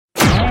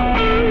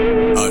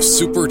a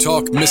Super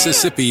Talk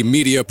Mississippi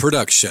media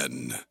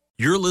production.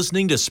 You're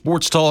listening to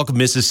Sports Talk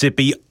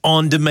Mississippi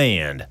On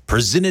Demand,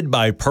 presented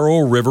by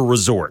Pearl River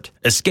Resort.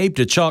 Escape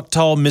to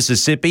Choctaw,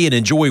 Mississippi and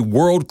enjoy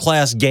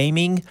world-class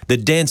gaming, the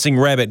Dancing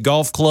Rabbit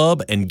Golf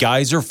Club, and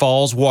Geyser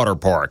Falls Water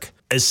Park.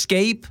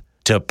 Escape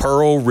to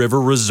Pearl River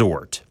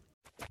Resort.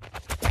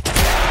 To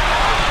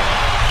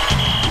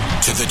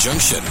the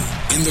junction,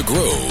 in the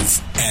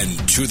Grove,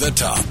 and to the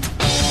top.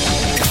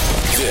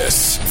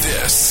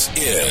 This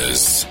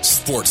is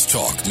Sports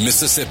Talk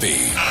Mississippi.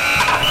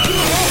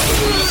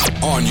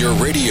 On your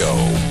radio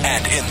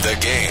and in the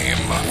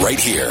game, right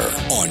here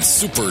on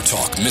Super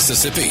Talk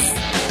Mississippi.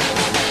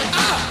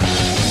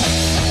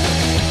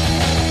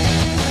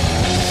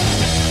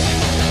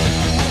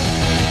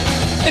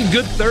 And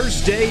good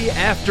Thursday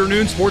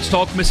afternoon, Sports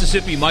Talk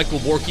Mississippi. Michael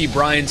Borky,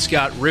 Brian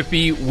Scott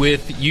Rippey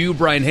with you.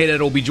 Brian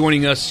Haydad will be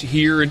joining us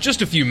here in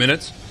just a few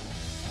minutes.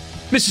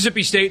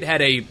 Mississippi State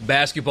had a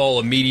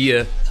basketball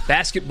media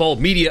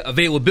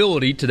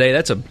availability today.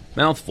 That's a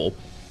mouthful.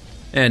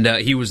 And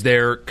he was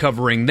there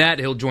covering that.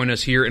 He'll join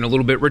us here in a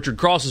little bit. Richard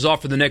Cross is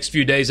off for the next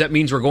few days. That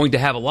means we're going to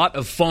have a lot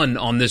of fun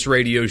on this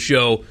radio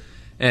show.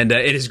 And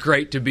it is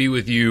great to be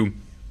with you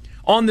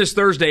on this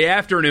Thursday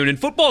afternoon. And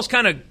football's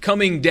kind of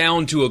coming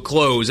down to a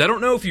close. I don't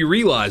know if you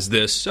realize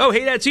this. Oh,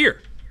 Haydad's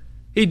here.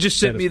 He just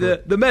sent me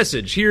the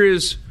message. Here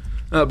is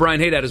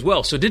Brian Haydad as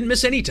well. So didn't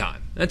miss any time.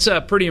 That's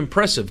pretty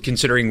impressive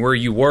considering where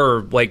you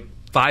were like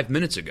 5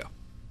 minutes ago.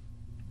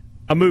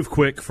 I move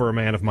quick for a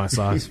man of my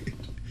size.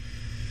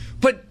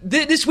 But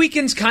this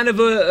weekend's kind of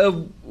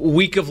a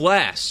week of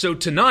last. So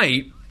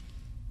tonight,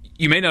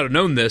 you may not have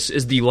known this,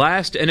 is the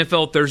last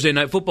NFL Thursday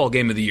Night Football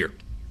game of the year.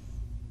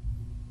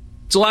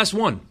 It's the last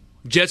one.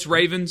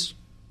 Jets-Ravens,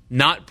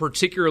 not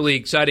particularly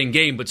exciting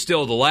game, but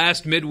still the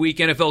last midweek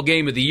NFL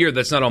game of the year.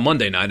 That's not on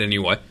Monday night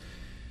anyway.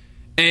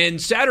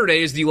 And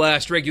Saturday is the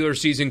last regular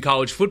season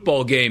college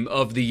football game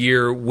of the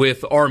year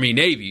with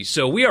Army-Navy.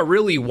 So we are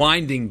really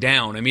winding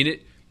down. I mean,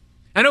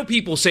 I know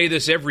people say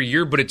this every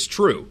year, but it's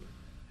true.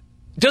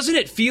 Doesn't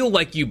it feel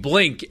like you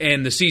blink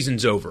and the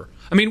season's over?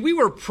 I mean, we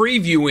were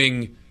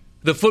previewing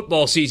the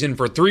football season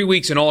for 3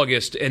 weeks in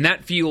August, and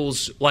that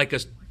feels like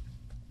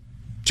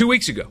 2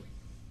 weeks ago.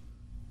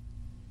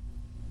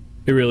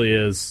 It really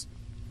is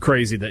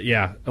crazy that,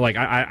 yeah, like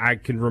I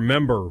can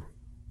remember,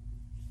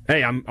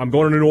 hey, I'm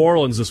going to New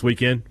Orleans this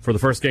weekend for the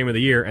first game of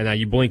the year, and now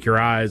you blink your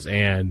eyes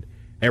and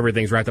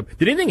everything's wrapped up.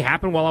 Did anything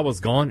happen while I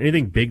was gone?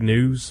 Anything big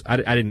news?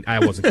 I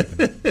wasn't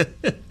keeping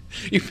it.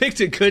 You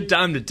picked a good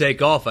time to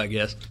take off, I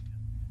guess.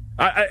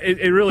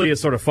 It really is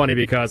sort of funny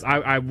because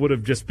I would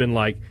have just been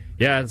like,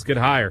 yeah, it's a good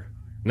hire.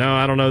 No,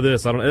 I don't know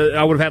this. I would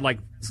have had like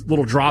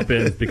little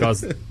drop-ins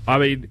because, I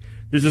mean,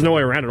 there's just no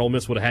way around it. Ole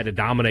Miss would have had to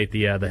dominate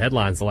the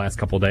headlines the last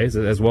couple of days,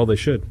 as well they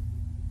should.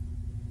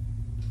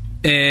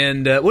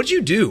 And what did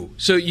you do?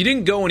 So you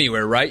didn't go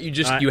anywhere, right?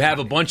 You have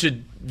a bunch of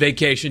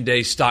vacation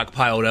days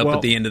stockpiled up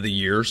at the end of the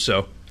year.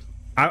 So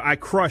I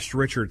crushed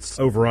Richard's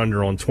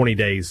over-under on 20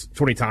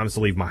 times to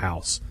leave my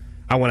house.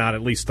 I went out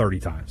at least 30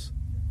 times.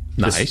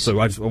 Nice. So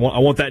I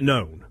want that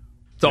known.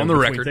 It's on the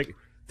record.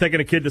 Taking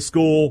a kid to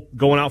school,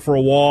 going out for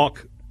a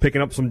walk,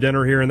 picking up some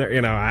dinner here and there.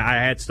 You know, I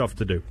had stuff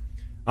to do.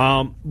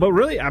 But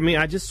really, I mean,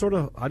 I just sort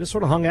of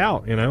hung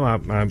out. You know,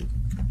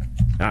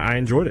 I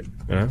enjoyed it.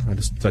 You know,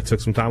 I took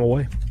some time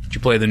away. Did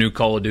you play the new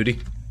Call of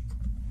Duty?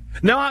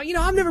 No,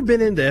 I've never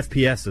been into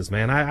FPSs,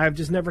 man. I've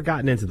just never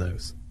gotten into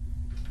those.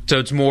 So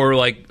it's more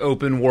like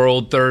open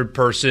world, third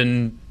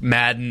person,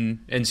 Madden,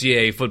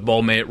 NCAA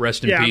football, may it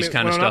rest in peace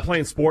kind of stuff. When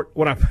I'm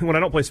not playing when I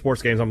don't play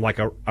sports games,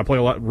 I play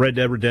a lot Red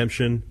Dead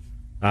Redemption.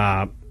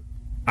 I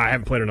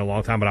haven't played it in a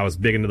long time, but I was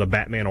big into the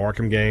Batman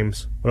Arkham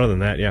games. But other than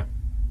that, yeah.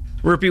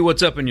 Rippey,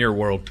 what's up in your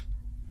world?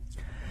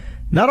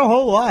 Not a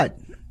whole lot.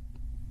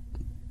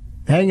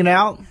 Hanging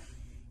out.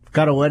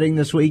 Got a wedding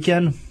this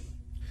weekend.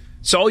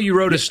 Saw you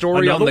wrote a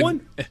story on the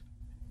one?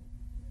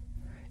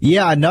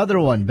 Yeah, another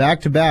one,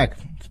 back to back.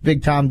 It's a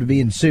big time to be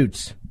in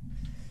suits.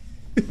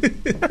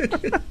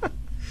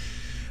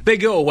 They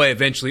go away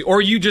eventually,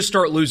 or you just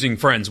start losing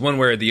friends one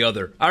way or the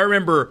other. I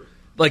remember,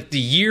 like, the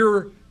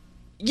year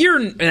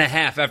and a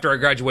half after I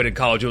graduated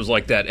college, it was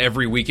like that.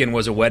 Every weekend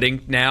was a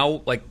wedding.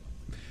 Now, like,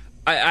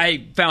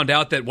 I found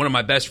out that one of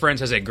my best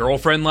friends has a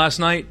girlfriend last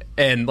night,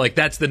 and, like,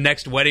 that's the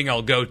next wedding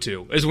I'll go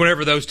to, is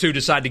whenever those two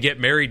decide to get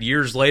married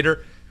years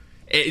later.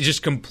 It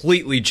just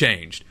completely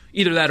changed.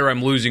 Either that or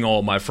I'm losing all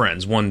of my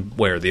friends, one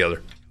way or the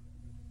other.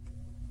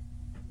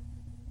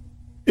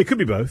 It could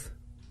be both.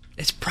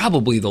 It's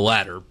probably the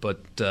latter,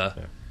 but... Yeah.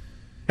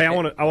 Hey, I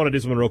want to do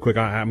something real quick.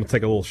 I'm going to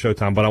take a little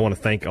showtime, but I want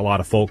to thank a lot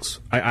of folks.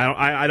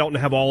 I don't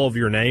have all of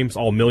your names,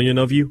 all million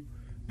of you,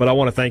 but I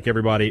want to thank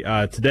everybody.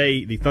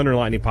 Today, the Thunder and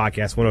Lightning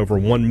podcast went over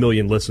 1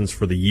 million listens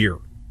for the year.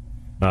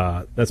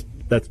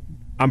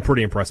 I'm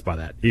pretty impressed by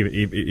that,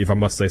 if I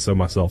must say so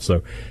myself.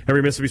 So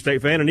every Mississippi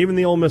State fan and even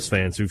the Ole Miss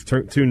fans who've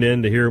tuned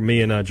in to hear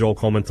me and Joel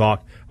Coleman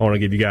talk, I want to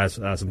give you guys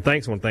some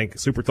thanks. I want to thank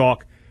Super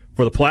Talk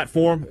for the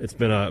platform. It's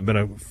been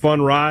a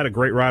fun ride, a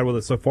great ride with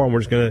it so far, and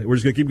we're just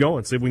gonna keep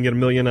going. See if we can get a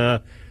million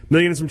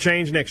and some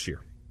change next year.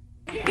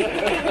 Yeah,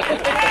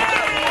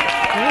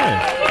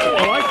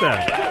 I like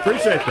that.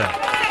 Appreciate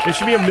that. It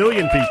should be 1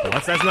 million people.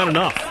 That's not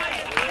enough.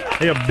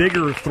 They have a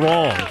bigger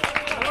throng.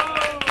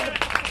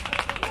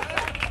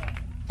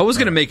 I was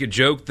going to make a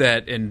joke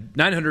that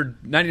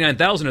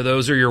 999,000 of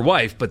those are your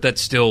wife, but that's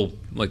still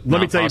like Let me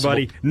not tell possible.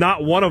 you, buddy,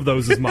 not one of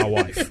those is my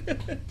wife.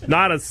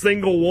 Not a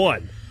single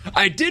one.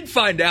 I did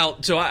find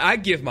out, so I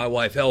give my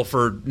wife hell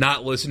for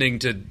not listening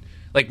to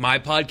like my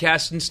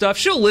podcast and stuff.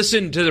 She'll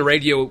listen to the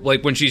radio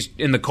like when she's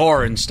in the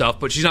car and stuff,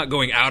 but she's not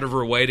going out of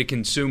her way to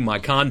consume my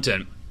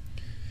content.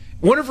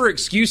 One of her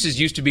excuses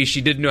used to be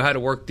she didn't know how to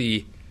work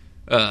the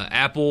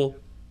Apple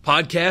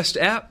podcast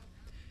app.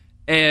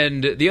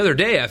 And the other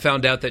day I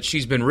found out that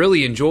she's been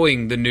really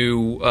enjoying the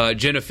new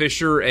Jenna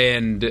Fisher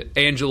and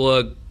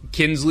Angela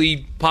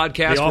Kinsley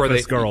podcast. The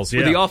Office Girls,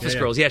 yeah. The Office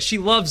Girls. Yeah, she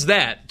loves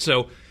that.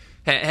 So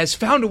has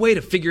found a way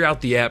to figure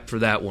out the app for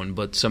that one,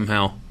 but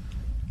somehow,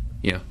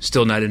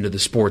 still not into the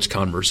sports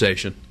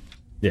conversation.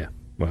 Yeah,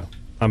 well,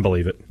 I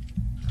believe it.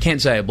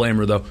 Can't say I blame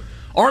her, though.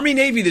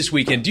 Army-Navy this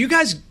weekend. Do you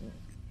guys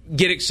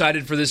get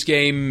excited for this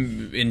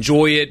game,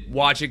 enjoy it,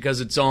 watch it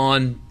because it's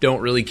on, don't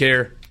really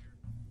care?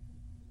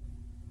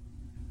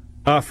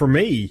 For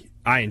me,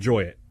 I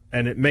enjoy it,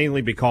 and it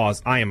mainly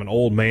because I am an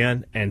old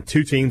man, and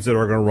two teams that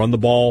are going to run the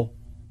ball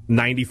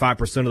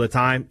 95% of the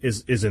time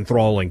is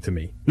enthralling to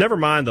me. Never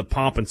mind the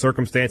pomp and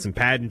circumstance and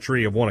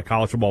pageantry of one of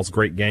college football's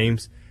great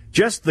games.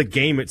 Just the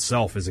game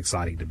itself is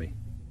exciting to me.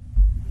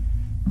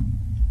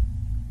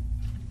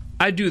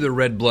 I do the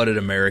red-blooded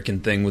American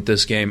thing with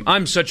this game.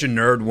 I'm such a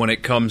nerd when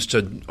it comes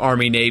to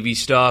Army-Navy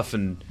stuff,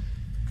 and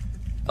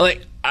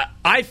like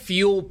I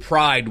feel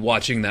pride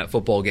watching that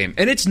football game.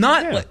 And it's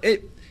not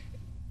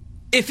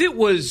if it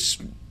was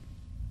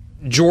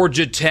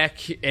Georgia Tech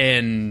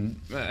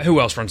and who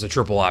else runs the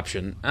triple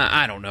option?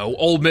 I don't know.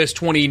 Ole Miss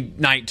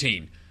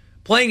 2019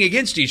 playing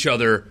against each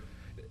other,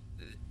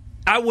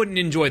 I wouldn't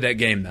enjoy that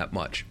game that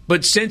much.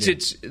 But since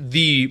it's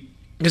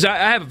because I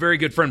have a very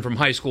good friend from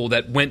high school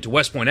that went to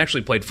West Point,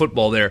 actually played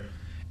football there,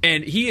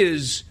 and he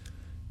is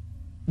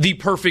the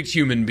perfect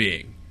human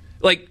being.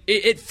 Like,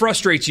 it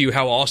frustrates you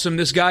how awesome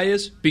this guy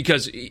is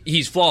because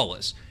he's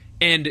flawless.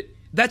 And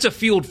that's a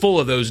field full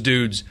of those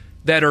dudes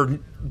that are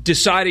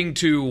deciding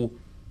to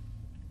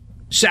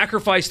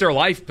sacrifice their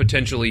life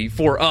potentially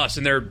for us,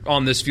 and they're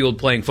on this field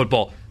playing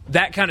football.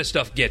 That kind of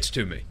stuff gets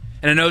to me.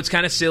 And I know it's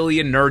kind of silly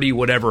and nerdy,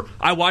 whatever.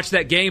 I watch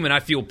that game, and I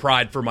feel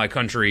pride for my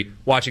country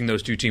watching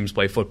those two teams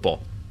play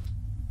football.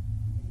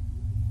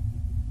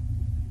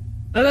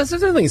 There's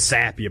nothing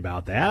sappy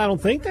about that. I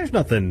don't think there's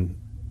nothing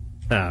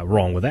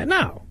wrong with that.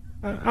 No,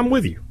 I'm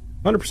with you,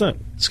 100%.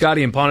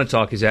 Scotty in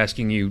Pontotoc is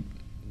asking you,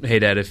 hey,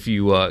 Dad, if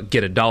you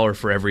get $1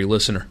 for every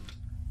listener.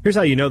 Here's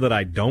how you know that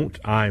I don't.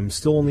 I'm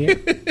still on the air.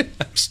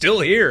 I'm still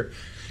here.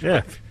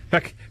 Yeah.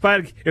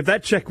 If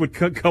that check would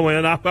go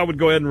in, I would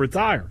go ahead and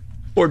retire.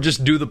 Or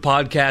just do the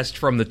podcast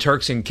from the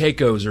Turks and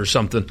Caicos or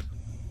something.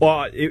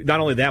 Well, not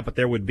only that, but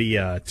there would be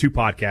 2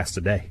 podcasts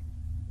a day.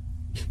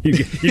 You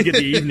get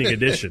the evening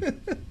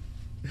edition.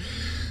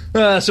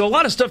 So a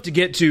lot of stuff to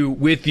get to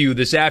with you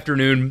this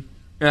afternoon.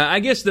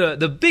 I guess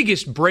the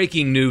biggest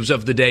breaking news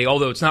of the day,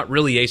 although it's not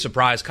really a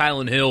surprise,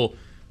 Kylan Hill,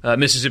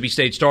 Mississippi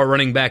State star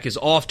running back, is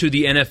off to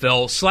the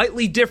NFL.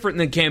 Slightly different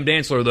than Cam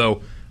Dantzler,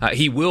 though.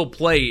 He will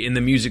play in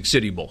the Music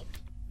City Bowl.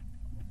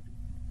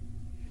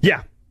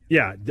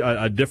 Yeah,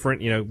 a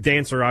different,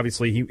 Dantzler,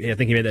 obviously, I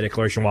think he made that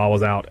declaration while I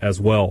was out as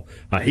well.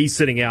 He's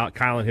sitting out.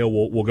 Kylan Hill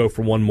will go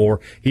for one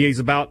more. He's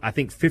about, I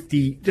think,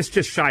 50, just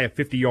shy of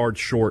 50 yards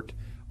short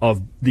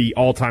of the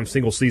all-time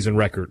single-season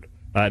record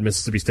at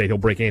Mississippi State. He'll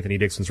break Anthony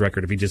Dixon's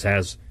record if he just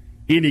has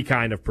any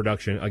kind of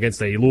production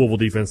against a Louisville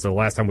defense that the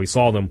last time we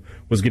saw them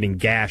was getting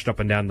gashed up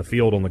and down the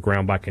field on the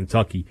ground by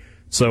Kentucky.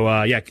 So,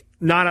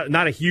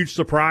 not a huge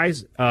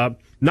surprise.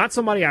 Not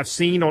somebody I've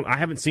seen I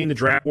haven't seen the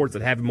draft boards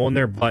that have him on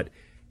there, but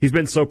he's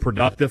been so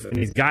productive, and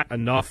he's got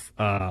enough.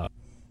 I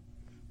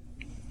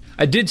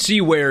did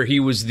see where he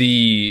was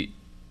the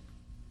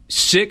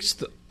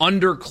 6th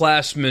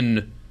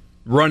underclassman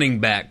running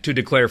back to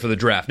declare for the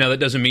draft. Now, that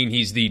doesn't mean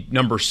he's the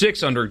number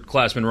 6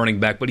 underclassman running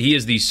back, but he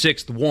is the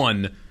 6th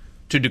one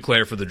to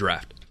declare for the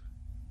draft.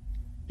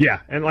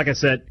 Yeah, and like I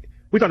said,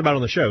 we talked about it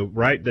on the show,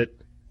 right, that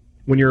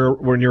when you're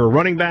a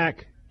running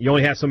back, you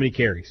only have so many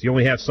carries. You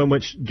only have so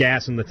much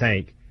gas in the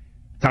tank.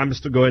 Time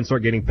to go ahead and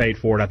start getting paid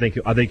for it. I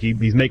think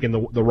he's making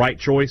the right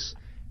choice,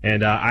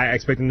 and I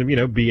expect him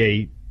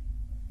to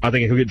I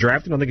think he'll get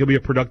drafted. I think he'll be a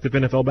productive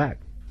NFL back.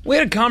 We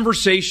had a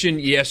conversation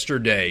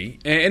yesterday,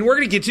 and we're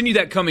going to continue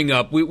that coming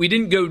up. We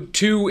didn't go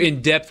too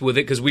in-depth with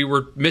it because we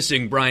were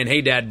missing Brian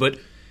Haydad, but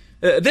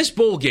this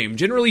bowl game,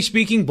 generally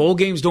speaking, bowl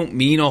games don't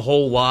mean a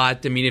whole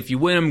lot. I mean, if you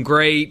win them,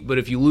 great, but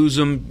if you lose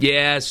them,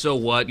 yeah, so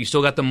what? You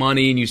still got the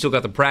money and you still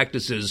got the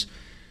practices.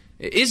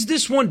 Is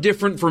this one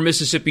different for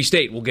Mississippi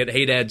State? We'll get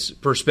Haydad's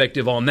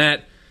perspective on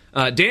that.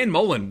 Dan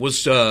Mullen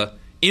was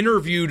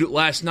interviewed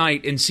last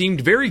night and seemed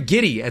very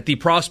giddy at the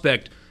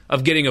prospect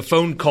of getting a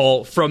phone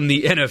call from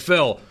the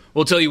NFL.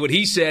 We'll tell you what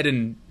he said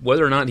and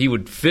whether or not he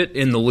would fit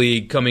in the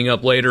league coming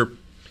up later.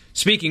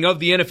 Speaking of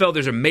the NFL,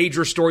 there's a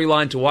major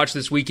storyline to watch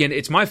this weekend.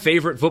 It's my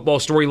favorite football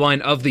storyline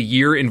of the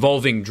year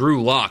involving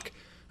Drew Lock,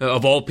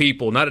 of all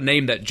people. Not a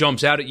name that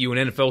jumps out at you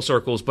in NFL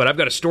circles, but I've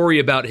got a story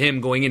about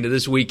him going into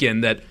this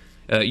weekend that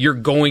you're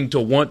going to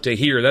want to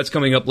hear. That's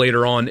coming up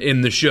later on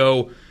in the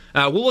show.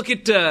 We'll look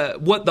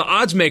at what the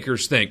odds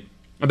makers think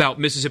about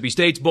Mississippi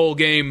State's bowl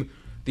game,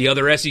 the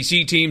other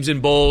SEC teams in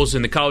bowls,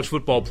 and the college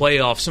football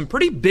playoff. Some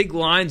pretty big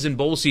lines in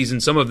bowl season.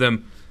 Some of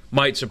them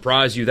might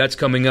surprise you. That's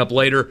coming up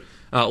later.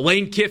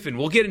 Lane Kiffin,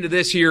 we'll get into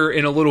this here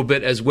in a little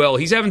bit as well.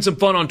 He's having some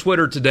fun on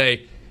Twitter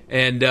today,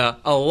 and a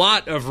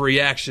lot of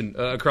reaction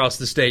across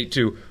the state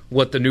to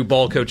what the new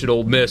ball coach at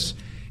Ole Miss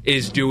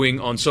is doing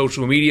on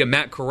social media.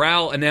 Matt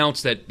Corral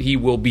announced that he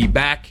will be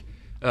back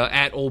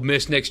at Ole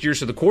Miss next year.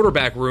 So the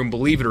quarterback room,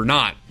 believe it or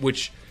not,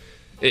 which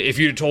if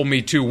you'd told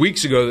me 2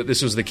 weeks ago that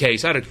this was the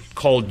case, I'd have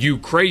called you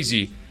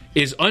crazy,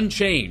 is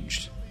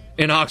unchanged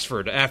in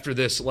Oxford after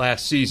this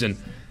last season.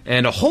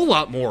 And a whole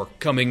lot more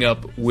coming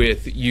up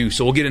with you.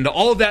 So we'll get into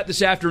all of that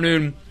this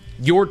afternoon.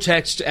 Your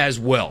text as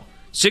well.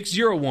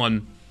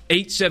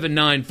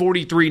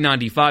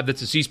 601-879-4395. That's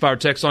the C Spire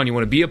text line. You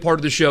want to be a part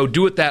of the show,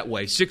 do it that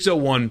way.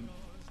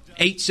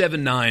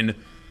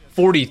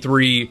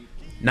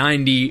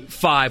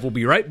 601-879-4395. We'll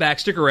be right back.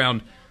 Stick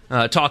around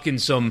talking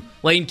some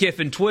Lane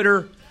Kiffin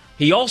Twitter.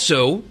 He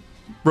also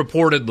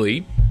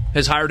reportedly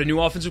has hired a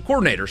new offensive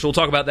coordinator. So we'll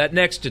talk about that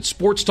next. It's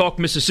Sports Talk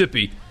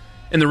Mississippi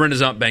in the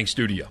Renaissance Bank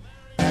studio.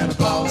 Santa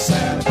Claus,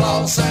 Santa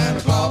Claus,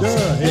 Santa Claus.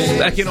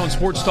 Back in on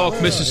Sports Talk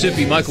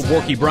Mississippi, Michael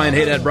Borky, Brian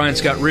Haydad, Brian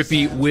Scott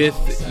Rippey with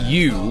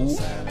you.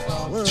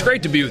 It's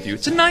great to be with you.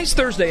 It's a nice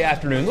Thursday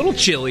afternoon, a little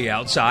chilly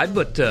outside,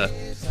 but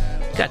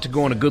got to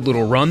go on a good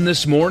little run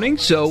this morning,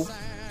 so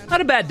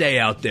not a bad day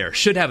out there.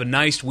 Should have a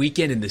nice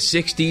weekend in the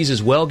 60s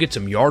as well, get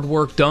some yard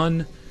work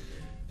done,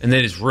 and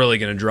then it's really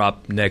going to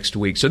drop next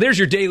week. So there's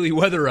your daily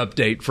weather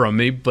update from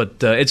me,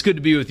 but it's good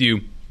to be with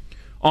you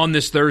on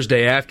this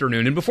Thursday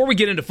afternoon. And before we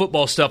get into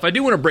football stuff, I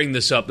do want to bring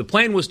this up. The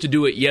plan was to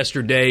do it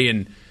yesterday,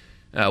 and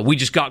we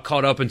just got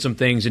caught up in some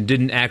things and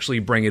didn't actually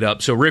bring it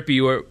up. So,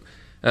 Rippy, we're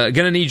going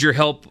to need your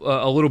help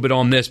a little bit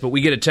on this, but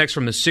we get a text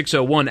from the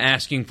 601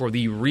 asking for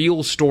the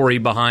real story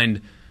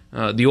behind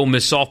the Ole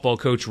Miss softball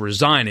coach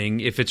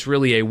resigning. If it's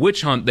really a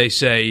witch hunt, they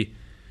say,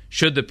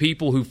 should the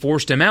people who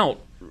forced him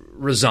out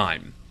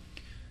resign?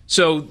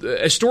 So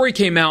a story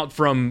came out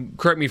from,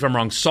 correct me if I'm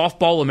wrong,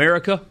 Softball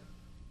America?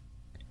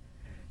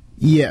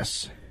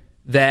 Yes.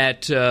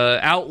 That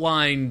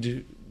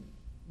outlined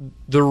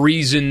the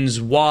reasons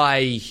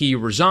why he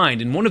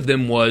resigned. And one of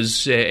them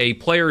was a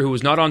player who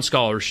was not on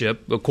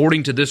scholarship,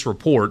 according to this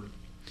report,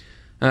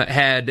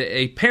 had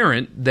a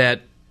parent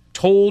that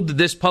told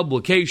this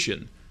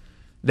publication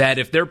that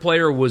if their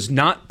player was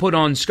not put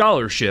on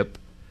scholarship,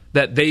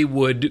 that they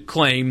would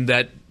claim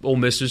that Ole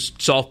Miss's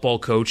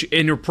softball coach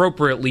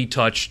inappropriately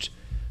touched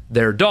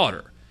their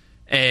daughter.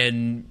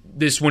 And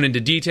this went into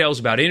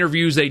details about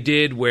interviews they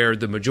did where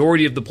the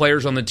majority of the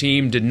players on the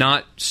team did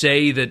not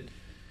say that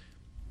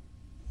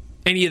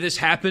any of this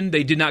happened.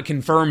 They did not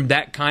confirm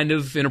that kind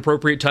of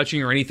inappropriate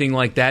touching or anything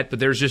like that, but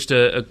there's just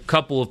a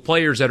couple of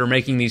players that are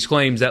making these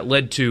claims that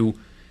led to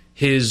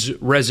his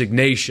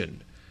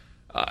resignation.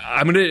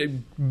 I'm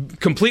going to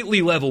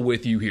completely level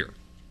with you here.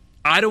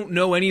 I don't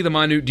know any of the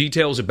minute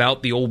details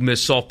about the Ole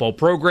Miss softball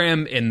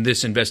program and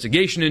this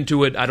investigation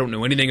into it. I don't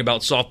know anything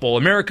about Softball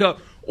America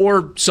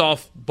or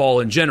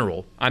softball in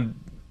general. I'm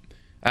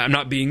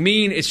not being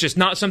mean. It's just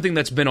not something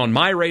that's been on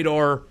my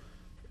radar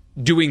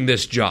doing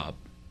this job.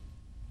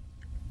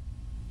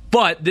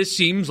 But this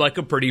seems like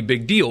a pretty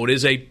big deal. It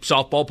is a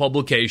softball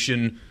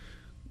publication.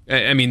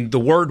 I mean, the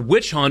word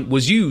witch hunt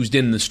was used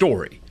in the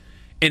story.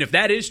 And if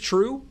that is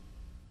true,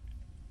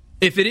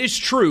 if it is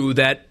true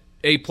that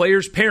a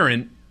player's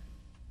parent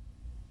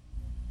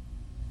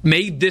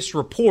made this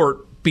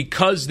report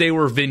because they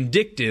were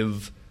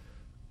vindictive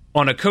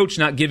on a coach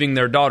not giving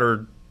their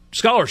daughter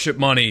scholarship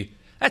money,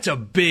 that's a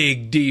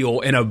big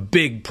deal and a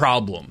big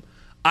problem.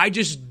 I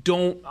just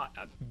don't,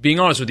 being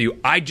honest with you,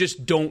 I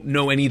just don't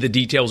know any of the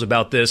details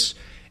about this,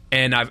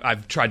 and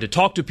I've tried to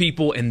talk to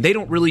people, and they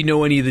don't really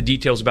know any of the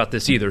details about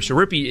this either. So,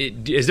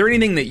 Rippy, is there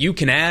anything that you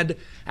can add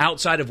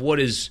outside of what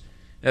has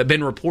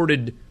been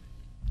reported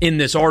in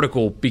this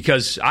article?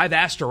 Because I've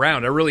asked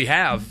around, I really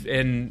have,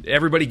 and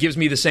everybody gives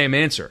me the same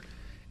answer.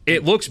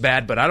 It looks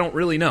bad, but I don't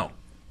really know.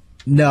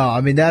 No, I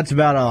mean, that's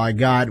about all I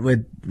got.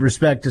 With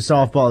respect to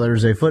softball,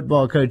 there's a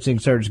football coaching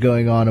search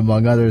going on,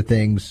 among other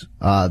things.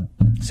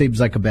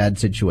 Seems like a bad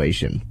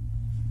situation.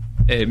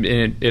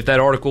 And if that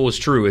article is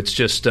true, it's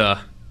just,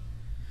 I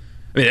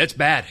mean, that's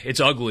bad. It's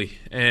ugly.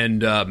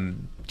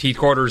 And Keith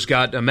Carter's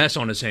got a mess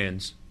on his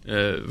hands,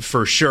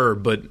 for sure.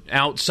 But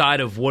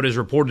outside of what is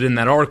reported in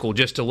that article,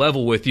 just to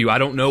level with you, I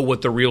don't know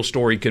what the real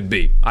story could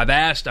be. I've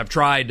asked, I've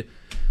tried,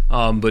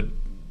 but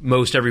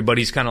most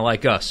everybody's kind of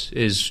like us,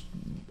 is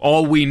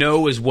all we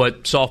know is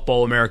what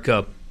Softball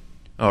America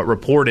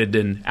reported,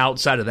 and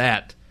outside of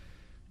that,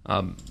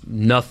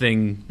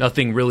 nothing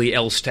really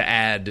else to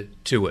add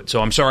to it.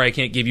 So I'm sorry I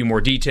can't give you more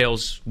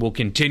details. We'll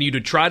continue to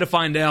try to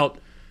find out,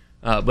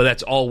 but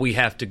that's all we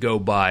have to go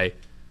by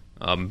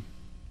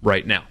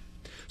right now.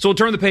 So we'll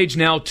turn the page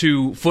now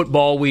to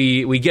football.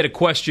 We get a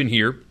question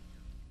here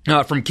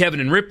from Kevin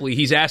and Ripley.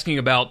 He's asking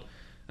about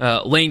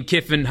Lane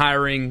Kiffin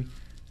hiring,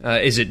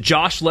 is it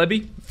Josh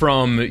Lebby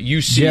from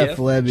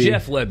UCF?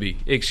 Jeff Lebby,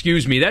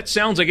 excuse me. That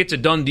sounds like it's a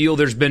done deal.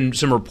 There's been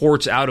some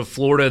reports out of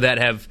Florida that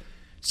have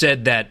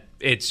said that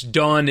it's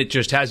done. It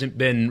just hasn't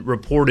been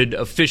reported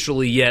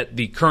officially yet.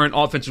 The current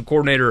offensive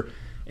coordinator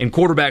and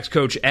quarterbacks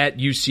coach at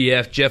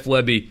UCF, Jeff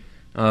Lebby,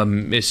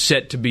 is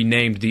set to be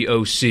named the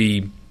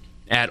OC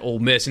at Ole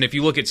Miss. And if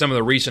you look at some of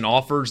the recent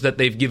offers that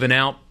they've given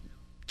out,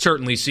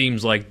 certainly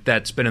seems like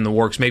that's been in the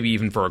works, maybe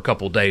even for a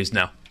couple days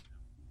now.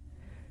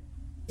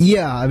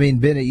 Yeah, I mean,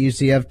 been at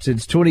UCF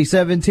since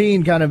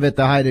 2017, kind of at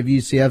the height of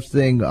UCF's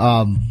thing.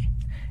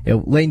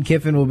 Lane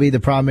Kiffin will be the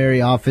primary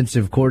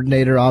offensive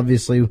coordinator,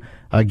 obviously,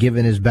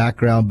 given his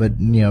background, but,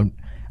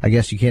 I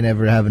guess you can't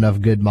ever have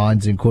enough good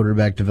minds and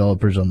quarterback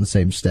developers on the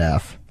same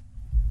staff.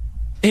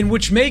 And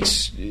which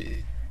makes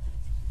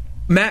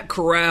Matt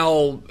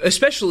Corral,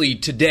 especially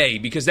today,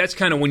 because that's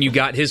kind of when you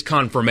got his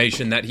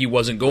confirmation that he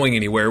wasn't going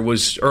anywhere,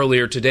 was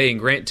earlier today, and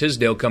Grant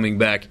Tisdale coming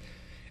back.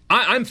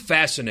 I'm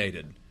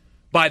fascinated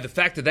by the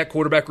fact that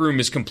quarterback room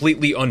is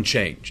completely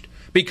unchanged.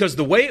 Because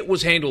the way it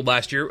was handled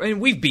last year,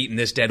 and we've beaten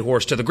this dead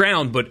horse to the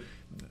ground, but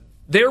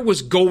there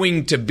was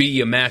going to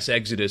be a mass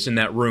exodus in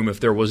that room if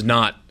there was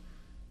not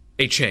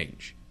a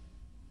change.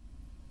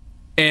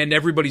 And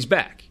everybody's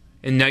back.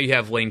 And now you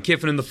have Lane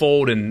Kiffin in the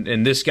fold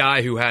and this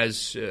guy who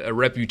has a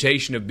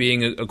reputation of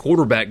being a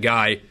quarterback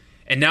guy.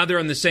 And now they're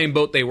in the same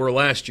boat they were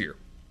last year.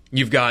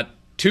 You've got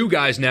two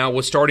guys now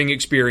with starting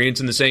experience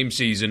in the same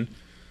season,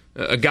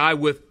 a guy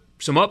with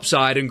some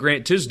upside in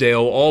Grant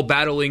Tisdale, all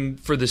battling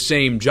for the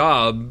same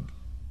job.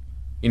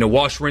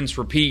 Wash, rinse,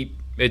 repeat.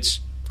 It's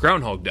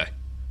Groundhog Day.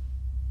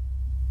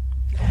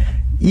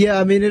 Yeah,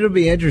 I mean, it'll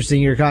be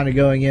interesting. You're kind of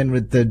going in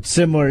with the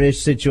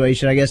similar-ish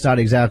situation. I guess not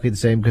exactly the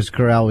same because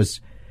Corral was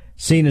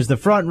seen as the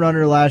front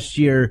runner last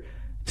year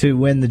to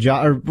win the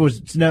job.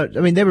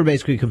 They were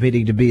basically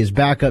competing to be his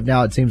backup.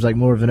 Now it seems like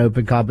more of an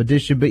open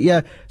competition. But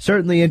yeah,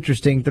 certainly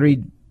interesting.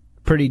 Three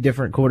pretty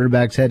different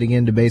quarterbacks heading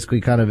into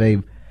basically kind of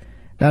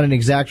not an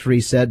exact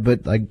reset, but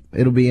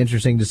it'll be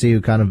interesting to see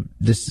who kind of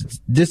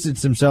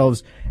distance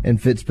themselves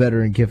and fits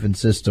better in Kiffin's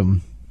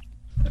system.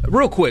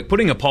 Real quick,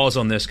 putting a pause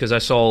on this because I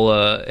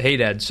saw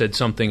Haydad said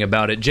something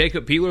about it.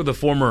 Jacob Peeler, the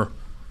former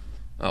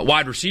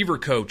wide receiver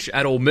coach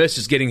at Ole Miss,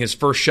 is getting his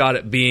first shot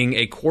at being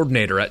a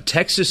coordinator. At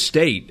Texas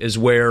State is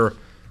where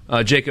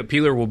Jacob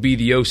Peeler will be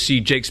the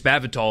OC. Jake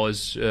Spavital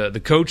is the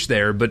coach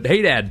there. But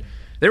Haydad,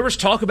 there was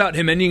talk about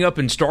him ending up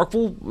in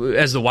Starkville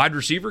as the wide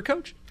receiver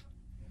coach?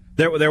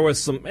 There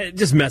was some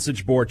just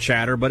message board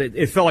chatter, but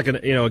it felt like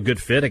a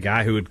good fit. A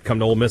guy who had come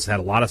to Ole Miss,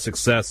 had a lot of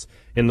success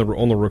on the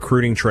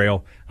recruiting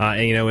trail,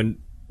 and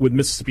with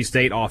Mississippi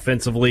State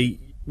offensively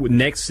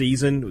next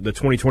season, the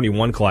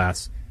 2021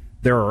 class,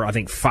 there are I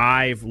think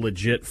 5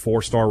 legit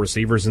 4-star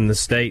receivers in this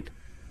state.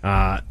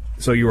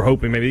 So you were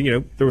hoping maybe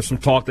there was some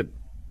talk that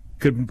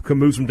could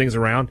move some things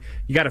around.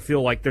 You got to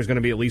feel like there's going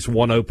to be at least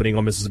one opening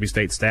on Mississippi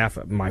State staff.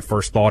 My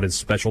first thought is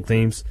special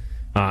teams.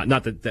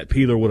 Not that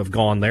Peeler would have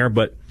gone there,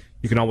 but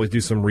you can always do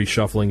some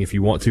reshuffling if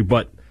you want to,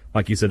 but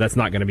like you said, that's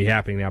not going to be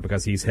happening now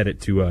because he's headed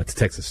to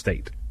Texas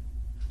State.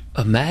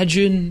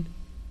 Imagine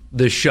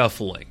the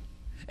shuffling.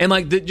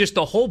 And just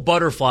the whole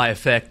butterfly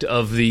effect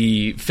of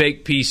the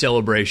fake pee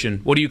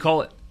celebration. What do you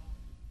call it?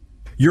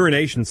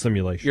 Urination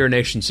simulation.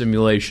 Urination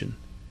simulation.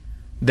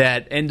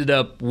 That ended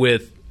up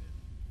with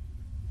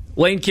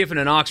Lane Kiffin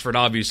in Oxford,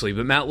 obviously,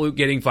 but Matt Luke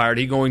getting fired,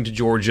 he going to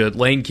Georgia.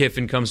 Lane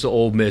Kiffin comes to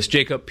Ole Miss.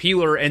 Jacob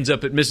Peeler ends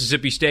up at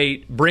Mississippi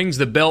State, brings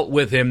the belt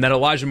with him that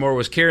Elijah Moore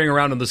was carrying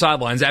around on the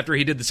sidelines after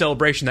he did the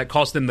celebration that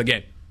cost them the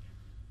game.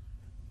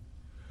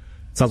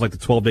 Sounds like the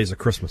 12 days of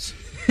Christmas.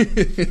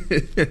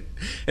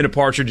 And a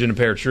partridge in a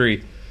pear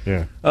tree.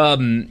 Yeah.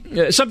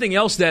 Something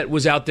else that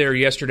was out there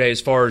yesterday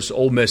as far as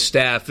Ole Miss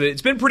staff,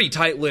 it's been pretty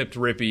tight-lipped,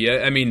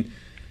 Rippy. I mean,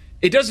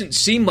 it doesn't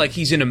seem like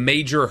he's in a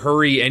major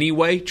hurry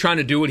anyway, trying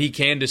to do what he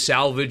can to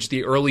salvage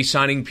the early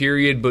signing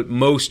period, but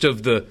most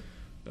of the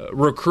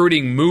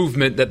recruiting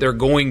movement that they're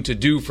going to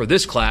do for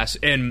this class,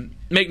 and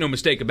make no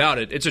mistake about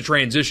it, it's a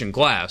transition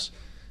class,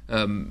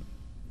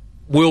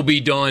 will be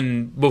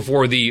done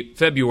before the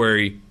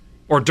February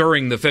or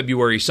during the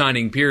February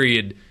signing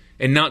period,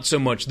 and not so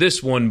much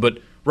this one. But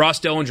Ross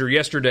Dellinger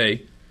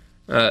yesterday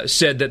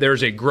said that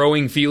there's a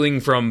growing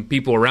feeling from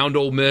people around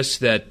Ole Miss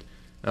that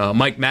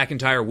Mike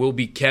McIntyre will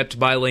be kept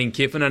by Lane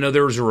Kiffin. I know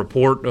there was a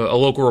report, a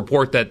local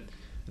report,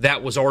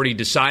 that was already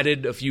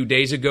decided a few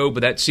days ago,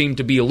 but that seemed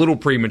to be a little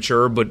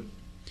premature. But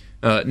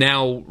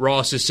now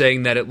Ross is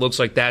saying that it looks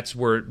like that's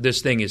where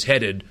this thing is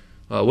headed.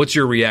 What's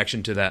your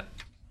reaction to that?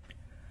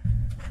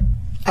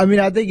 I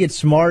mean, I think it's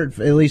smart,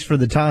 at least for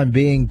the time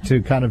being,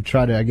 to kind of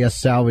try to, I guess,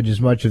 salvage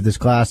as much of this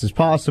class as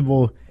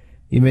possible.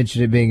 You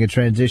mentioned it being a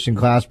transition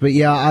class, but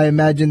yeah, I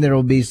imagine there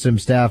will be some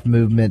staff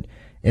movement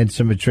and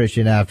some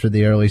attrition after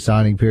the early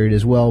signing period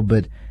as well.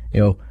 But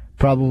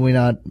probably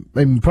not.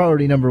 I mean,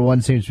 priority number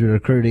one seems to be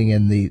recruiting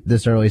in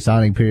this early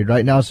signing period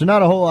right now. So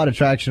not a whole lot of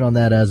traction on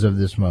that as of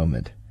this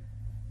moment.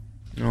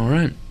 All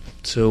right.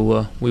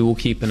 So we will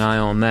keep an eye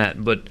on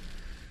that. But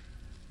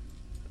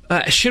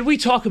should we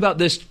talk about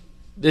this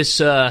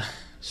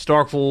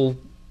Starkville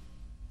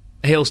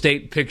Hail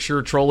State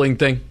picture trolling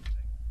thing?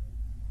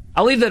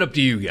 I'll leave that up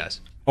to you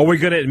guys. Are we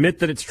going to admit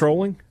that it's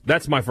trolling?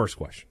 That's my first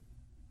question.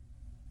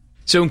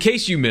 So in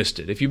case you missed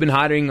it, if you've been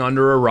hiding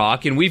under a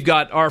rock, and we've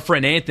got our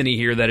friend Anthony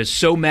here that is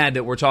so mad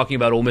that we're talking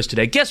about Ole Miss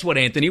today. Guess what,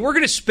 Anthony? We're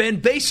going to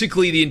spend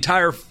basically the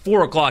entire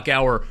 4 o'clock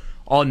hour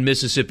on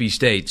Mississippi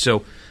State.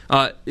 So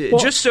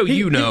just so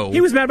you know...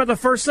 He was mad about the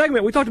first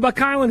segment. We talked about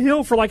Kylan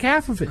Hill for like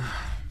half of it.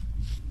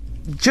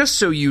 Just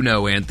so you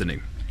know, Anthony.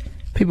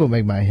 People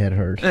make my head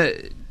hurt.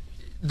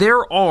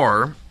 There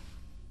are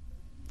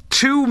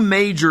 2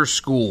 major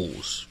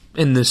schools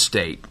in this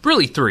state.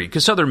 Really 3,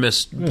 because Southern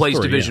Miss plays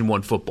Division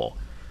I football.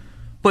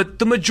 But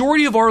the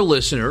majority of our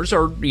listeners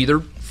are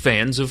either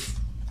fans of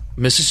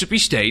Mississippi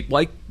State,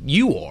 like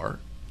you are,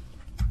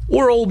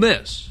 or Ole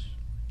Miss.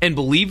 And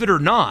believe it or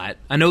not,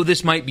 I know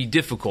this might be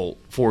difficult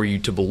for you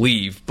to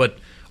believe, but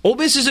Ole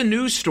Miss is a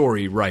news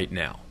story right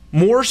now,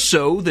 more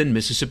so than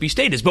Mississippi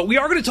State is. But we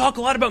are going to talk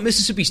a lot about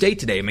Mississippi State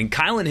today. I mean,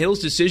 Kylan Hill's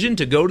decision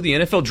to go to the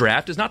NFL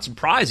draft is not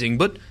surprising,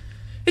 but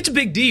it's a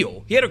big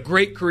deal. He had a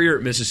great career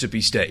at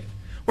Mississippi State.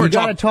 You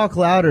got to talk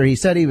louder. He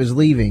said he was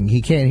leaving.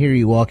 He can't hear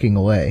you walking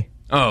away.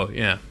 Oh,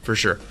 yeah, for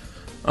sure.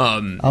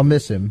 I'll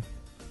miss him.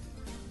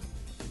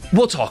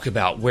 We'll talk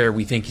about where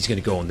we think he's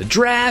going to go in the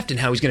draft and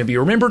how he's going to be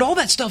remembered. All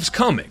that stuff's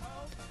coming.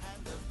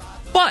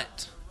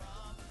 But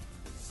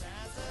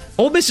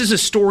Ole Miss is a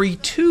story,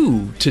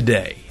 too,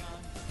 today.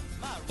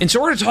 And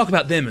so we're going to talk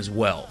about them as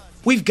well.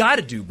 We've got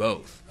to do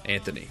both,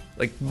 Anthony.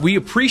 Like, we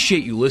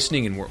appreciate you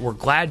listening, and we're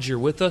glad you're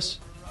with us.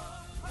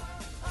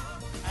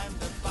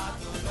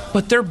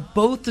 But they're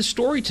both the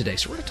story today,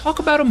 so we're going to talk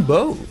about them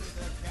both.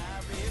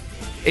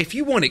 If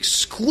you want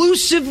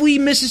exclusively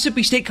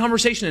Mississippi State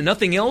conversation and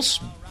nothing else,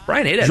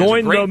 Brian Haydad has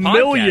a great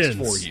podcast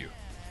for you.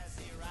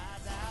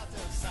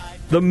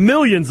 The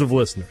millions of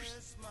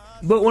listeners.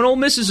 But when Ole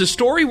Miss is a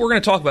story, we're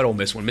going to talk about Ole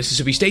Miss. When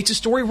Mississippi State's a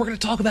story, we're going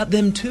to talk about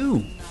them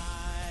too.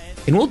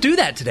 And we'll do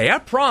that today, I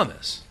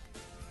promise.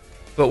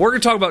 But we're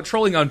going to talk about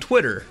trolling on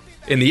Twitter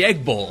in the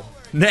Egg Bowl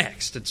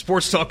next at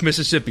Sports Talk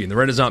Mississippi in the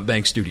Renaissance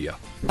Bank studio.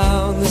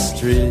 On the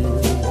street.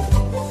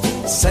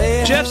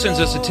 Jeff sends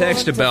us a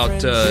text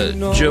about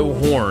Joe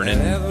Horn,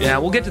 and yeah,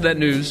 we'll get to that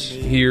news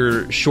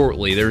here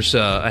shortly. There's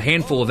a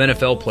handful of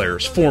NFL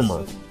players,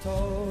 former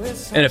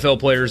NFL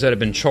players, that have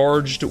been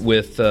charged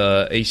with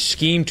a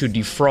scheme to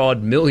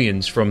defraud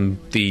millions from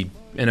the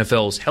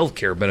NFL's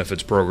healthcare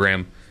benefits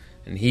program,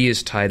 and he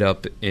is tied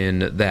up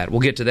in that.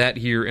 We'll get to that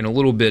here in a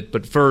little bit,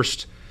 but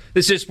first,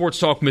 this is Sports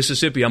Talk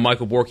Mississippi. I'm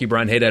Michael Borky,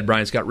 Brian Haydad,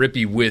 Brian Scott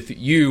Rippey with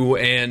you,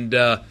 and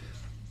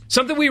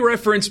something we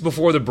referenced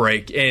before the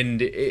break,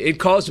 and it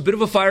caused a bit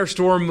of a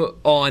firestorm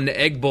on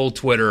Egg Bowl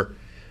Twitter,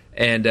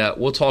 and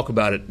we'll talk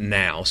about it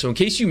now. So in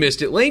case you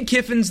missed it, Lane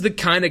Kiffin's the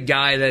kind of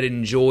guy that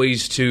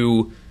enjoys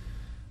to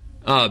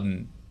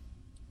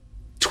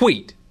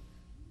tweet.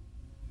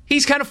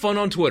 He's kind of fun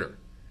on Twitter.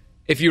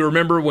 If you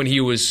remember when he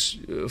was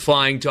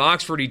flying to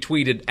Oxford, he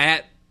tweeted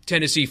at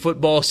Tennessee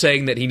football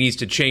saying that he needs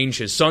to change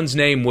his son's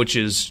name, which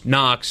is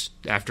Knox,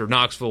 after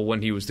Knoxville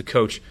when he was the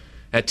coach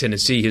at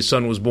Tennessee. His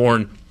son was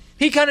born.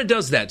 He kind of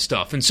does that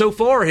stuff. And so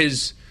far,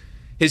 his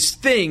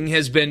thing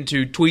has been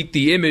to tweet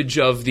the image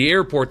of the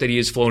airport that he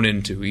has flown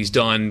into. He's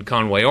done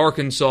Conway,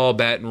 Arkansas,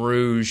 Baton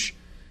Rouge,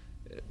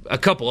 a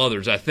couple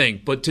others, I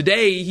think. But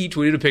today, he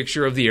tweeted a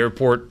picture of the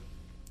airport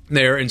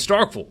there in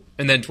Starkville,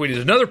 and then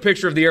tweeted another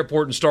picture of the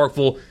airport in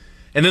Starkville.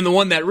 And then the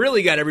one that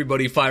really got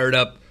everybody fired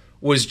up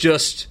was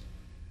just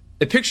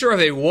a picture of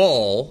a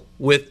wall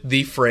with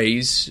the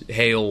phrase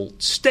Hail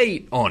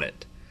State on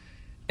it.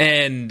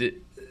 And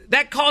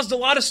that caused a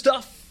lot of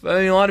stuff.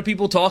 I mean, a lot of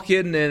people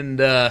talking, and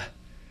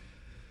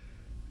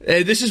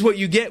this is what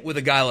you get with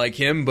a guy like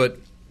him. But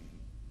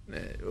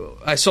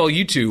I saw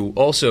you two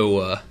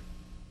also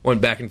went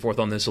back and forth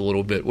on this a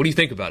little bit. What do you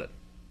think about it?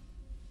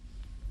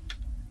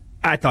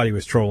 I thought he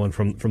was trolling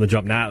from the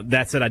jump. Now,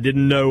 that said, I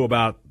didn't know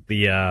about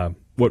the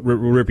what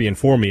Rippey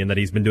informed me, and that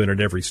he's been doing it at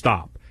every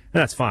stop.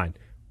 And that's fine.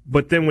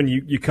 But then when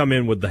you come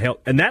in with the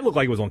help, and that looked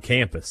like it was on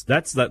campus.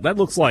 That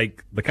looks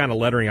like the kind of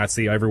lettering I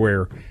see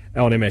everywhere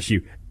on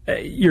MSU.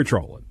 You're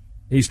trolling.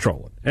 He's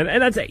trolling.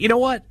 And that's, you know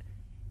what?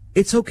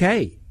 It's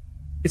okay.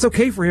 It's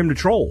okay for him to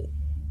troll.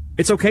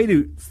 It's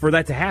okay for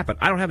that to happen.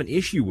 I don't have an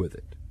issue with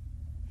it.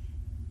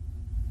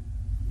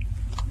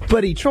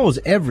 But he trolls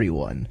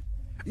everyone.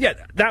 Yeah,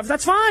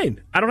 that's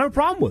fine. I don't have a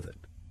problem with it.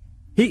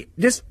 He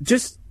just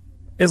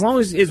as long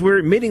as we're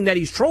admitting that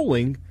he's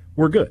trolling,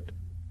 we're good.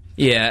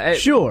 Yeah,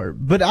 sure,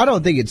 but I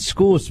don't think it's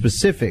school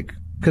specific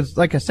because,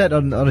 like I said,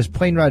 on his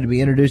plane ride to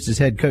be introduced as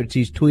head coach,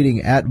 he's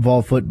tweeting at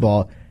Vol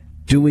Football.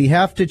 Do we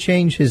have to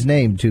change his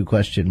name to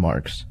question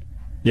marks?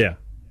 Yeah,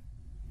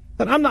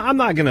 but I'm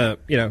not gonna.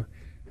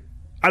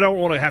 I don't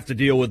want to have to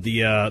deal with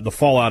the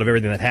fallout of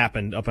everything that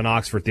happened up in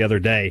Oxford the other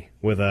day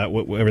with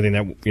everything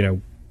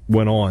that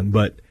went on.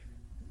 But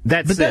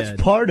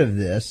that's part of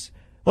this.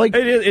 Like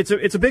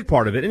it's a big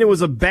part of it, and it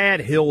was a bad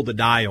hill to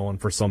die on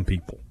for some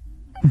people.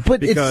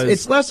 But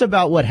it's less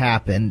about what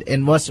happened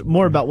and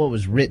more about what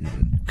was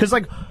written. Because,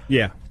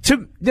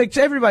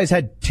 everybody's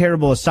had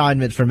terrible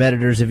assignments from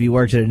editors if you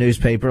worked at a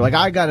newspaper. Like,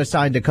 I got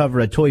assigned to cover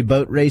a toy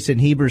boat race in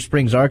Heber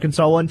Springs,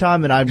 Arkansas one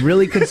time, and I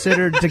really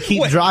considered to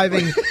keep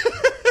driving.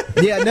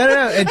 Yeah,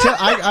 no. Until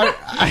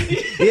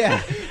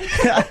yeah.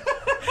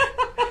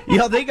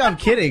 Y'all think I'm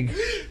kidding.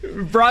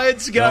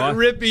 Brian's got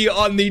Rippy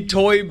on the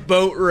toy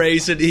boat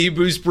race in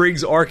Heber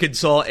Springs,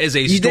 Arkansas as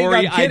a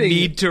story I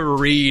need to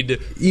read.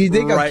 You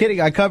think I'm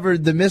kidding? I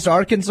covered the Miss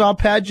Arkansas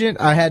pageant.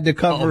 I had to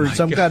cover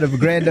kind of a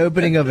grand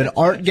opening of an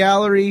art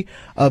gallery,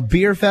 a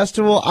beer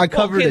festival. I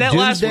covered that Doomsday.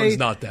 Last one's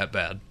not that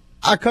bad.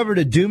 I covered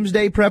a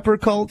Doomsday prepper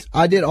cult.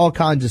 I did all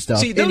kinds of stuff.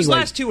 See, those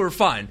last two are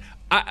fine.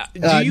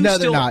 They're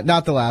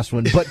not the last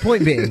one. But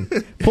point being,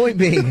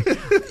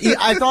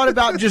 I thought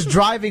about just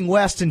driving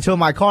west until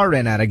my car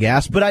ran out of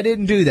gas, but I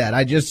didn't do that.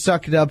 I just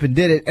sucked it up and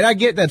did it. And I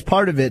get that's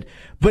part of it,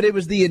 but it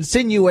was the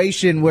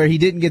insinuation where he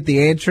didn't get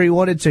the answer he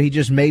wanted, so he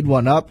just made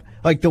one up.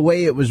 Like, the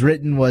way it was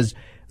written was,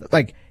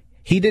 like,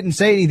 he didn't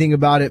say anything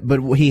about it,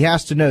 but he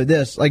has to know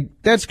this. Like,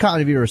 that's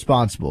kind of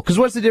irresponsible. Because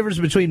what's the difference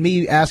between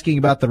me asking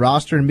about the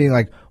roster and being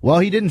like, well,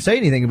 he didn't say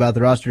anything about the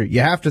roster.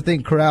 You have to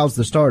think Corral's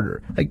the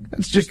starter. Like,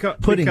 that's just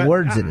putting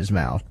words in his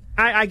mouth.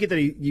 I get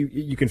that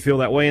you can feel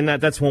that way, and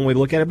that's one way to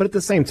look at it. But at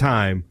the same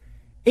time,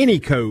 any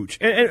coach,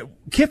 and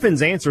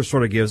Kiffin's answer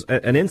sort of gives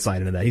an insight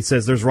into that. He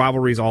says there's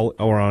rivalries all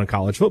around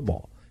college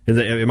football.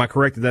 Am I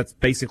correct that that's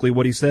basically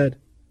what he said?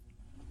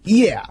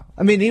 Yeah.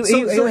 I mean,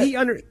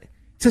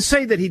 to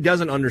say that he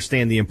doesn't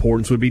understand the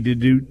importance would be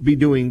be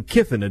doing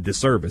Kiffin a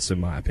disservice,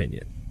 in my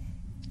opinion.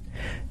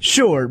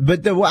 Sure,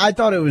 but I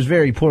thought it was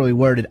very poorly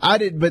worded. I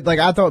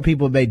thought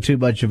people made too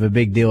much of a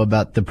big deal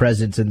about the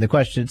presence and the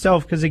question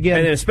itself. Because again,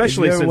 and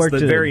especially since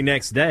the very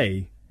next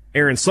day,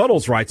 Aaron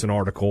Suttles writes an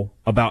article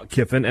about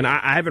Kiffin, and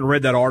I haven't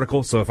read that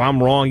article, so if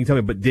I'm wrong, you tell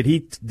me. But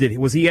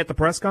was he at the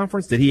press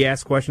conference? Did he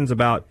ask questions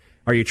about,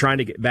 are you trying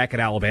to get back at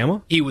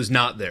Alabama? He was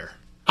not there.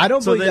 I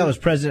don't believe that was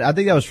present. I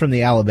think that was from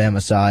the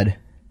Alabama side.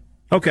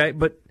 Okay,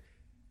 but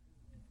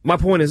my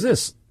point is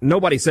this.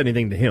 Nobody said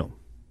anything to him.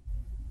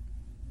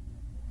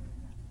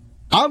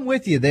 I'm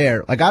with you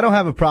there. Like, I don't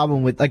have a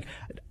problem with, like,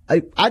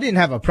 I didn't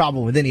have a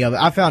problem with any of it.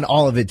 I found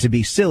all of it to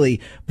be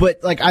silly,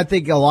 but, like, I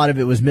think a lot of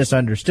it was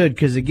misunderstood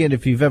because, again,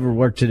 if you've ever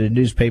worked at a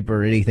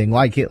newspaper or anything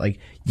like it, like,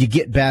 you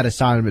get bad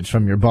assignments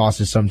from your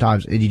bosses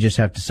sometimes and you just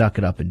have to suck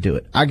it up and do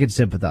it. I can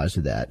sympathize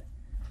with that.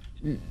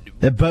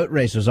 The boat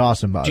race was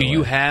awesome, by the way. Do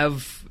you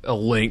have a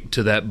link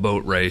to that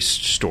boat race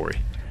story?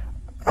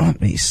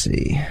 Let me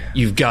see.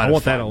 You've got to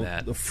find that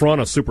on the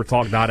front of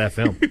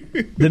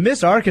supertalk.fm. The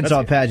Miss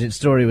Arkansas pageant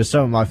story was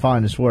some of my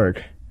finest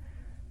work.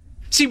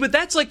 See, but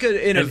that's like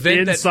an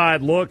event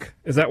inside look.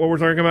 Is that what we're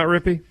talking about,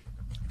 Rippy?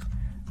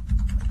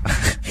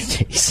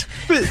 Jeez.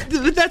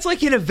 But that's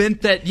like an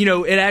event that,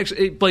 it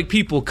actually, like,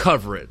 people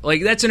cover it.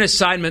 Like, that's an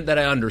assignment that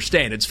I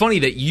understand. It's funny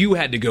that you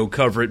had to go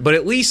cover it, but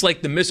at least,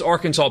 like, the Miss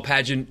Arkansas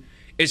pageant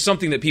is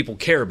something that people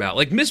care about.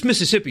 Like, Miss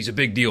Mississippi's a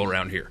big deal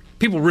around here.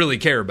 People really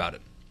care about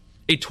it.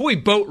 A toy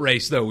boat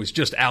race, though, is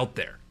just out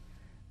there.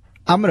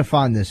 I'm going to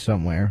find this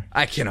somewhere.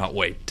 I cannot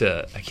wait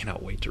to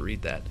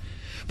read that.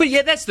 But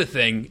yeah, that's the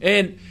thing.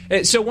 And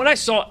so when I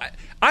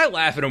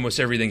laugh at almost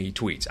everything he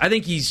tweets. I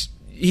think he's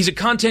a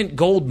content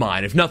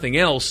goldmine, if nothing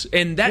else.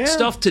 And that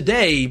stuff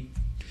today,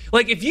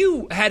 like, if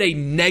you had a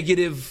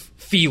negative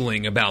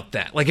feeling about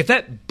that, like, if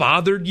that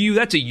bothered you,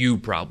 that's a you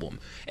problem.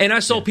 And I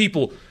saw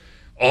people,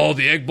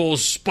 the Egg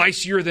Bowl's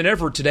spicier than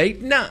ever today.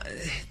 No,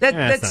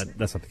 that's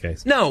not the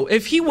case. No,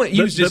 if he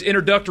used his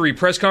introductory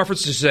press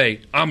conference to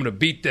say, I'm going to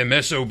beat them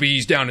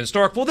SOBs down in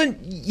Starkville, then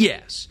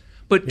yes.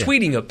 But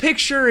tweeting a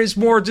picture is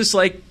more just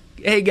like,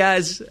 hey,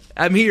 guys,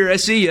 I'm here. I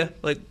see you.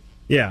 Like,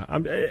 yeah,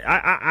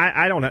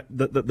 I don't have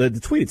the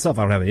tweet itself.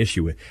 I don't have an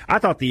issue with. I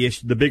thought the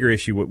bigger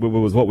issue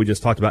was what we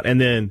just talked about,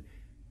 and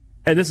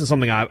this is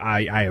something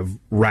I have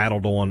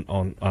rattled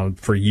on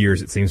for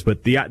years, it seems.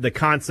 But the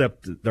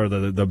concept or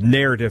the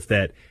narrative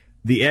that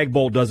the Egg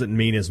Bowl doesn't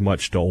mean as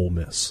much to Ole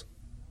Miss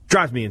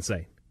drives me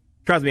insane.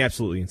 Drives me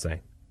absolutely insane.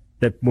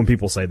 That when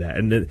people say that,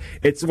 and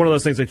it's one of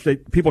those things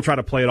that people try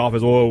to play it off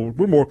as,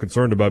 we're more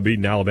concerned about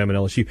beating Alabama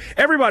and LSU.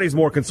 Everybody's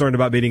more concerned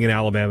about beating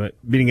Alabama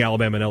and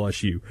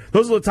LSU.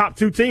 Those are the top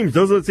two teams.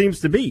 Those are the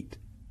teams to beat.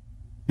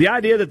 The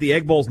idea that the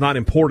Egg Bowl is not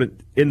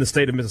important in the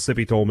state of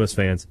Mississippi to Ole Miss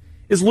fans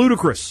is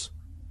ludicrous.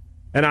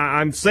 And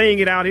I'm saying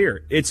it out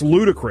here. It's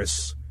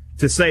ludicrous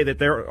to say that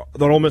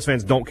Ole Miss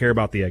fans don't care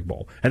about the Egg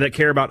Bowl and that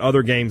care about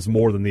other games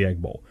more than the Egg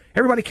Bowl.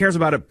 Everybody cares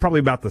about it probably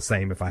about the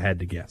same, if I had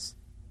to guess.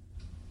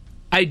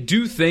 I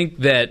do think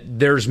that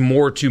there's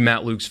more to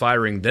Matt Luke's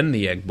firing than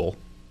the Egg Bowl.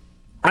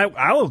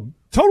 I'll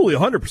totally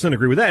 100%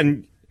 agree with that.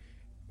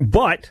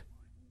 But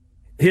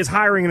his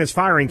hiring and his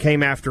firing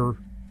came after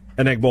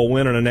an Egg Bowl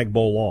win and an Egg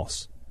Bowl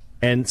loss.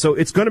 And so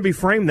it's going to be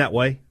framed that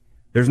way.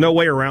 There's no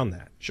way around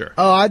that. Sure.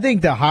 Oh, I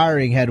think the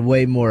hiring had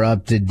way more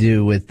up to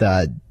do with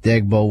the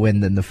Egg Bowl win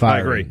than the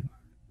firing.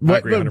 I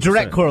agree.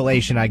 Direct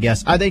correlation, I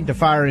guess. I think the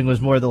firing was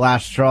more the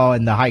last straw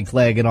and the hiked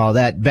leg and all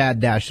that bad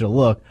national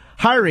look.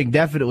 Hiring,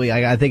 definitely,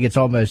 I think it's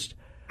almost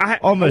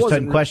almost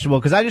unquestionable,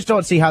 because I just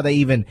don't see how they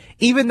even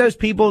those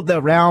people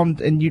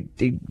around, and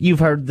you've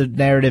heard the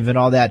narrative and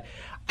all that.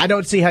 I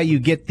don't see how you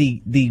get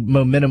the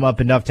momentum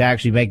up enough to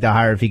actually make the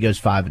hire if he goes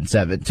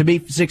 5-7. To me,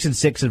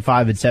 6-6 and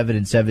 5-7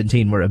 and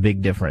 17 were a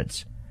big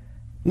difference.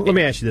 Let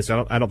me ask you this: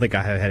 I don't think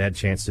I had a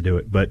chance to do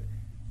it, but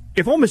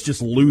if Ole Miss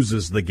just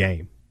loses the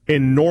game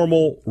in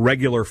normal,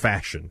 regular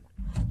fashion,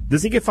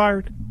 does he get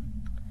fired?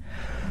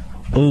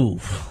 Ooh.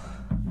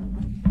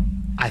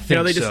 I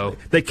think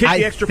they kick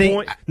the extra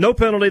point, no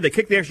penalty. They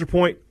kick the extra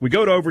point. We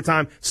go to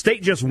overtime.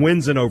 State just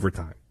wins in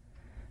overtime.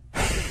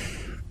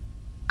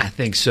 I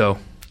think so.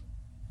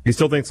 You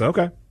still think so?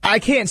 Okay. I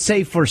can't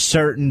say for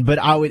certain, but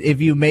I would.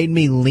 If you made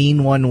me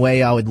lean one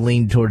way, I would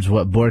lean towards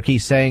what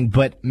Borky's saying.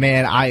 But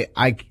man,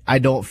 I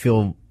don't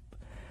feel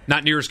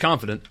not near as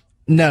confident.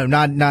 No,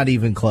 not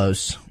even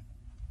close.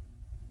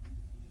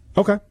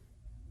 Okay.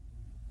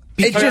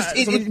 It's just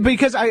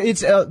because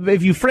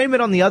if you frame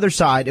it on the other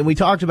side, and we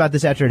talked about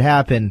this after it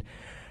happened,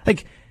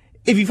 like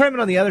if you frame it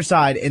on the other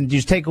side and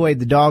just take away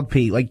the dog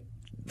pee, like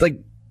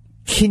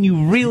can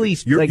you really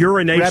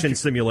urination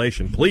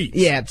simulation, please?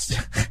 Yeah.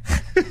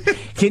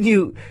 Can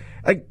you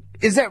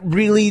is that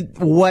really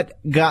what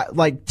got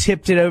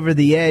tipped it over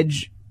the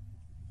edge?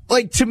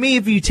 To me,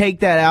 if you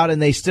take that out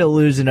and they still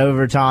lose in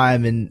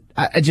overtime, and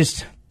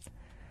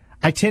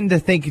I tend to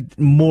think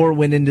more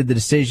went into the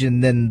decision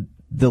than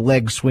the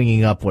leg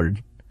swinging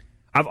upward.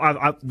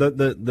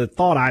 The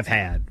thought I've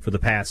had for the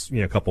past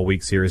couple of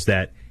weeks here is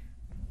that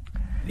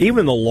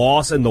even the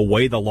loss and the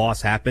way the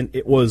loss happened,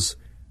 it was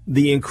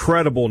the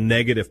incredible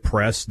negative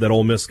press that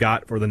Ole Miss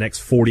got for the next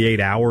 48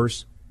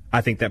 hours. I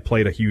think that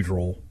played a huge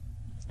role.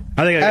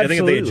 I think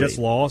if they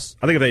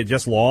had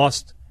just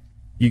lost,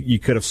 you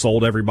could have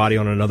sold everybody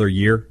on another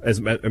year.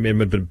 It had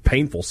been a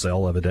painful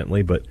sell,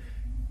 evidently, but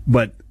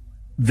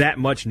that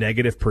much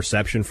negative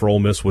perception for Ole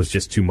Miss was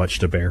just too much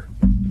to bear.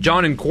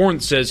 John in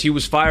Corinth says he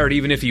was fired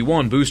even if he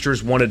won.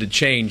 Boosters wanted to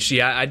change. See,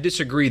 I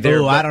disagree there.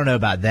 Oh, I don't know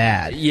about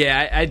that.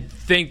 Yeah, I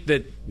think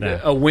that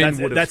a win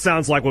would have... That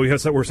sounds like what we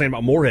were saying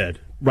about Moorhead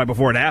right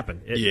before it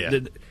happened. Yeah.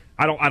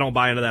 I don't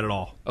buy into that at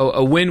all.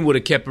 A win would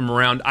have kept him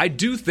around. I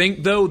do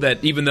think, though,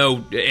 that even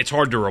though it's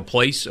hard to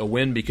replace a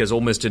win because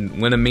Ole Miss didn't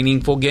win a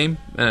meaningful game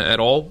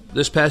at all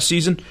this past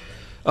season,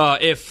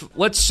 if,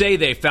 let's say,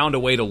 they found a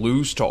way to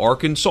lose to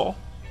Arkansas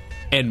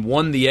and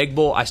won the Egg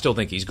Bowl, I still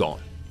think he's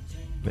gone.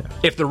 Yeah.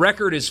 If the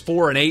record is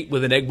 4-8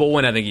 with an Egg Bowl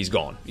win, I think he's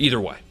gone.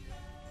 Either way.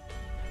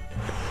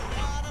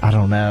 I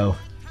don't know.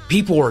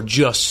 People are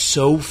just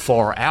so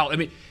far out. I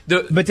mean,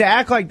 but to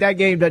act like that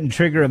game doesn't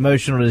trigger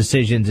emotional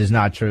decisions is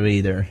not true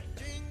either.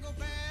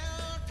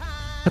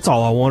 That's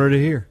all I wanted to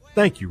hear.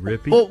 Thank you,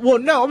 Rippy. Well,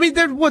 no. I mean,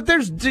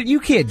 you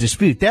can't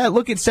dispute that.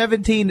 Look at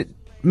 17,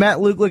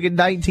 Matt Luke. Look at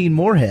 19,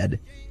 Moorhead.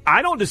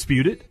 I don't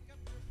dispute it.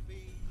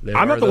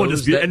 I'm not the one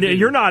disputing, and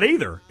you're not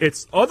either.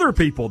 It's other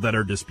people that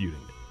are disputing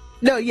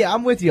it. No, yeah,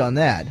 I'm with you on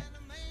that.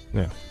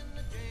 Yeah.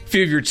 A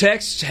few of your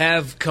texts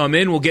have come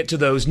in. We'll get to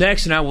those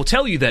next, and I will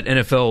tell you that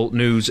NFL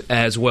news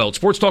as well. It's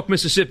Sports Talk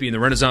Mississippi in the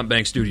Renaissance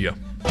Bank studio.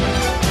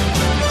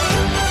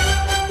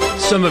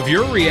 Some of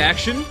your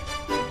reaction.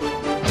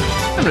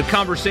 Having a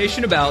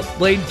conversation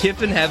about Lane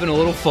Kiffin having a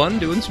little fun,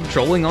 doing some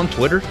trolling on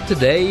Twitter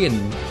today,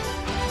 and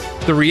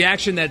the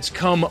reaction that's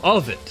come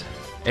of it.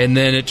 And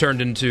then it turned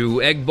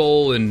into Egg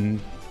Bowl and,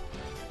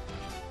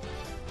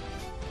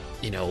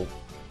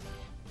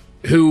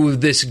 who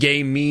this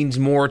game means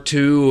more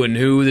to and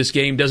who this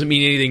game doesn't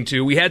mean anything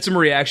to. We had some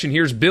reaction.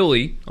 Here's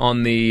Billy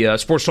on the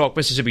Sports Talk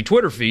Mississippi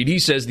Twitter feed. He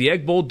says the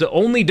Egg Bowl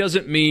only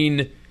doesn't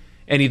mean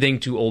anything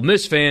to Ole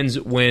Miss fans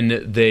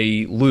when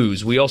they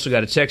lose. We also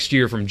got a text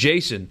here from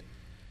Jason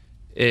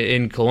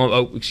in Columbus.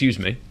 Oh, excuse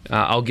me.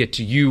 I'll get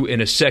to you in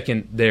a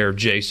second there,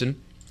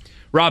 Jason.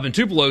 Robin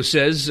Tupelo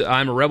says,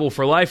 I'm a Rebel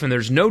for life, and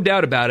there's no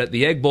doubt about it.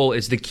 The Egg Bowl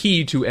is the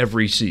key to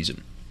every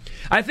season.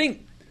 I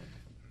think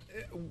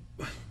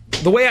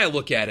the way I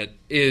look at it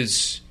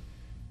is,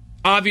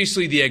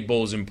 obviously the Egg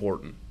Bowl is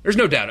important. There's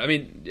no doubt. I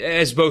mean,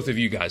 as both of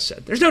you guys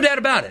said, there's no doubt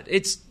about it.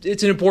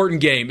 It's an important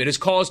game. It has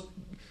caused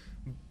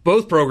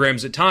both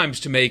programs at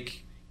times to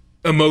make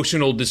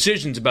emotional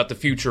decisions about the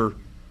future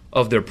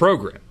of their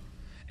program.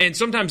 And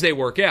sometimes they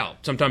work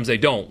out. Sometimes they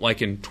don't.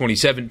 Like in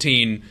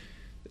 2017,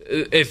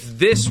 if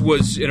this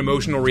was an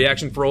emotional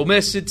reaction for Ole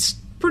Miss, it's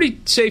pretty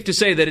safe to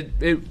say that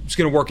it's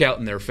going to work out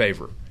in their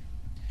favor.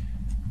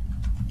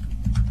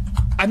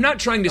 I'm not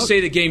trying to say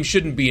the game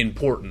shouldn't be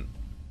important,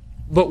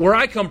 but where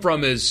I come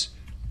from is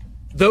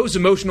those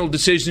emotional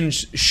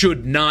decisions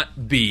should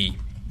not be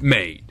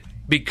made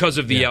because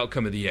of the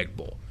outcome of the Egg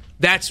Bowl.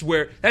 That's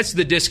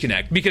the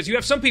disconnect, because you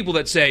have some people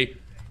that say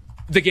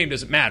the game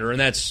doesn't matter, and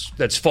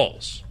that's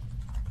false,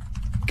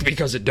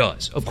 because it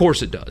does. Of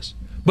course it does.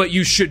 But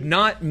you should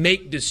not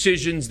make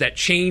decisions that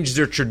change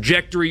the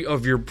trajectory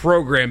of your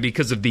program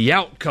because of the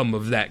outcome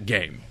of that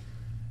game.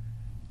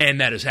 And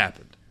that has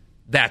happened.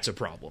 That's a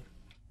problem.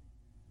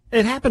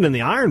 It happened in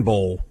the Iron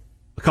Bowl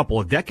a couple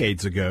of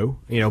decades ago.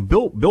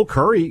 Bill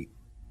Curry,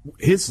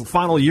 his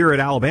final year at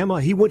Alabama,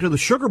 he went to the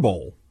Sugar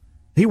Bowl.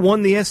 He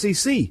won the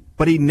SEC,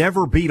 but he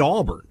never beat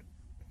Auburn.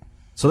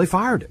 So they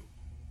fired him.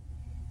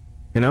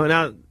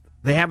 Now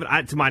they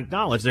haven't, to my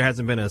knowledge, there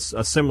hasn't been a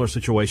similar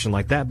situation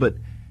like that. But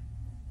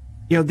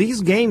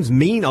these games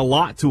mean a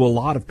lot to a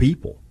lot of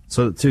people.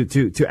 So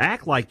to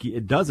act like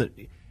it doesn't,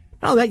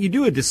 that you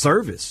do a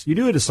disservice. You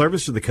do a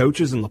disservice to the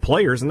coaches and the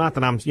players. And not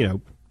that I'm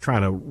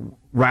trying to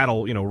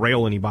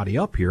rail anybody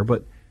up here,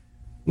 but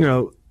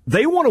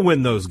they want to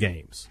win those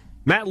games.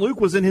 Matt Luke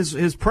was in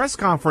his press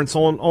conference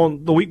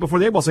on the week before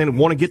the A-ball saying they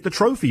want to get the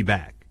trophy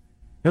back.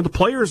 The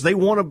players, they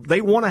want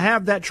to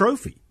have that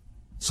trophy.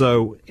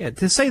 So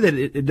to say that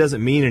it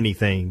doesn't mean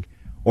anything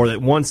or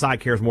that one side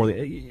cares more,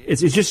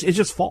 it's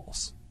just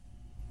false.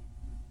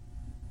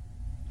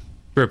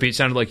 Pete,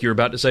 sounded like you were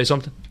about to say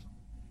something.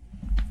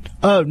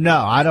 Oh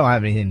no, I don't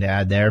have anything to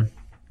add there.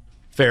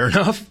 Fair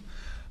enough.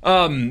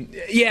 I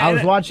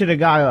was watching a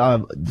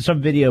guy.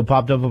 Some video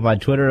popped up on my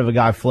Twitter of a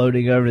guy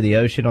floating over the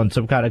ocean on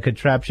some kind of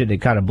contraption. It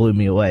kind of blew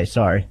me away.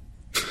 Sorry.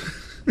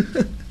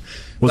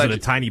 Was it a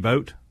tiny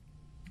boat?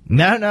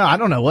 No, I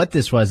don't know what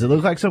this was. It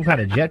looked like some kind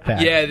of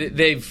jetpack. Yeah,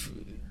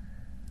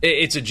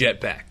 it's a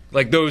jetpack.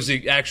 Like, those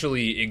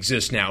actually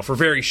exist now for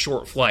very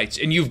short flights,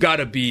 and you've got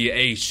to be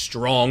a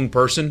strong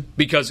person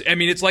because,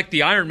 it's like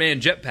the Iron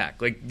Man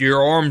jetpack. Like,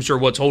 your arms are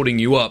what's holding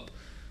you up,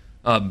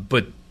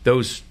 but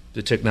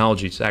the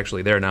technology's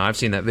actually there now. I've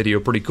seen that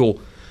video. Pretty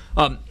cool.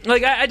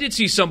 I did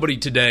see somebody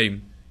today,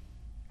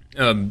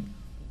 and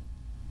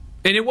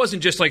it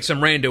wasn't just like some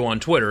rando on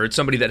Twitter. It's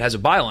somebody that has a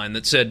byline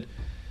that said,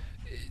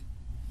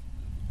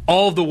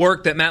 all of the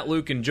work that Matt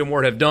Luke and Joe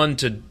Moore have done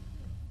to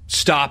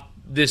stop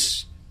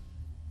this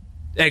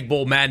Egg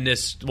Bowl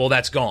madness, well,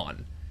 that's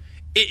gone.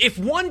 If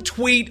one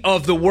tweet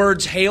of the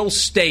words Hail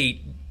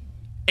State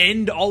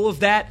end all of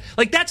that,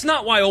 that's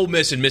not why Ole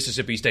Miss and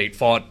Mississippi State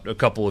fought a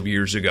couple of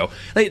years ago.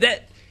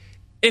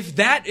 If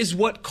that is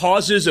what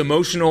causes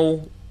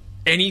emotional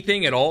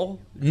anything at all,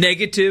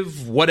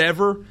 negative,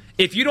 whatever,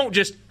 if you don't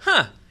just,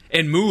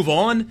 and move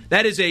on,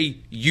 that is a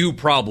you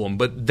problem.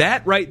 But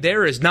that right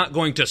there is not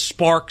going to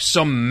spark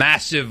some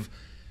massive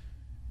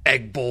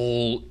Egg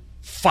Bowl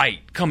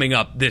fight coming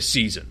up this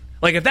season.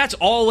 If that's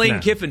all Lane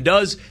Kiffin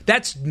does,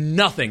 that's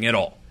nothing at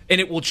all.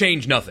 And it will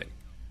change nothing.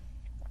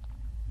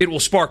 It will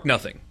spark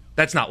nothing.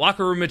 That's not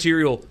locker room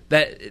material.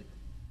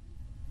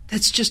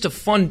 That's just a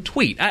fun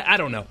tweet. I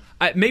don't know.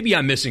 Maybe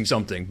I'm missing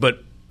something,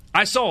 but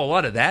I saw a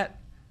lot of that.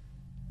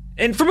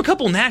 And from a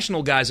couple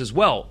national guys as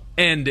well.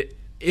 And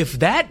if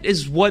that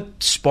is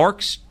what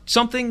sparks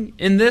something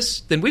in this,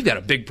 then we've got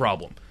a big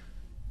problem.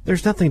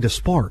 There's nothing to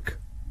spark.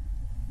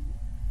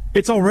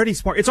 It's already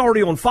spark. It's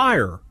already on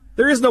fire.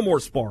 There is no more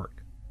spark.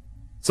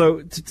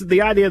 So to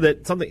the idea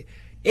that something,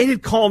 it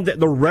had calmed,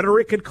 the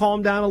rhetoric had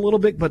calmed down a little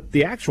bit, but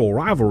the actual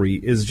rivalry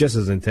is just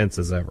as intense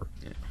as ever.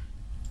 Yeah.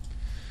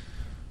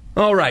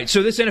 All right,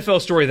 so this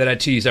NFL story that I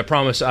teased, I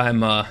promise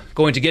I'm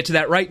going to get to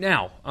that right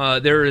now.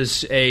 There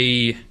is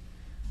a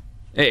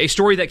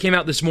story that came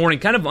out this morning,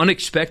 kind of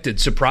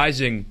unexpected,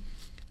 surprising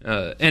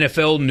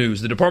NFL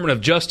news. The Department of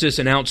Justice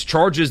announced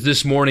charges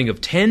this morning of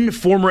 10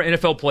 former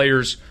NFL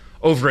players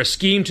over a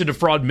scheme to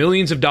defraud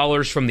millions of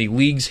dollars from the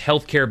league's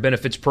health care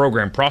benefits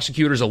program.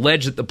 Prosecutors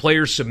allege that the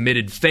players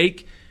submitted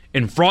fake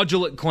and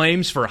fraudulent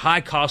claims for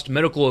high-cost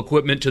medical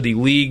equipment to the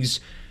league's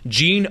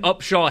Gene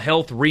Upshaw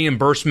Health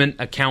Reimbursement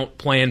Account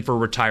Plan for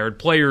retired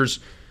players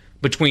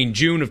between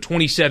June of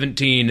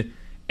 2017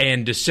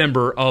 and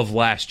December of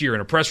last year.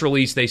 In a press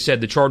release, they said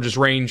the charges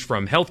range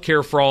from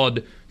healthcare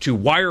fraud to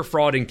wire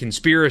fraud and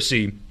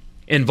conspiracy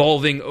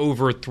involving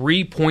over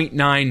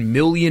 $3.9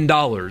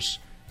 million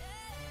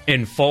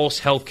in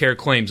false healthcare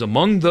claims.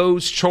 Among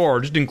those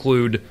charged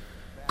include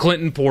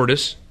Clinton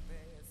Portis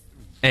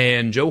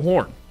and Joe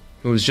Horn,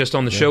 who was just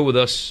on the show with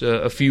us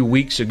a few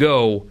weeks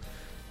ago.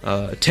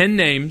 10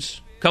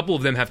 names. A couple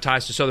of them have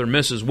ties to Southern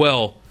Miss as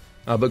well.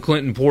 But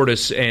Clinton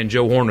Portis and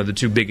Joe Horn are the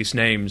two biggest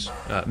names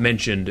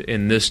mentioned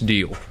in this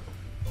deal.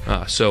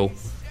 So,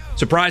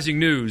 surprising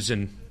news,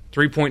 and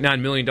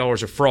 $3.9 million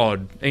of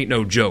fraud ain't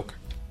no joke.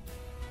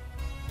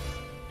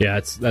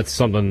 Yeah, that's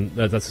something.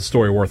 That's a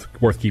story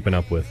worth keeping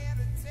up with.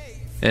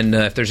 And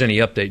if there's any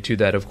update to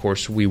that, of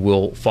course, we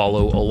will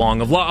follow along.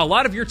 A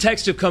lot of your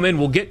texts have come in.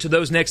 We'll get to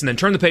those next, and then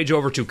turn the page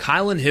over to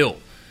Kylan Hill.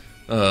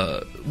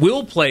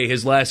 Will play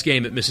his last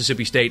game at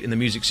Mississippi State in the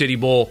Music City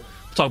Bowl.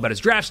 We'll talk about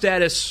his draft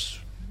status,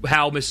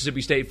 how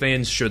Mississippi State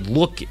fans should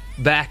look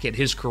back at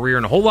his career,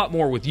 and a whole lot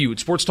more with you at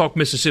Sports Talk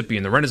Mississippi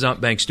in the Renaissance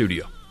Bank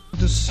studio.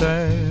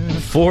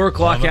 4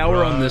 o'clock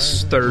hour on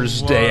this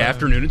Thursday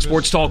afternoon at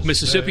Sports Talk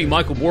Mississippi.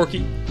 Michael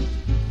Borky,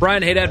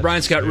 Brian Haydad,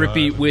 Brian Scott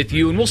Rippey with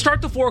you, and we'll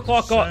start the 4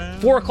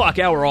 o'clock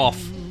hour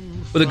off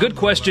with a good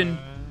question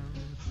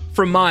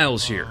from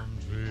Miles here.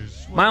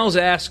 Miles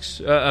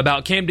asks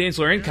about Cam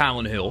Dantzler and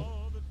Kylan Hill.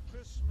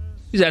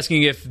 He's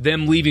asking if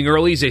them leaving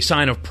early is a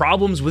sign of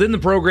problems within the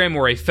program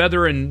or a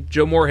feather in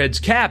Joe Moorhead's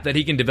cap that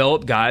he can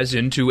develop guys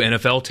into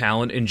NFL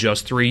talent in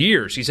just 3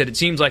 years. He said it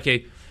seems like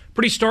a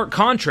pretty stark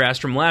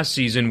contrast from last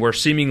season where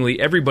seemingly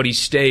everybody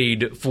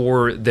stayed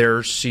for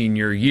their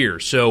senior year.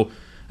 So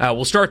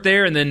we'll start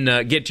there and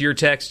then get to your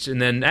texts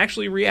and then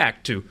actually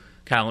react to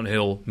Kylan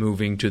Hill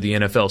moving to the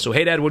NFL. So,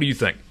 hey, Dad, what do you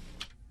think?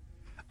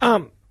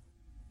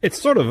 It's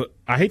sort of,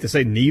 I hate to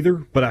say neither,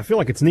 but I feel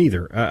like it's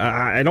neither.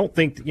 I don't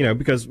think,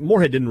 because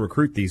Moorhead didn't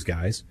recruit these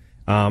guys.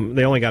 They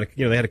only got,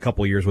 they had a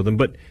couple of years with him.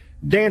 But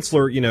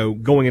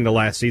Dantzler, going into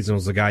last season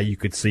was the guy you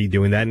could see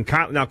doing that.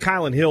 And now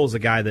Kylan Hill is a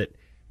guy that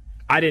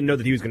I didn't know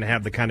that he was going to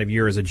have the kind of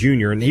year as a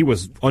junior, and he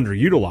was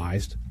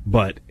underutilized,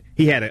 but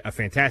he had a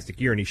fantastic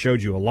year, and he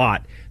showed you a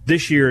lot.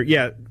 This year,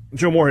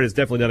 Joe Moorhead has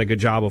definitely done a good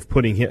job of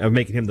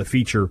making him the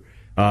feature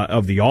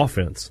of the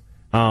offense.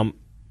 And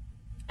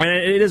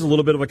it is a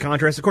little bit of a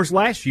contrast. Of course,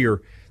 last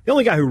year, the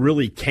only guy who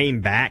really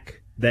came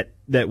back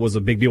that was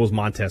a big deal was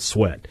Montez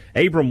Sweat.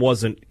 Abram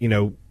wasn't,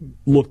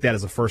 looked at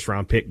as a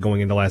first-round pick going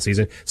into last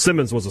season.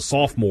 Simmons was a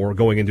sophomore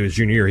going into his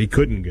junior year. He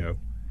couldn't go.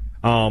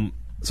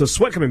 So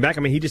Sweat coming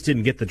back, he just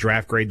didn't get the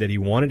draft grade that he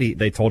wanted.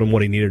 They told him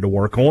what he needed to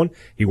work on.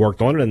 He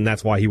worked on it, and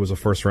that's why he was a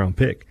first-round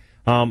pick.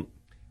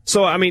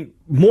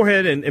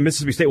 Moorhead and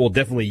Mississippi State will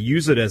definitely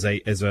use it as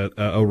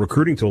a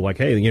recruiting tool. Like,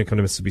 hey, come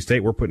to Mississippi State,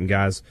 we're putting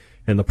guys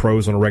in the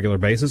pros on a regular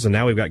basis, and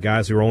now we've got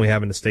guys who are only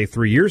having to stay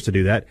 3 years to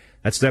do that.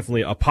 That's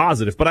definitely a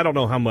positive, but I don't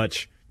know how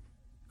much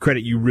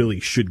credit you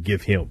really should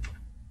give him.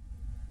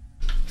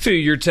 A few of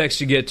your texts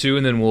to get to,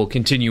 and then we'll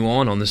continue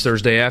on this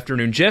Thursday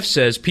afternoon. Jeff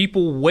says,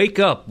 people wake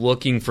up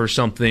looking for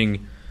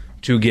something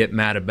to get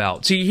mad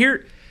about. See,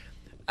 here,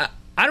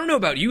 I don't know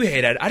about you,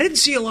 Haydad. I didn't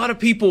see a lot of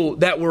people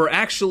that were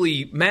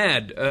actually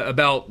mad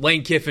about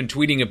Lane Kiffin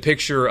tweeting a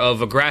picture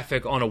of a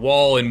graphic on a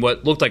wall in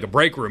what looked like a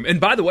break room.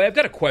 And by the way, I've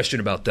got a question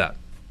about that.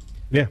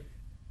 Yeah.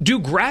 Do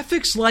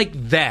graphics like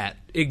that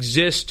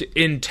exist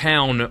in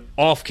town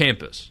off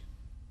campus?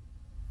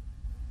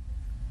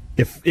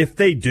 If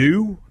they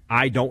do,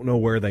 I don't know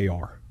where they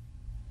are.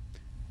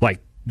 Like,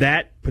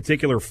 that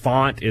particular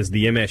font is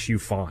the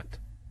MSU font.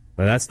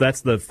 Now,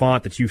 that's the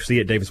font that you see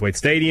at Davis Wade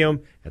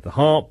Stadium, at the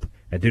Hump,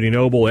 at Dudy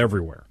Noble,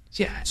 everywhere.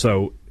 Yeah.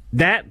 So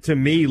that, to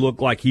me,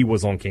 looked like he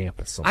was on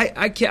campus.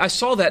 I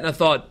saw that and I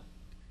thought,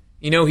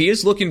 he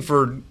is looking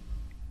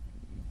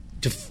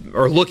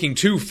looking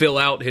to fill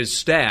out his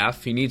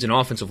staff. He needs an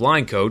offensive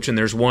line coach, and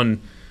there's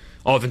one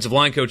offensive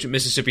line coach at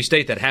Mississippi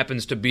State that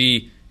happens to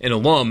be an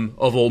alum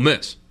of Ole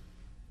Miss.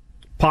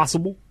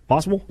 Possible.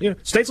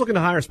 State's looking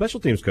to hire a special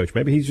teams coach.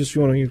 Maybe he's just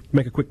want to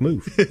make a quick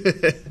move.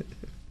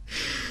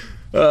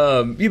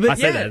 I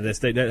said that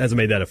State hasn't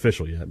made that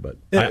official yet, but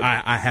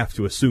I have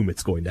to assume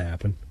it's going to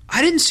happen.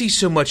 I didn't see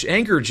so much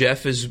anger,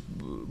 Jeff, as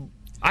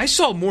I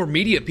saw more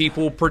media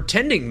people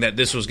pretending that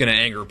this was going to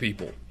anger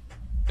people.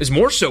 Is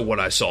more so what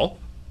I saw.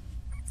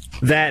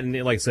 That, and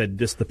like I said,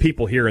 just the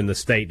people here in the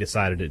state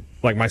decided to,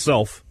 like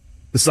myself,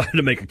 decided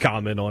to make a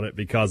comment on it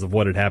because of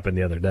what had happened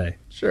the other day.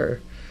 Sure.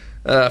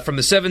 From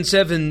the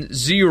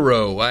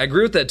 770, I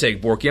agree with that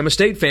take, Borky. I'm a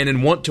State fan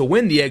and want to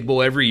win the Egg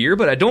Bowl every year,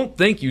 but I don't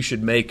think you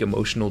should make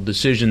emotional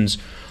decisions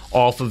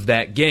off of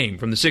that game.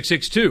 From the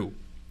 662,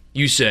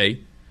 you say,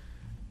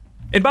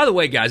 and by the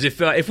way, guys,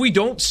 if we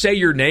don't say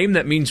your name,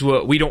 that means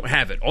we don't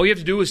have it. All you have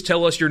to do is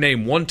tell us your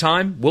name one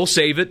time. We'll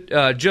save it.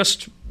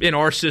 Just in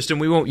our system,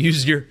 we won't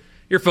use your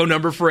phone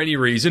number for any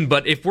reason.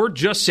 But if we're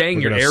just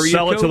saying your area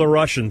sell code, it to the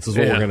Russians is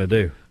what we're going to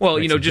do. Well,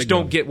 just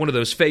don't get one of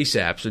those face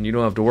apps, and you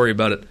don't have to worry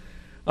about it.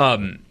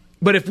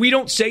 But if we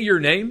don't say your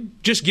name,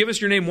 just give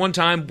us your name one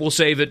time. We'll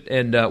save it,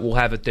 and we'll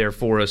have it there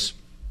for us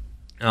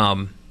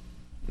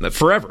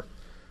forever.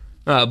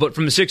 But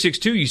from the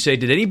 662, you say,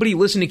 did anybody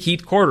listen to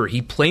Keith Carter?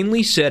 He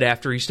plainly said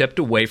after he stepped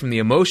away from the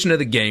emotion of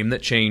the game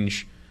that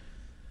change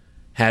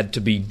had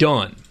to be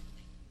done.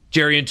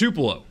 Jerry in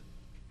Tupelo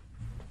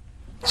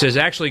says,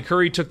 actually,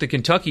 Curry took the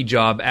Kentucky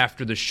job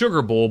after the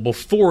Sugar Bowl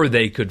before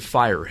they could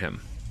fire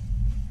him.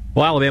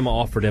 Well, Alabama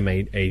offered him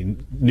a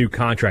new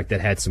contract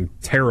that had some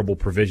terrible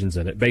provisions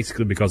in it,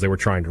 basically because they were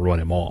trying to run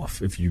him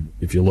off, if you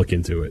look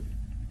into it.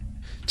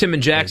 Tim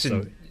and Jackson.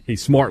 And so he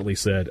smartly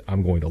said,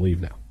 I'm going to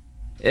leave now.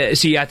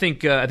 I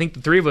think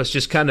the three of us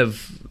just kind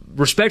of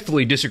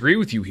respectfully disagree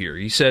with you here.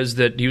 He says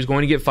that he was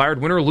going to get fired,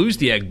 win or lose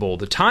the Egg Bowl.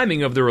 The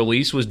timing of the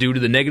release was due to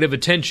the negative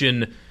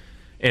attention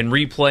and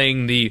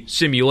replaying the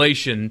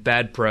simulation.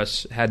 Bad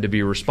press had to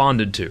be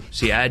responded to.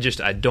 See, I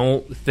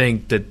don't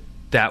think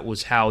that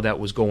was how that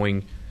was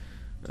going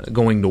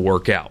to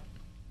work out.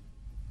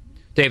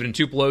 David in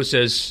Tupelo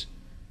says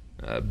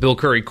Bill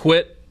Curry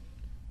quit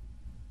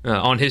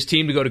on his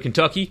team to go to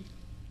Kentucky.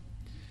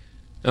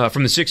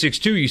 From the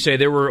 662, you say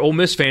there were Ole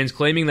Miss fans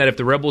claiming that if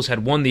the Rebels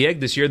had won the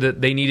Egg this year,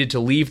 that they needed to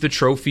leave the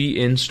trophy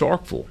in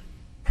Starkville.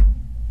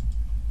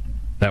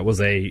 That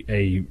was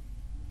a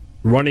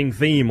running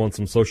theme on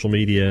some social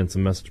media and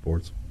some message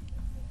boards.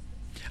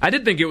 I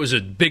did think it was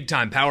a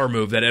big-time power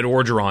move that Ed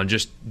Orgeron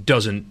just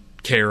doesn't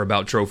care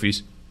about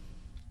trophies.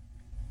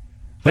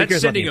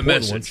 That's sending a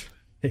message.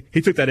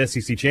 He took that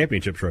SEC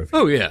championship trophy.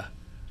 Oh, yeah.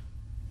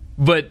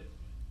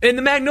 And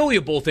the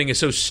Magnolia Bowl thing is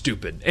so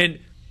stupid. And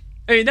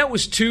that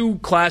was two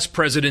class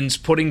presidents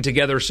putting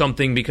together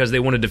something because they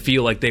wanted to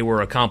feel like they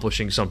were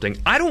accomplishing something.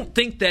 I don't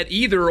think that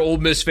either Ole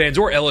Miss fans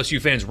or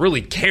LSU fans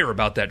really care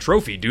about that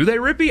trophy, do they,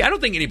 Rippy? I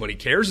don't think anybody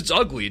cares. It's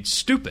ugly. It's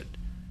stupid.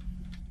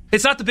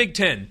 It's not the Big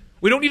Ten.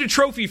 We don't need a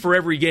trophy for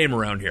every game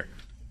around here.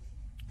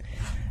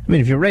 I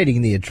mean, if you're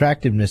rating the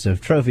attractiveness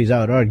of trophies, I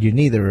would argue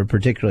neither are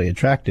particularly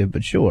attractive,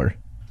 but sure.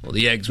 Well,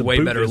 the egg's The way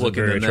boot better isn't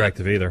looking very than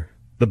attractive either.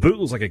 The boot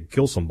looks like it could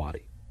kill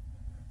somebody.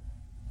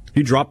 If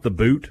you drop the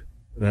boot,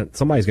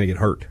 somebody's going to get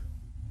hurt.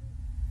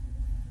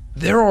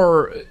 There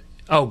are,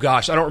 oh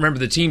gosh, I don't remember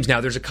the teams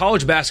now. There's a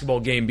college basketball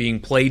game being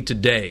played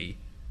today,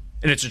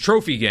 and it's a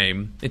trophy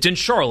game. It's in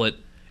Charlotte,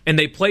 and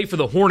they play for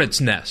the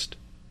Hornets' Nest.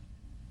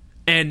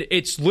 And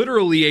it's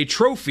literally a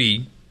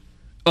trophy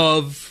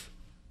of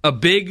a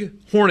big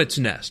hornet's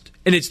nest.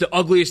 And it's the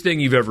ugliest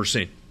thing you've ever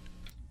seen.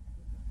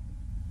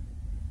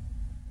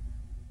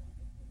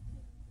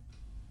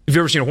 If you've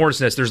ever seen a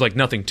hornet's nest, there's like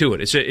nothing to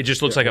it. It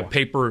just looks like a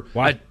paper,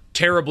 a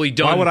terribly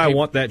done. Why would I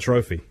want that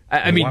trophy?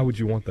 I mean, why would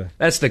you want that?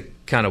 That's the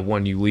kind of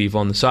one you leave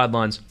on the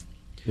sidelines.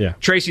 Yeah.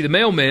 Tracy the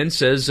mailman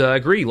says,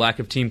 agree, lack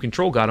of team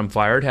control got him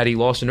fired. Had he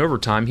lost in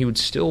overtime, he would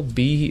still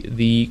be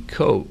the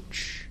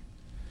coach.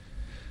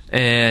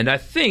 And I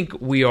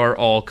think we are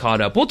all caught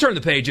up. We'll turn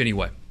the page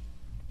anyway.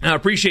 I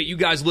appreciate you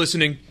guys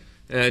listening,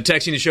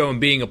 texting the show,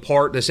 and being a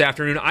part this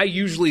afternoon. I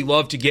usually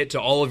love to get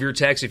to all of your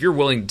texts. If you're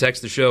willing to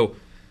text the show,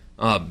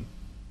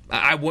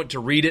 I want to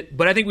read it.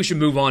 But I think we should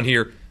move on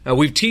here.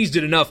 We've teased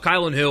it enough.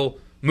 Kylan Hill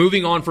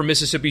moving on from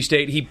Mississippi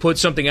State. He put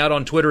something out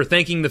on Twitter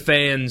thanking the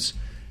fans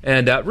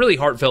and really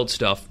heartfelt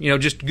stuff. You know,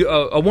 just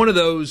one of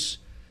those.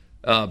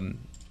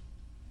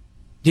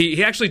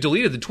 He actually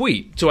deleted the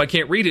tweet, so I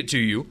can't read it to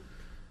you.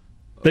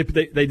 They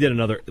did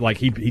another, like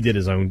he did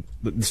his own,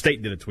 the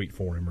state did a tweet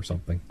for him or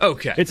something.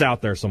 Okay. It's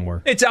out there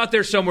somewhere. It's out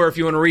there somewhere if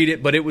you want to read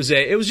it, but it was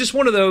just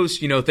one of those,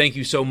 thank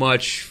you so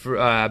much, for,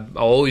 I'll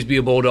always be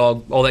a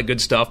Bulldog, all that good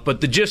stuff.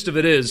 But the gist of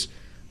it is,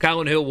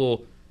 Kylan Hill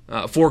will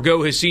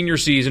forego his senior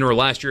season or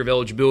last year of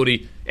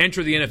eligibility,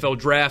 enter the NFL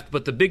draft,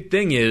 but the big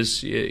thing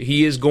is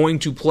he is going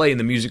to play in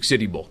the Music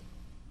City Bowl.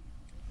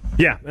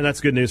 Yeah, and that's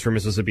good news for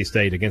Mississippi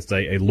State against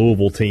a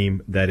Louisville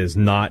team that is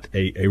not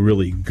a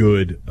really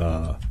good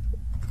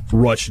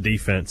rush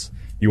defense.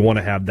 You want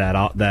to have that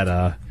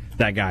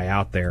guy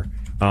out there,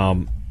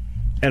 and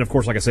of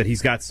course, like I said,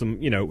 he's got some.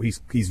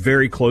 He's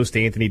very close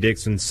to Anthony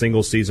Dixon's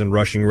single season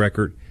rushing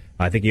record.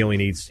 I think he only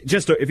needs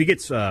if he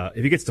gets to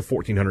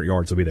 1,400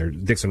 yards, he'll be there.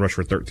 Dixon rushed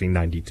for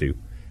 1,392,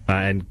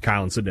 and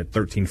Kylan sitting at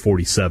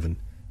 1,347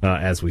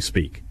 as we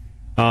speak.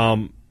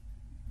 So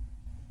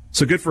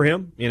good for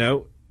him.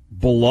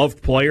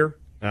 Beloved player.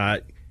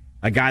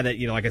 A guy that,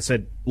 like I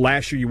said,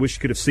 last year you wish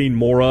you could have seen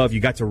more of. You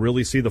got to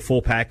really see the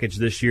full package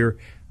this year.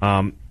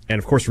 And,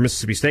 of course, for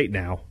Mississippi State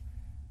now,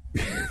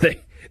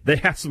 they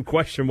have some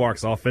question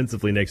marks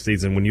offensively next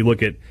season. When you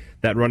look at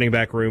that running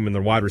back room and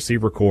the wide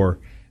receiver core,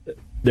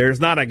 there's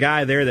not a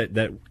guy there that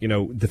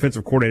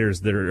defensive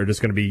coordinators that are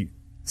just going to be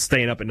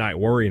staying up at night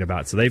worrying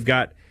about. So they're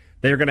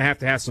going to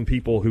have some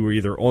people who are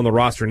either on the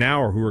roster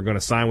now or who are going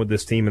to sign with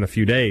this team in a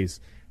few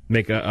days,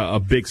 make a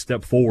big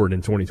step forward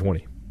in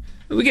 2020.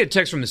 We get a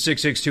text from the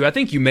 662. I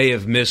think you may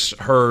have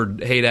misheard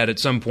Haydad at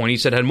some point. He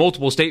said, had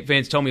multiple State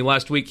fans tell me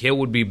last week Hill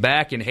would be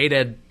back, and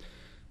Haydad,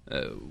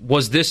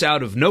 was this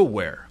out of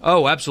nowhere?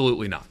 Oh,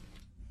 absolutely not.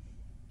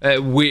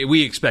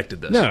 We expected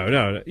this.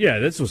 No. Yeah,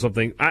 this was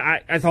something.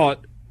 I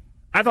thought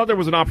there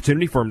was an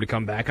opportunity for him to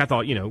come back. I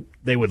thought,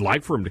 they would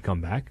like for him to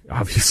come back,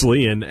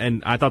 obviously,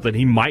 and I thought that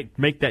he might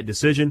make that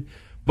decision.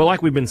 But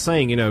like we've been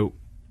saying,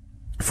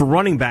 for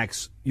running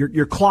backs,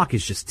 your clock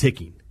is just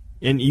ticking,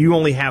 and you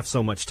only have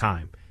so much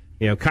time.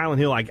 Kylan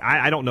Hill,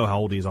 I don't know how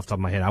old he is off the top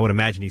of my head. I would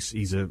imagine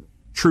he's a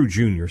true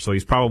junior, so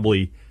he's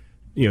probably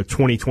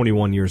 20,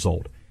 21 years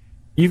old.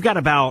 You've got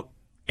about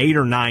 8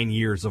 or 9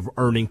 years of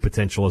earning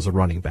potential as a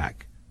running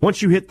back.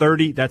 Once you hit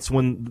 30, that's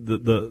when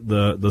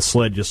the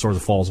sled just sort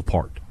of falls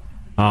apart.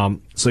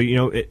 So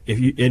if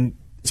you, and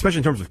especially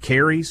in terms of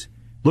carries,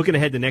 looking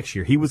ahead to next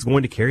year, he was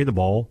going to carry the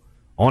ball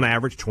on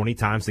average 20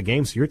 times a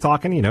game. So you're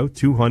talking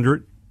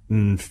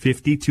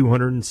 250,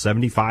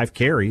 275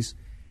 carries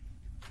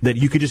that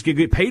you could just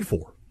get paid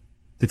for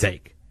to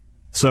take.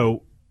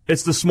 So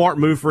it's the smart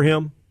move for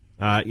him.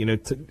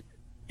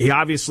 He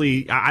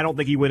obviously, I don't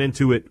think he went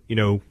into it,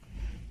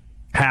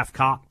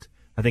 half-cocked.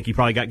 I think he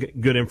probably got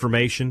good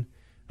information.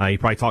 He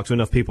probably talked to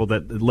enough people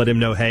that let him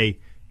know, hey,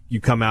 you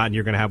come out and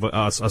you're going to have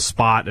a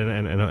spot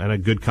and a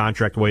good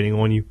contract waiting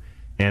on you.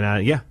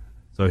 And,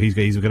 so he's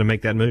going to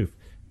make that move.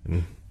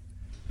 And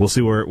we'll see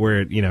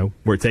where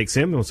it takes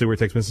him, and we'll see where it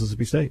takes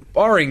Mississippi State.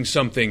 Barring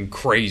something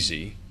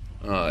crazy,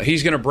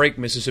 he's going to break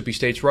Mississippi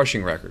State's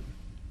rushing record.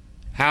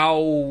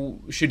 How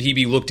should he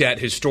be looked at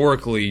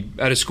historically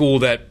at a school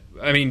that,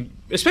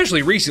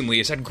 especially recently,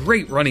 has had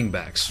great running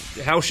backs?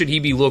 How should he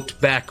be looked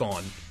back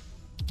on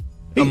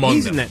among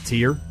he's them? In that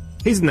tier.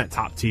 He's in that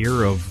top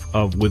tier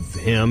of with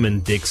him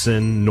and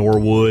Dixon,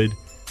 Norwood,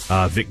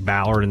 Vic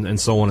Ballard, and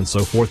so on and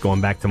so forth, going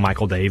back to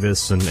Michael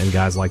Davis and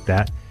guys like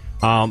that.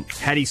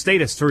 Had he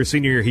stayed as through his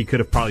senior year, he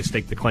could have probably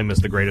staked the claim as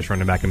the greatest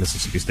running back in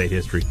Mississippi State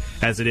history.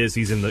 As it is,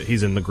 he's in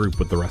the group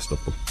with the rest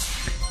of them.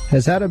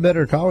 Has had a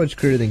better college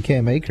career than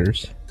Cam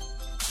Akers.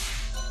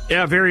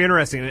 Yeah, very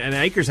interesting. And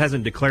Akers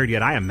hasn't declared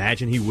yet. I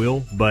imagine he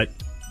will, but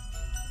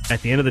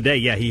at the end of the day,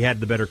 yeah, he had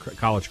the better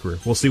college career.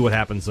 We'll see what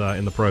happens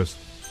in the pros.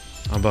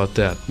 How about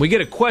that? We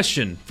get a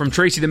question from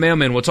Tracy the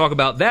Mailman. We'll talk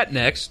about that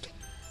next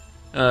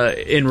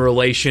in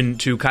relation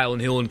to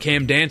Kylan Hill and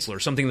Cam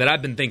Dantzler, something that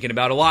I've been thinking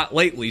about a lot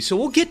lately. So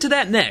we'll get to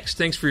that next.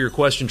 Thanks for your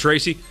question,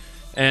 Tracy.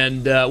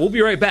 And we'll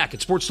be right back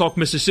at Sports Talk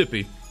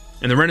Mississippi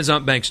in the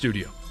Renaissance Bank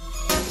studio.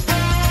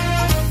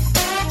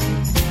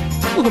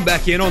 Welcome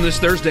back in on this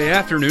Thursday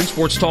afternoon.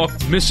 Sports Talk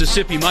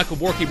Mississippi. Michael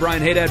Borky,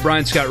 Brian Haydad,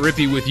 Brian Scott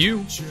Rippey with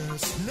you.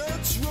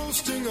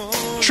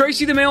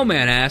 Tracy the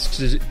Mailman asks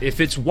if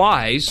it's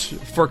wise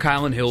for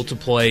Kylan Hill to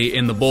play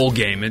in the bowl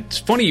game. It's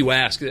funny you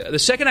ask. The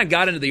second I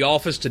got into the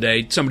office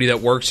today, somebody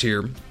that works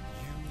here,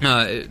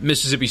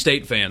 Mississippi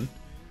State fan,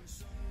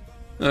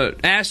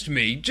 asked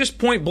me, just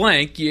point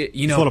blank, you know...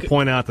 I just want to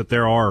point out that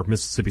there are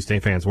Mississippi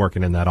State fans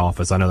working in that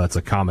office. I know that's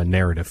a common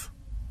narrative,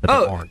 but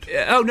there aren't.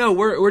 Oh, no,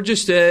 we're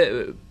just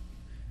an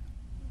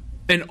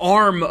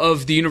arm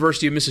of the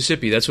University of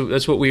Mississippi. That's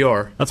what we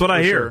are. That's what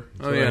I hear. Sure.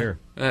 That's what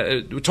I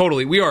hear.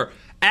 Totally. We are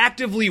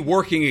actively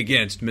working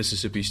against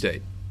Mississippi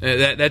State.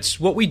 That's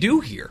what we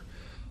do here.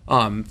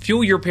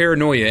 Fuel your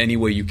paranoia any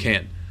way you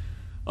can.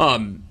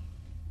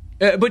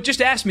 But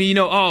just ask me,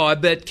 I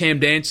bet Cam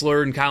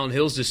Dantzler and Kylan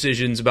Hill's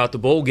decisions about the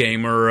bowl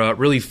game are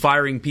really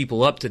firing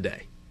people up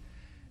today.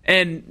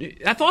 And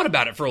I thought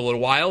about it for a little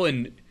while,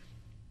 and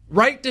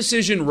right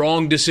decision,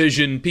 wrong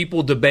decision,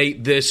 people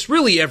debate this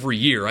really every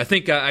year. I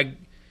think I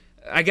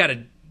got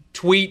a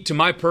tweet to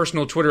my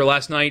personal Twitter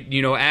last night,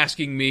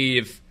 asking me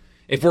if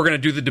we're going to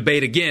do the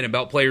debate again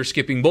about players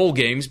skipping bowl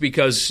games,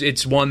 because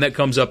it's one that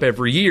comes up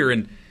every year.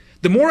 And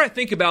the more I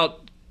think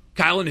about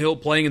Kylan Hill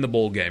playing in the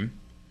bowl game,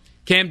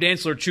 Cam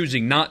Dantzler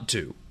choosing not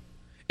to,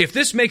 if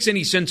this makes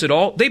any sense at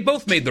all, they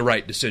both made the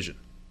right decision.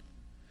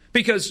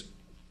 Because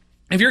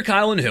if you're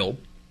Kylan Hill,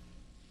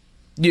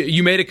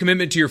 you made a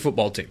commitment to your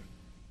football team.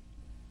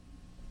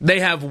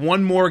 They have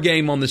one more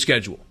game on the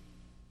schedule,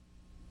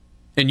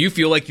 and you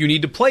feel like you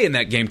need to play in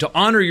that game to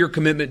honor your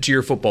commitment to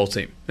your football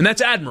team. And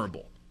that's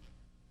admirable.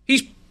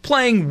 He's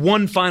playing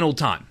one final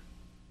time.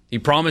 He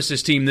promised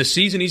his team this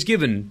season. He's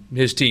given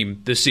his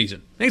team this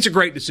season. I think it's a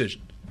great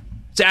decision.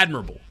 It's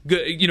admirable.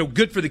 Good,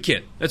 good for the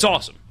kid. That's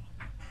awesome.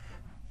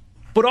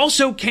 But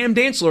also, Cam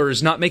Dantzler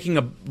is not making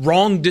a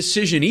wrong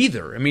decision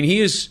either. I mean,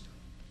 he is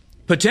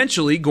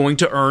potentially going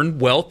to earn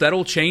wealth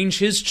that'll change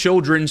his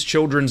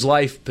children's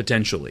life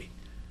potentially.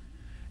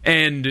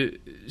 And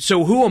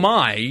so who am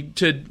I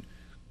to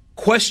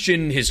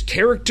question his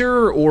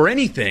character or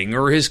anything,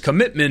 or his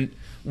commitment,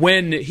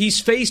 when he's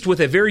faced with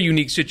a very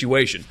unique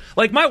situation?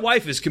 Like, my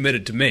wife is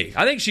committed to me.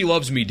 I think she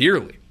loves me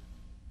dearly.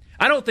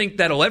 I don't think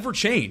that'll ever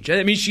change.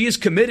 I mean, she is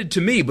committed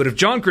to me, but if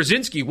John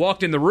Krasinski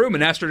walked in the room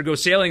and asked her to go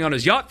sailing on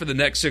his yacht for the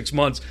next 6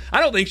 months, I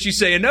don't think she's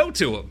saying no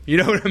to him. You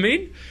know what I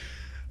mean?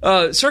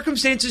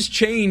 Circumstances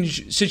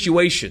change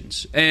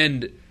situations,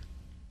 and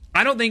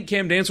I don't think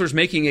Cam Dantzler's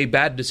making a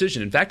bad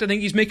decision. In fact, I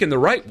think he's making the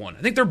right one.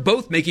 I think they're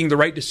both making the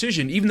right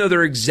decision, even though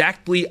they're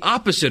exactly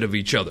opposite of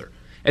each other.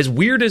 As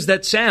weird as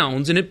that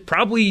sounds, and it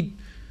probably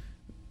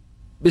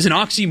is an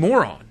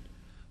oxymoron,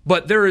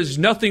 but there is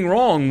nothing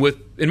wrong with,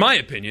 in my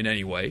opinion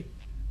anyway,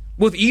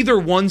 with either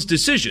one's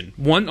decision.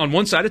 On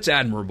one side, it's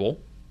admirable,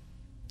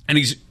 and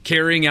he's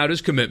carrying out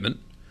his commitment.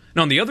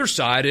 And on the other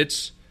side,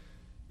 it's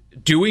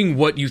doing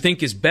what you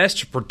think is best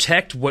to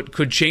protect what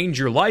could change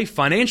your life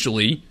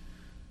financially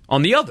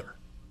on the other.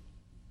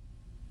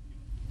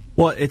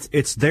 Well,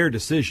 it's their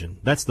decision.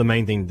 That's the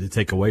main thing to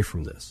take away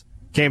from this.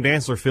 Cam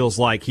Dantzler feels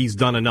like he's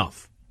done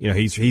enough.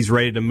 He's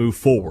ready to move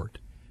forward.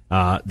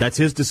 That's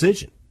his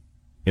decision.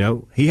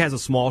 He has a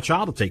small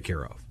child to take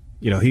care of.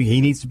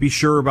 He needs to be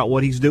sure about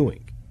what he's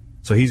doing.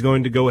 So he's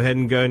going to go ahead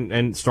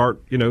and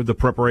start, the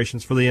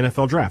preparations for the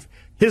NFL draft.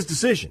 His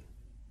decision.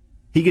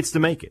 He gets to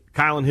make it.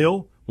 Kylan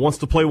Hill wants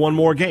to play one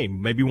more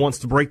game. Maybe wants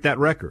to break that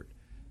record.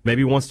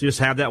 Maybe wants to just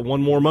have that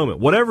one more moment.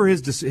 Whatever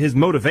his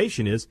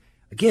motivation is,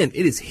 again,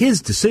 it is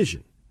his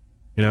decision.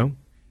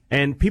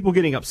 And people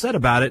getting upset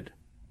about it,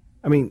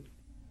 I mean,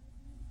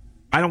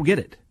 I don't get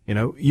it.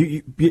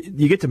 You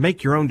get to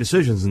make your own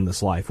decisions in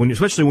this life,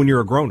 especially when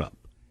you're a grown-up.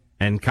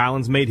 And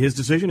Kylan's made his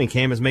decision, and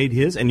Cam has made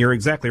his, and you're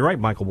exactly right,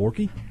 Michael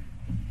Borky.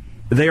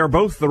 They are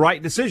both the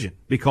right decision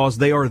because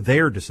they are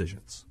their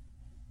decisions.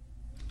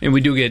 And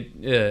we do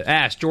get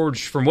asked,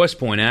 George from West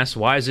Point asks,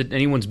 why is it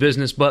anyone's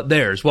business but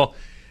theirs? Well,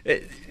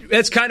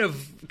 that's kind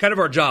of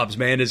our jobs,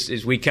 man,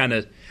 is we kind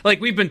of, like,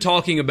 we've been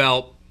talking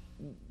about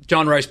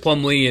John Rice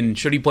Plumlee and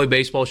should he play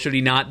baseball, should he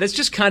not? That's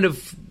just kind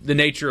of the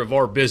nature of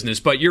our business.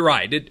 But you're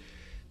right.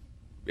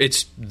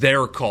 It's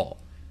their call.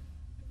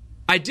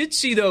 I did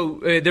see, though,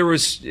 there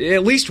was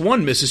at least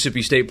one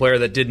Mississippi State player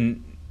that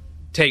didn't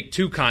take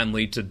too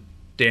kindly to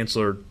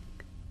Dantzler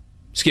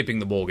skipping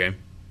the bowl game.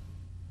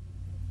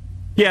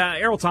 Yeah,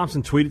 Errol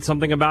Thompson tweeted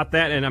something about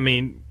that, and I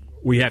mean,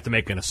 we have to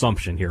make an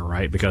assumption here,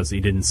 right? Because he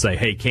didn't say,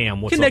 hey,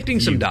 Cam, what's connecting up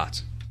with some you?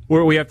 Dots.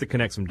 Where we have to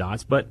connect some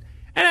dots. And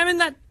I mean,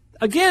 that,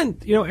 again,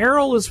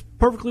 Errol is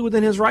perfectly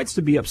within his rights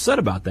to be upset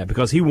about that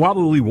because he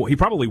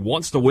probably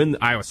wants to win.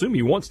 I assume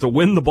he wants to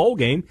win the bowl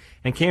game,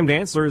 and Cam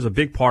Dantzler is a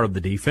big part of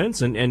the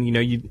defense. And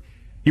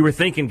You were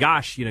thinking,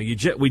 gosh,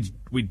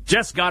 we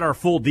just got our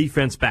full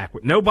defense back.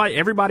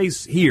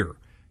 Everybody's here.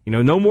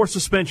 No more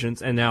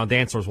suspensions, and now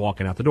Dantzler's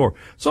walking out the door.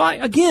 So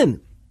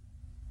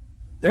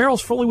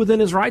Daryl's fully within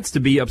his rights to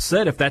be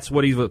upset if that's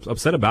what he's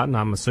upset about, and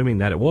I'm assuming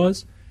that it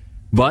was.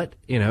 But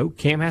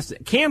Cam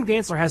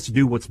Dantzler has to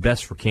do what's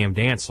best for Cam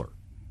Dantzler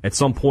at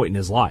some point in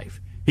his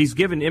life. He's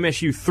given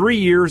MSU 3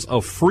 years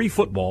of free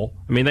football.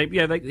 I mean,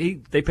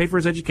 they paid for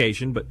his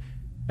education, but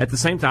at the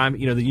same time,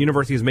 the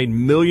university has made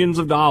millions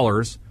of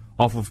dollars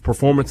off of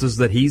performances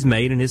that he's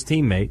made and his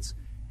teammates,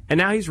 and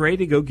now he's ready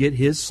to go get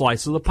his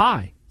slice of the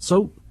pie.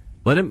 So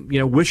let him,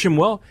 wish him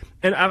well.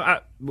 And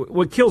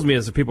what kills me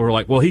is the people who are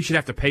like, well, he should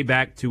have to pay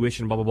back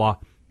tuition, blah, blah, blah.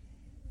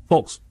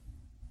 Folks,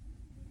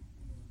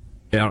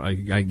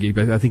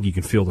 I think you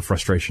can feel the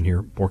frustration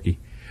here, Borky.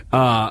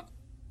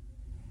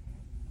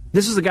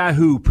 This is a guy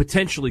who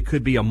potentially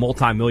could be a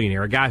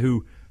multimillionaire, a guy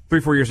who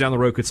 3-4 years down the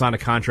road could sign a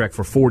contract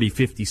for $40,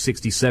 $50,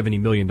 $60, $70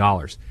 million.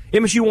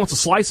 MSU wants a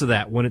slice of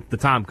that when the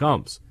time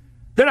comes.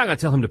 They're not going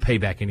to tell him to pay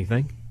back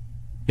anything.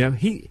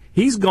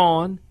 He's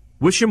gone.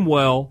 Wish him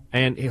well,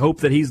 and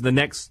hope that he's the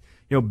next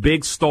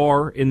big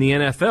star in the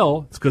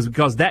NFL. It's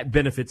because that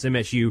benefits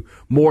MSU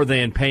more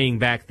than paying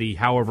back the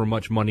however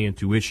much money in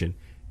tuition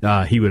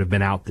he would have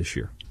been out this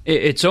year.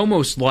 It's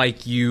almost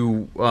like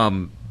you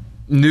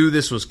knew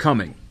this was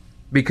coming,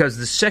 because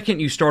the second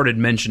you started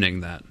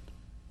mentioning that,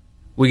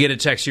 we get a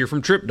text here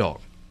from Trip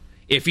Dog.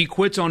 If he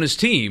quits on his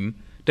team,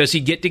 does he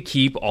get to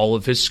keep all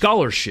of his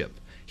scholarship?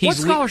 What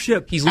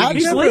scholarship? He's I've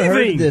never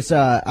heard this.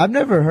 I've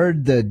never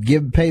heard the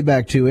give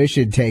payback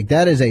tuition take.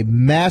 That is a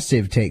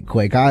massive take,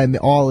 Quake. I'm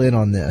all in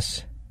on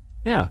this.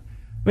 Yeah.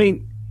 I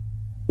mean,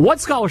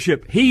 what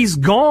scholarship? He's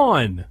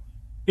gone.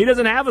 He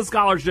doesn't have a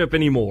scholarship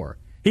anymore.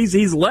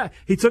 He's left.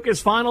 He took his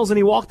finals and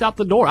he walked out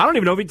the door. I don't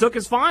even know if he took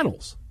his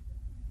finals.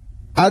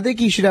 I think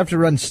he should have to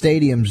run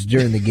stadiums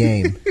during the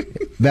game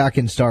back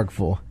in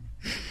Starkville.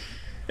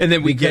 And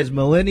then because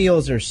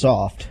millennials are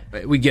soft.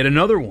 We get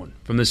another one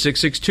from the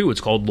 662. It's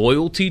called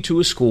Loyalty to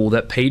a School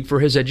That Paid for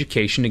His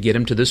Education to Get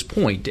Him to This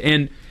Point.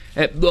 And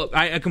look,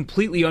 I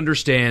completely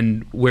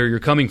understand where you're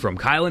coming from.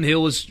 Kylan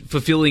Hill is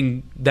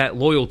fulfilling that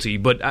loyalty,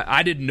 but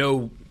I didn't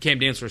know Cam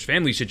Dantzler's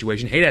family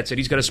situation. Haydad said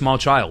he's got a small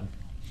child.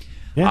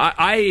 Yeah.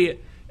 I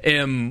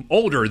am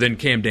older than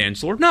Cam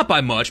Dantzler. Not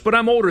by much, but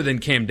I'm older than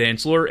Cam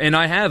Dantzler, and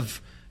I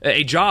have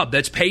a job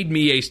that's paid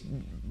me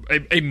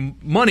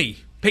money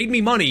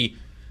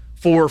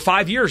for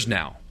 5 years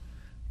now.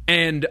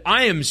 And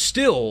I am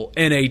still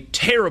in a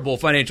terrible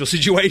financial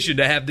situation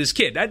to have this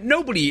kid.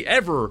 Nobody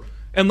ever,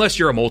 unless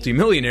you're a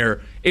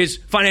multimillionaire, is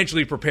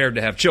financially prepared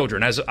to have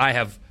children, as I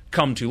have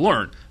come to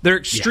learn. They're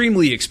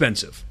extremely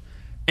expensive.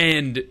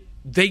 And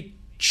they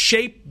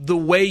shape the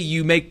way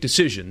you make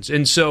decisions.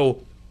 And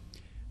so,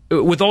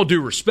 with all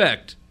due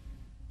respect,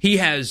 he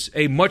has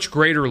a much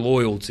greater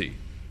loyalty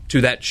to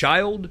that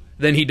child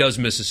than he does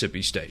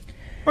Mississippi State.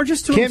 Or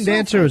just to Cam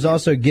Dantzler is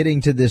also getting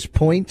to this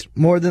point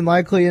more than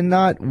likely and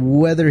not,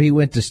 whether he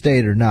went to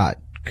state or not,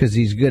 because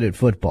he's good at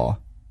football.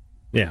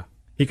 Yeah,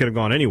 he could have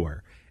gone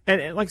anywhere.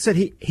 And like I said,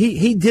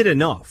 he did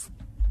enough.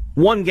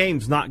 One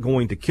game's not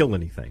going to kill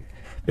anything.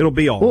 It'll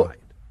be all right.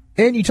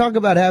 And you talk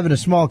about having a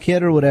small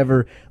kid or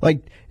whatever.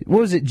 Like, what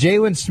was it,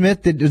 Jalen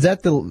Smith? Was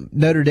that the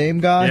Notre Dame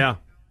guy? Yeah.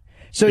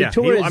 So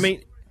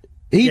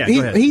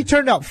he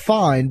turned out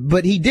fine,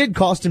 but he did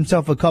cost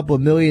himself a couple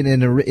of million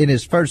in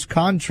his first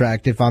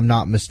contract, if I'm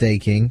not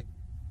mistaken.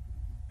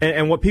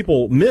 And what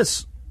people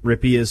miss,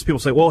 Rippy, is people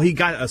say, well, he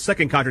got a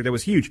second contract that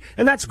was huge,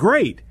 and that's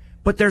great,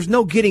 but there's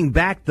no getting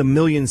back the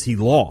millions he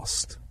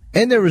lost.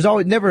 And there was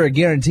never a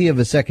guarantee of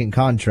a second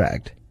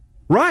contract.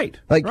 Right.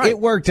 It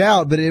worked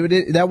out, but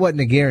that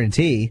wasn't a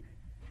guarantee.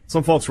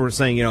 Some folks were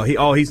saying,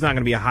 he's not going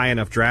to be a high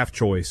enough draft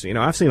choice.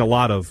 I've seen a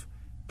lot of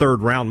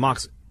third-round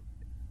mocks.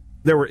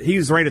 He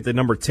was rated the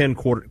number 10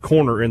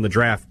 corner in the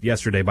draft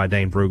yesterday by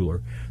Dane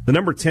Brugler. The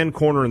number 10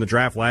 corner in the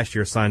draft last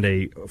year signed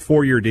a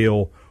 4-year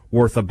deal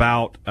worth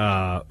about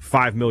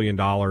 $5 million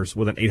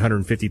with an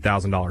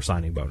 $850,000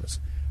 signing bonus.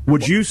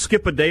 Would you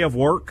skip a day of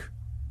work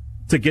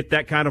to get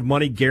that kind of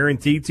money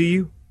guaranteed to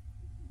you?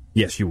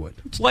 Yes, you would.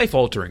 It's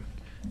life-altering.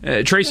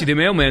 Tracy the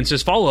Mailman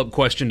says, follow-up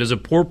question, does a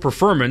poor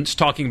performance,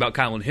 talking about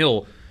Kylan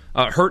Hill,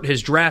 hurt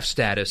his draft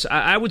status?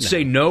 I would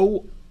say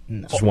no.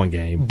 Just one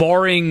game.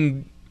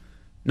 Barring...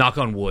 knock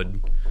on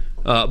wood,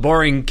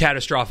 barring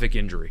catastrophic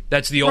injury.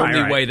 That's the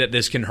only way that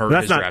this can hurt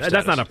his draft status.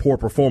 That's not a poor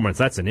performance.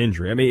 That's an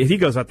injury. I mean, if he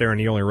goes out there and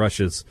he only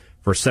rushes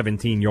for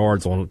 17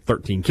 yards on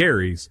 13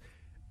 carries,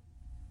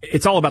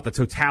 it's all about the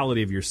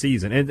totality of your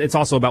season. And it's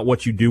also about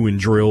what you do in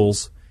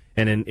drills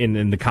and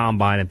in the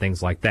combine and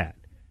things like that.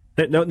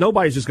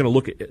 Nobody's just going to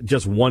look at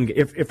just one.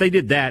 If they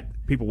did that,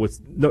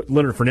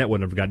 Leonard Fournette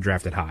wouldn't have got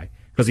drafted high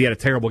because he had a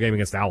terrible game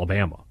against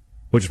Alabama,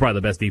 which is probably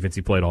the best defense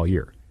he played all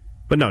year.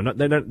 But no,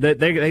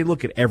 they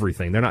look at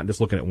everything. They're not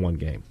just looking at one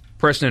game.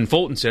 Preston and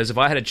Fulton says, if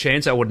I had a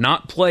chance, I would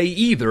not play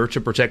either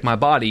to protect my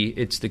body.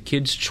 It's the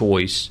kid's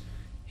choice,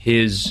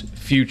 his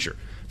future.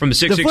 From the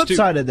 662. The flip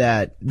side of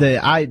that,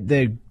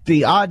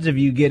 the odds of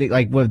you getting,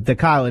 like with the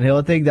Kylan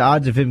Hill thing, the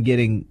odds of him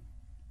getting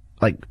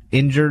like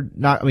injured.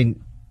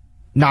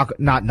 Not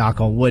knock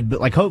on wood, but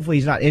like hopefully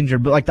he's not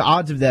injured. But like the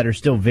odds of that are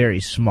still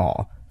very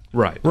small.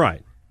 Right.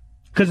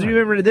 Because you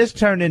remember this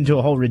turned into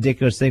a whole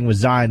ridiculous thing with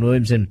Zion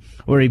Williamson,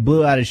 where he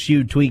blew out his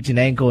shoe, tweaked an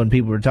ankle, and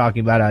people were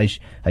talking about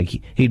how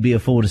he'd be a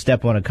fool to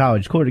step on a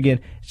college court again.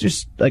 It's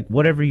just like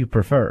whatever you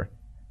prefer.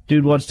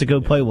 Dude wants to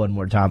go play one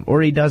more time,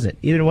 or he doesn't.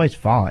 Either way, it's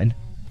fine.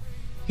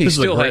 He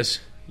still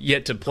has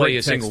yet to play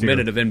a single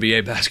minute of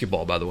NBA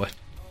basketball, by the way.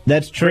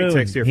 That's true.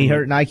 He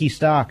hurt Nike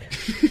stock.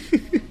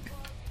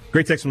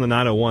 Great text from the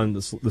 901.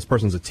 This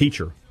person's a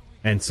teacher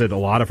and said a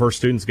lot of her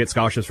students get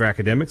scholarships for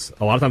academics.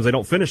 A lot of times they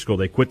don't finish school.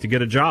 They quit to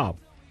get a job.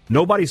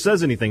 Nobody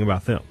says anything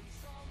about them.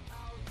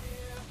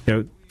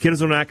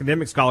 Kids on an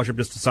academic scholarship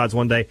just decides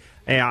one day,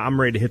 hey, I'm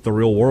ready to hit the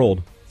real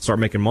world, start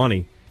making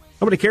money.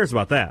 Nobody cares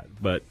about that.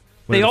 But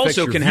they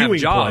also can have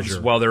jobs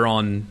while they're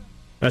on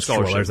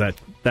scholarship. True. There's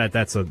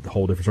that's a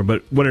whole different story.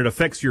 But when it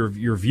affects your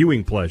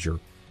viewing pleasure,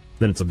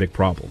 then it's a big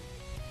problem.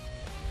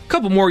 A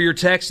couple more of your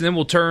texts, and then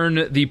we'll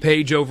turn the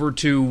page over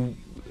to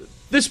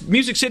this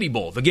Music City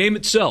Bowl, the game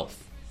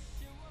itself.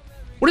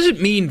 What does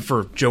it mean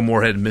for Joe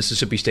Moorhead and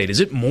Mississippi State? Is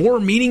it more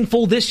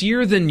meaningful this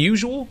year than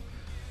usual?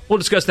 We'll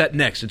discuss that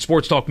next at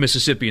Sports Talk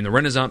Mississippi in the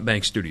Renaissance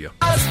Bank studio.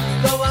 I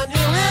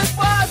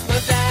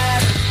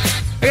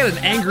got an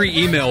angry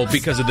email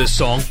because of this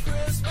song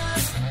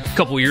a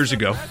couple years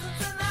ago.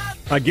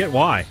 I get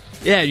why.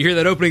 Yeah, you hear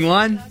that opening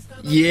line?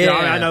 Yeah.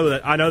 I know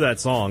that. I know that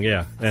song.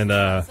 Yeah, and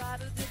I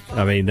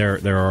mean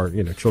there are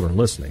children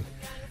listening.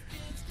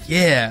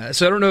 Yeah,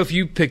 so I don't know if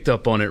you picked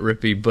up on it,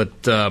 Rippy,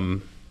 but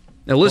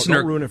a listener.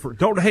 Don't ruin it for.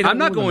 Don't hate. I'm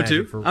not going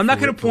to. I'm not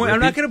going to point. I'm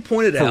not going to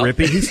point it out.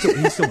 Rippy, he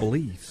still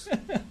believes.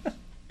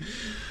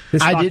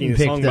 I didn't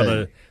pick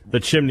the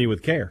chimney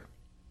with care.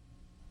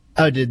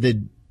 Oh, did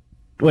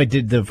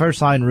the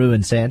first line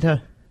ruin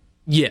Santa?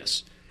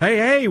 Yes.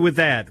 Hey,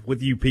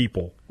 with you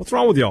people, what's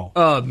wrong with y'all?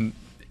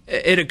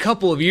 A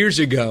couple of years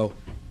ago,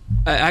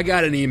 I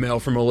got an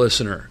email from a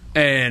listener,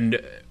 and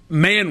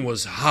man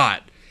was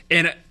hot.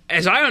 And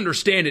as I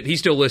understand it, he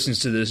still listens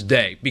to this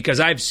day because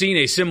I've seen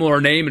a similar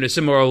name in a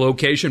similar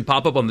location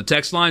pop up on the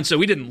text line. So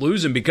we didn't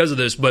lose him because of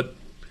this, but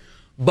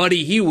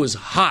buddy, he was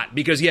hot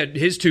because he had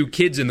his two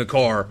kids in the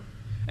car,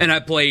 and I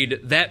played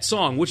that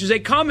song, which is a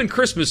common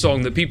Christmas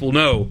song that people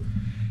know.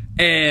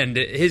 And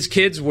his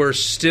kids were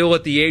still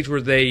at the age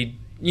where they,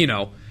 and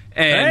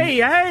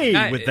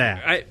with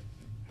that.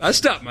 I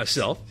stopped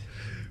myself.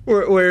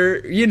 Where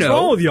what's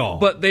wrong with y'all?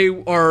 But they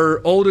are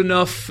old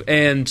enough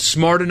and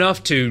smart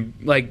enough to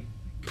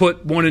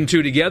put one and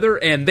two together,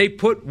 and they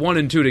put one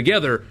and two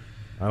together.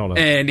 I don't know.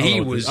 And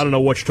I don't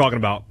know what you're talking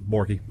about,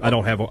 Borky. I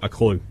don't have a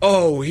clue.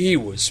 Oh, he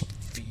was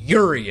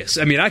furious.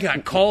 I mean, I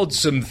got called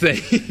some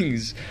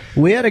things.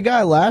 We had a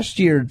guy last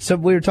year.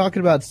 We were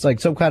talking about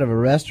some kind of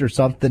arrest or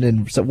something,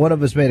 and one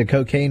of us made a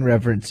cocaine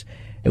reference.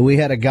 And we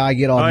had a guy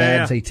get all mad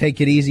and say, take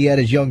it easy, at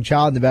his young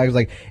child in the back. It was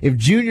like, if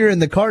Junior in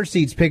the car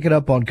seat's picking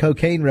up on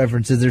cocaine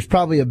references, there's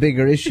probably a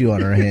bigger issue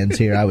on our hands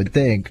here, I would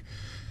think.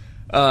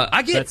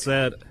 That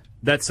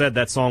said,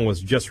 that song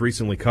was just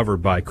recently covered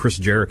by Chris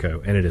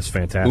Jericho, and it is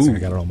fantastic. Ooh. I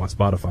got it on my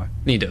Spotify.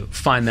 Need to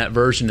find that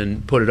version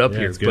and put it up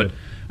here. It's good.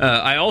 But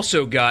I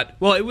also got,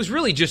 it was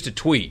really just a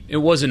tweet. It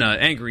wasn't an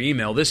angry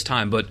email this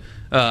time, but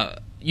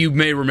you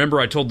may remember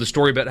I told the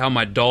story about how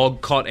my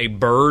dog caught a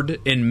bird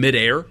in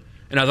midair.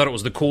 And I thought it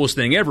was the coolest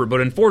thing ever,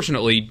 but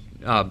unfortunately,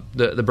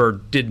 the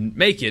bird didn't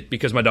make it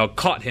because my dog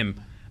caught him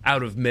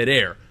out of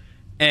midair.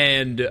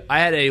 And I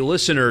had a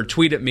listener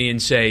tweet at me and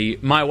say,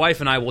 my wife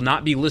and I will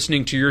not be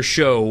listening to your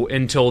show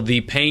until the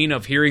pain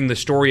of hearing the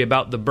story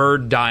about the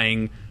bird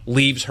dying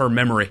leaves her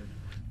memory.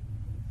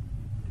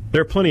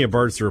 There are plenty of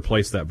birds to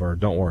replace that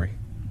bird. Don't worry.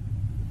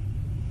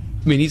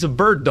 I mean, he's a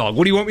bird dog.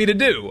 What do you want me to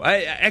do?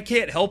 I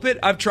can't help it.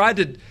 I've tried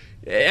to.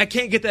 I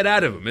can't get that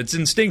out of him. It's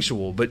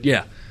instinctual. But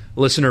yeah,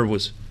 listener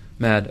was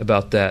mad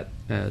about that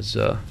as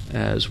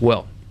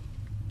well.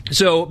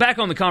 So back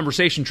on the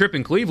conversation, Tripp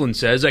in Cleveland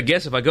says, I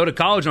guess if I go to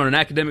college on an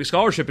academic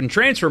scholarship and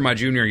transfer my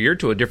junior year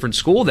to a different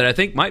school that I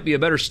think might be a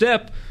better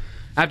step,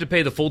 I have to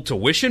pay the full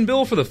tuition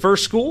bill for the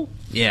first school?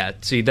 Yeah,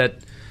 see,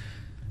 that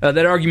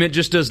argument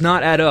just does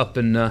not add up,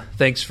 and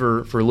thanks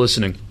for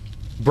listening.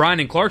 Brian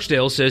in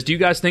Clarksdale says, do you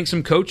guys think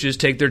some coaches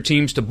take their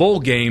teams to bowl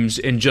games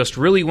and just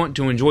really want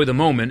to enjoy the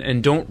moment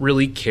and don't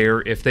really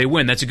care if they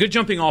win? That's a good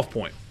jumping off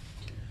point.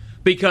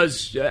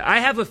 Because I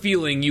have a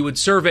feeling you would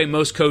survey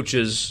most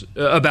coaches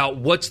about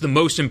what's the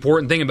most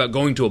important thing about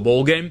going to a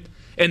bowl game,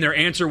 and their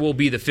answer will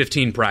be the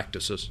 15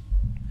 practices.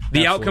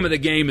 The outcome of the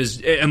game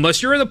is,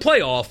 unless you're in the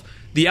playoff,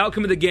 the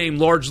outcome of the game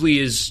largely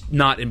is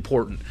not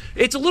important.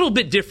 It's a little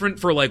bit different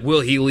for Will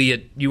Healy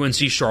at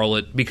UNC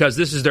Charlotte because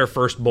this is their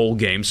first bowl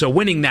game, so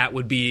winning that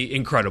would be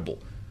incredible.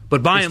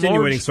 But by and large,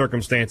 extenuating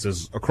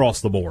circumstances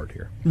across the board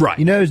here. Right.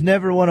 You know who's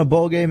never won a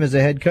bowl game as a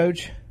head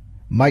coach?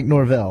 Mike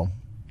Norvell.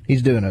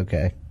 He's doing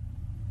okay.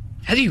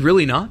 Has he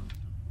really not?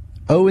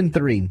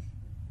 0-3.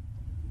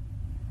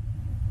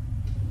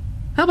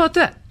 How about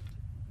that?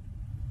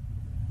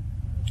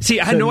 See,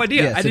 I had no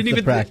idea. Yes, I didn't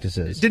even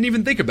practices. Didn't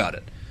even think about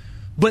it.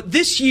 But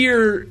this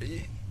year,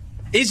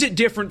 Is it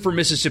different for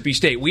Mississippi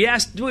State? We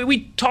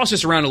tossed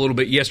this around a little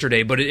bit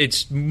yesterday, but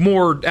it's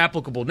more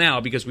applicable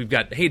now because we've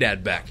got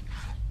Haydad back.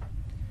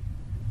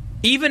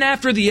 Even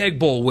after the Egg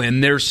Bowl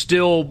win, there's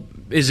still,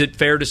 is it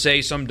fair to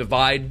say, some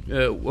divide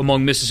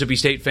among Mississippi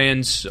State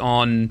fans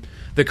on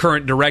the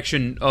current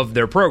direction of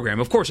their program?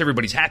 Of course,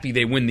 everybody's happy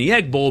they win the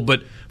Egg Bowl,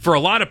 but for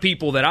a lot of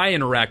people that I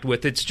interact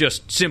with, it's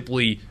just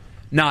simply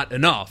not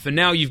enough. And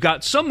now you've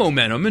got some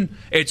momentum, and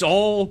it's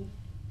all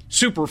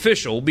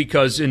superficial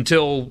because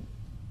until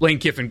Lane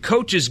Kiffin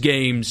coaches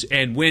games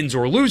and wins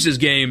or loses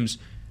games,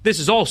 this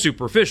is all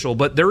superficial.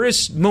 But there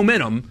is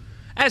momentum,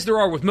 as there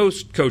are with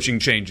most coaching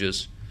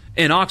changes,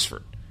 in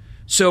Oxford.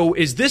 So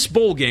is this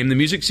bowl game, the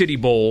Music City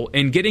Bowl,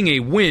 and getting a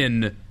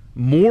win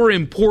more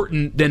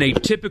important than a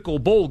typical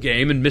bowl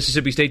game? And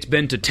Mississippi State's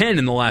been to 10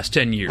 in the last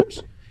 10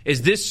 years.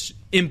 Is this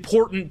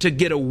important to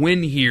get a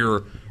win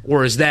here,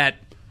 or is that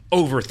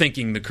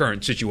overthinking the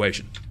current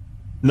situation?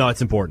 No,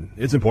 it's important.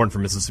 It's important for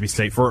Mississippi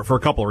State for a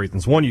couple of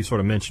reasons. One, you sort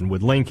of mentioned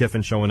with Lane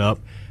Kiffin showing up.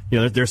 You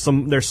know, there's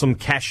some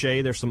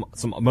cachet, there's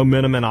some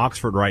momentum in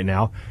Oxford right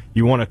now.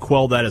 You want to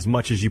quell that as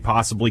much as you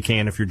possibly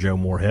can if you're Joe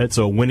Moorhead.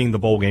 So winning the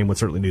bowl game would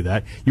certainly do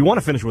that. You want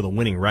to finish with a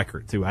winning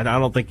record too. I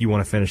don't think you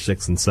want to finish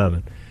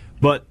 6-7.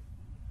 But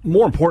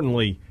more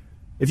importantly,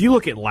 if you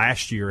look at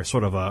last year,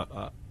 sort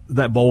of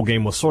that bowl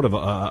game was sort of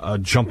a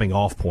jumping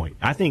off point.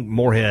 I think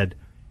Moorhead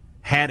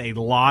had a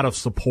lot of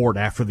support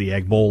after the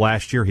Egg Bowl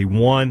last year. He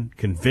won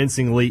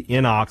convincingly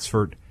in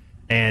Oxford,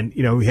 and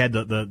you know he had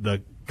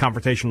the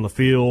confrontation on the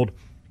field.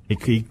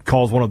 He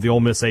calls one of the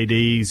Ole Miss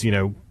ADs, you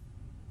know,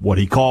 what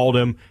he called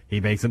him. He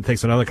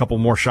takes another couple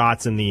more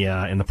shots in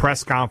the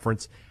press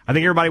conference. I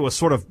think everybody was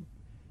sort of,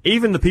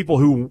 even the people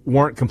who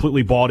weren't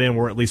completely bought in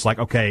were at least like,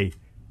 okay,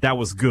 that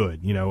was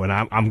good, you know, and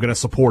I'm going to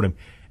support him.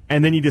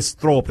 And then you just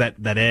throw up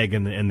that egg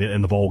in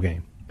the bowl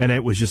game, and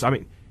it was just, I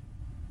mean,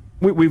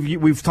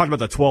 we've talked about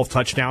the 12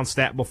 touchdown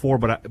stat before,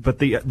 but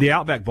the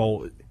Outback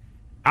Bowl,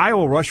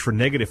 Iowa rushed for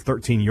negative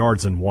 13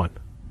 yards and won.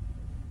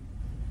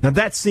 Now,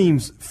 that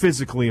seems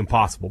physically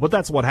impossible, but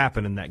that's what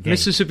happened in that game.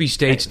 Mississippi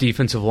State's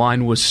defensive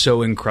line was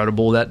so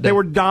incredible that day. They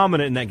were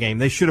dominant in that game.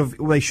 They should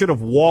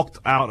have walked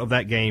out of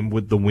that game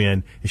with the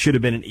win. It should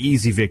have been an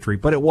easy victory,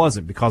 but it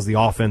wasn't because the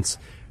offense,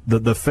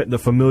 the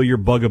familiar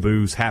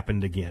bugaboos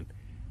happened again.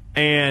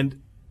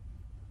 And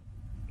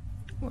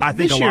I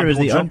think this year was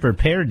the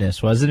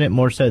unpreparedness, wasn't it,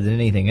 more so than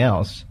anything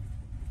else?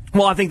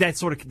 Well, I think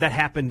that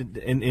happened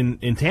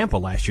in Tampa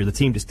last year. The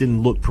team just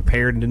didn't look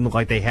prepared and didn't look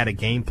like they had a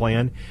game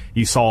plan.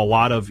 You saw a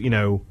lot of, you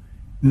know,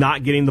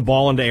 not getting the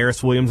ball into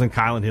Aris Williams and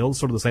Kylan Hill,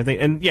 sort of the same thing.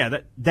 And yeah,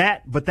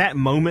 but that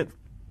moment,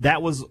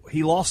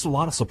 he lost a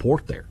lot of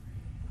support there.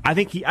 I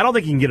don't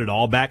think he can get it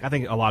all back. I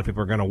think a lot of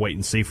people are going to wait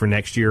and see for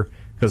next year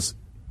because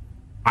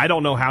I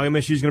don't know how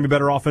MSU is going to be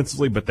better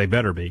offensively, but they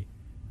better be.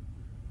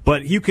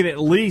 But you can at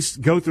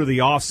least go through the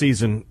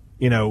offseason,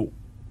 you know,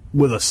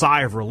 with a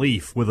sigh of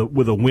relief, with a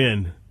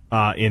win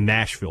in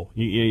Nashville.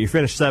 You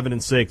finish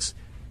 7-6.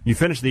 You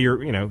finish the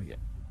year, you know,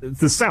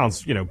 this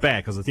sounds, you know,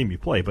 bad because of the team you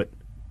play, but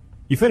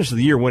you finish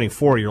the year winning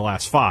 4 of your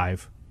last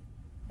 5.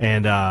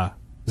 And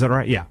is that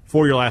right? Yeah,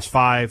 4 of your last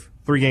 5,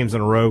 3 games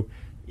in a row.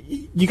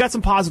 You got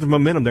some positive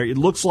momentum there. It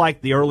looks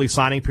like the early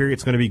signing period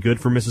is going to be good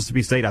for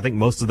Mississippi State. I think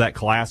most of that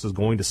class is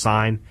going to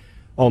sign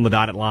on the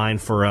dotted line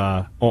for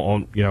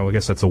you know, I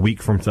guess that's a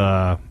week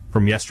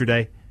from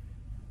yesterday.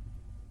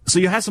 So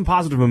you had some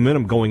positive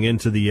momentum going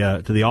into the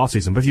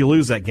offseason. But if you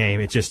lose that game,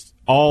 it's just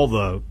all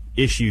the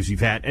issues you've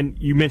had. And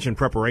you mentioned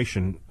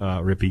preparation,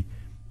 Rippy.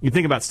 You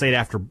think about State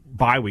after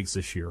bye weeks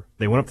this year.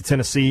 They went up to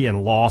Tennessee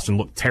and lost and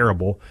looked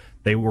terrible.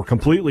 They were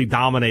completely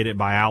dominated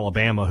by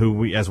Alabama,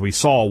 who, as we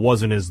saw,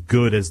 wasn't as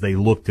good as they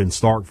looked in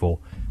Starkville.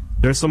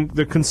 There's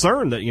the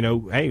concern that, you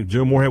know, hey,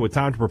 Joe Moorhead with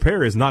time to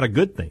prepare is not a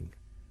good thing.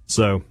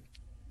 So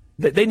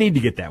they need to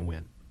get that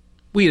win.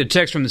 We had a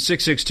text from the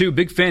 662.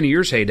 Big fan of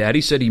yours, Hey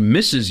Daddy. Said he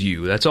misses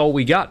you. That's all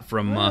we got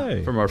from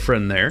our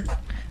friend there.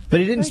 But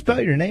he didn't spell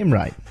your name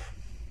right.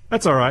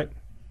 That's all right.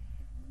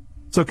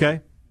 It's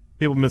okay.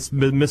 People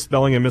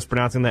misspelling and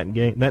mispronouncing that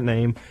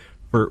name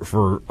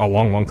for a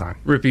long, long time.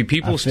 Rippy,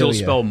 people still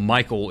spell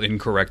Michael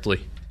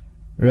incorrectly.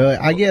 Really?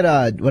 I get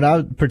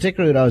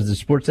particularly when I was the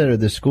sports editor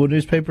of the school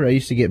newspaper, I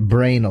used to get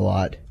Brain a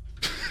lot.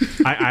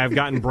 I've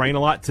gotten Brain a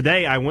lot.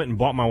 Today, I went and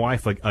bought my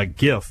wife a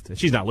gift. And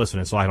she's not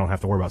listening, so I don't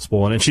have to worry about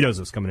spoiling it. And she knows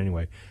it's coming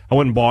anyway. I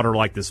went and bought her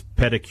like this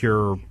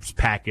pedicure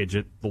package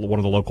at one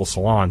of the local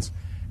salons.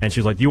 And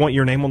she's like, "Do you want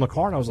your name on the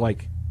card?" I was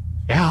like,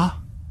 "Yeah."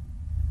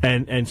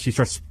 And she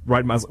starts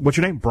writing, "What's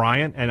your name?"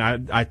 "Brian." And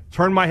I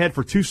turned my head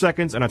for 2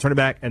 seconds, and I turned it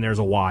back, and there's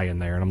a Y in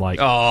there. And I'm like,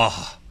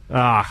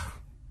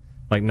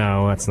 like,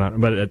 no, that's not.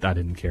 But I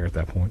didn't care at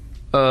that point.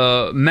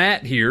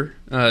 Matt here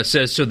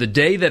says, so the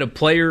day that a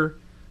player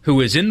who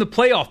is in the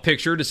playoff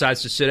picture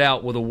decides to sit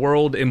out, will the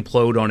world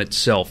implode on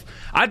itself?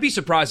 I'd be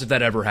surprised if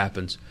that ever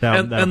happens.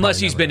 Unless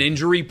he's been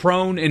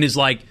injury-prone and is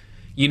like,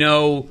 you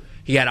know,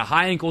 he had a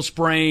high ankle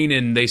sprain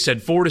and they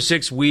said 4 to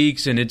 6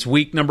 weeks and it's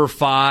week number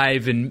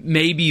 5 and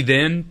maybe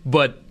then,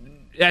 but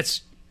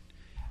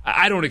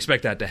I don't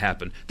expect that to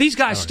happen. These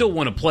guys still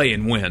want to play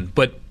and win,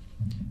 but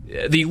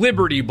the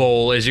Liberty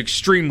Bowl is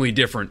extremely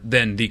different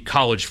than the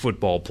college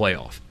football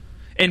playoff.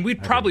 And we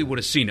probably would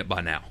have seen it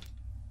by now.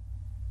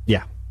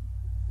 Yeah.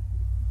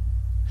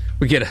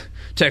 We get a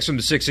text from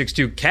the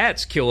 662,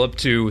 cats kill up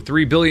to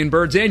 3 billion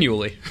birds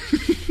annually.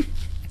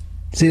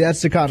 See,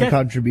 that's the kind of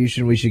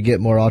contribution we should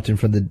get more often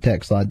from the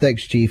text line.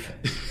 Thanks, Chief.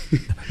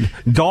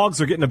 Dogs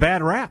are getting a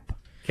bad rap.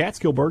 Cats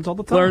kill birds all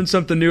the time. Learn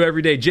something new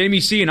every day. Jamie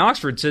C. in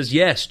Oxford says,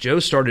 yes, Joe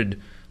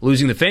started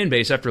losing the fan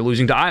base after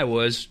losing to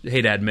Iowa, as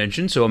Haydad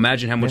mentioned. So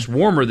imagine how much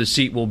warmer the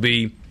seat will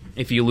be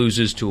if he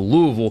loses to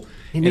Louisville.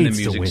 He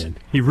needs to win.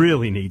 He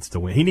really needs to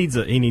win. He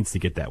needs to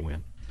get that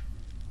win.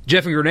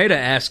 Jeff in Grenada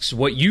asks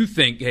what you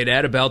think,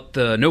 Haydad, about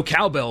the no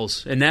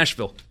cowbells in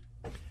Nashville.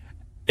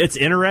 It's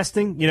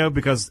interesting,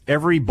 because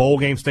every bowl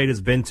game state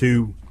has been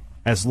to,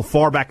 as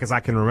far back as I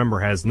can remember,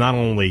 has not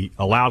only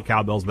allowed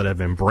cowbells but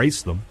have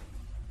embraced them.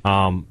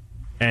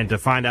 And to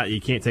find out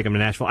you can't take them to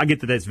Nashville, I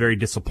get that it's very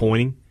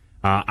disappointing.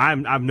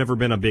 I've never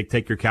been a big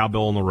take your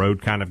cowbell on the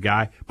road kind of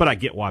guy, but I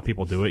get why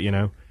people do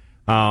it,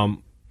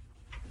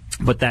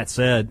 But that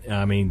said,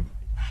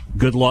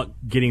 good luck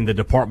getting the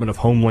Department of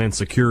Homeland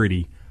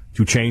Security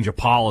to change a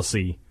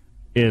policy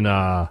in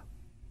how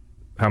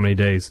many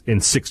days? In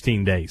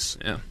 16 days.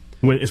 Yeah.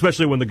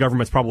 Especially when the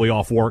government's probably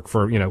off work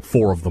for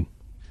 4 of them.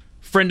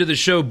 Friend of the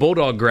show,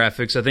 Bulldog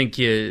Graphics. I think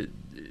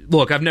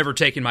look, I've never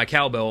taken my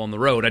cowbell on the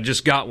road. I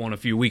just got one a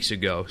few weeks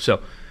ago.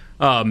 So,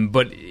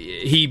 but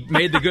he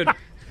made the good.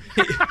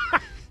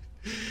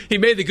 He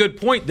made the good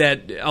point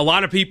that a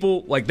lot of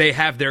people, like, they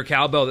have their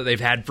cowbell that they've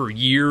had for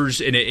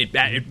years, and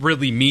it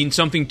really means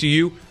something to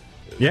you.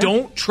 Yeah.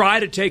 Don't try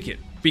to take it,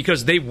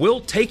 because they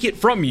will take it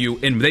from you,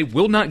 and they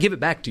will not give it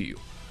back to you.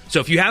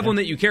 So if you have one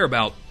that you care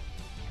about,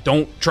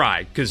 don't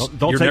try, because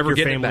you're never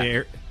getting it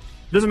back.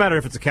 Doesn't matter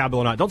if it's a cowbell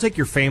or not. Don't take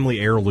your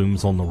family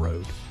heirlooms on the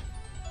road.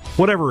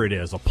 Whatever it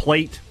is, a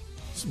plate,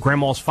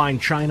 grandma's fine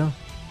china,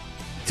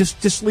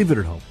 just leave it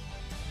at home.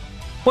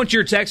 A bunch of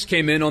your texts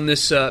came in on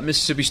this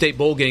Mississippi State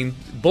bowl game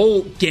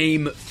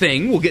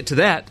thing. We'll get to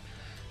that,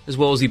 as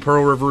well as the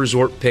Pearl River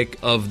Resort pick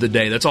of the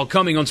day. That's all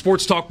coming on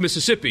Sports Talk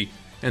Mississippi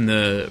and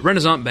the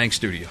Renaissance Bank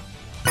Studio.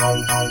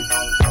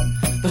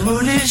 The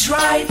moon is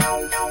right.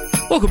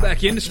 Welcome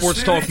back into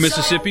Sports Talk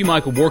Mississippi.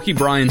 Michael Borky,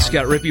 Brian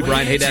Scott Rippey,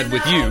 Brian Haydad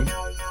with you.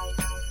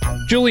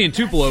 Julian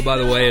Tupelo, by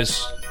the way,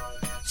 is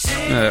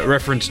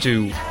reference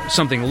to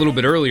something a little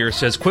bit earlier,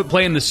 says, quit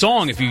playing the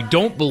song. If you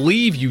don't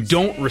believe, you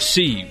don't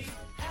receive.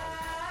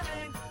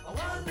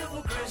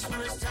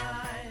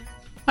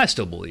 I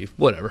still believe.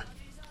 Whatever.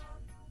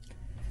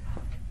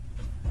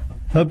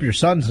 Hope your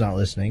son's not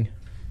listening.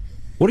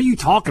 What are you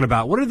talking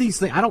about? What are these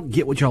things? I don't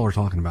get what y'all are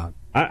talking about.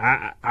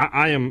 I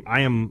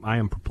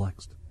am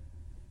perplexed.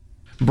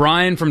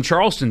 Brian from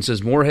Charleston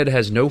says Moorhead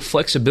has no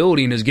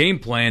flexibility in his game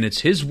plan.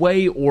 It's his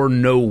way or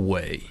no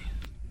way.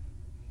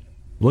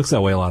 Looks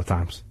that way a lot of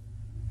times.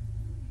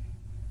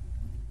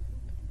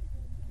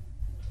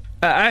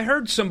 I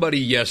heard somebody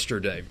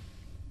yesterday,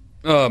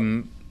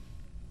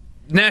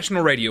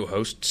 national radio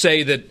host,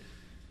 say that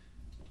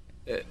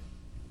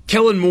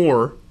Kellen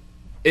Moore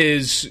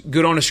is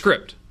good on a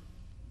script.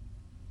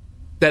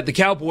 That the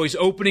Cowboys'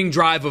 opening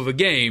drive of a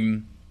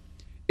game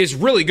is a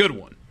really good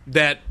one.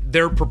 That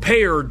they're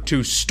prepared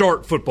to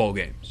start football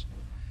games.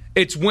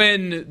 It's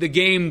when the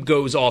game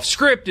goes off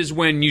script is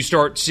when you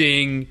start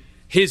seeing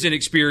his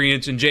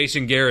inexperience and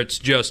Jason Garrett's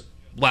just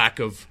lack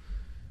of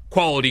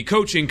quality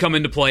coaching come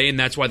into play, and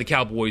that's why the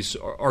Cowboys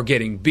are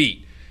getting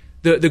beat.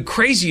 The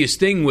craziest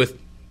thing with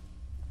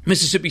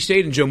Mississippi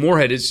State and Joe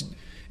Moorhead is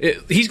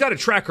he's got a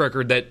track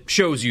record that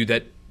shows you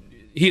that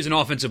he has an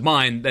offensive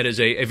mind that is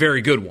a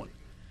very good one.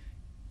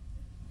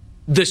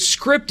 The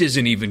script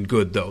isn't even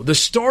good, though. The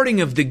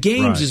starting of the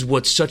games is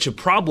what's such a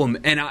problem.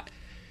 And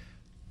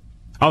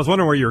I was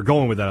wondering where you were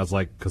going with that. I was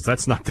like, because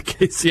that's not the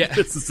case in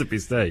Mississippi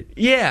State.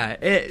 Yeah.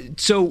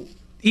 So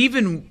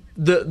even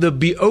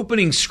the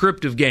opening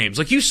script of games,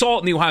 like you saw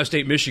it in the Ohio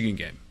State-Michigan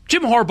game.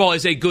 Jim Harbaugh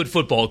is a good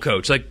football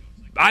coach. Like,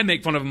 I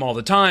make fun of him all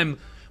the time.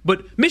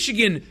 But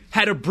Michigan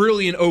had a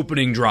brilliant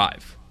opening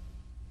drive.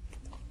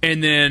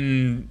 And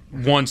then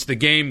once the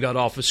game got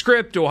off a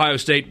script, Ohio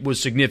State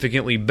was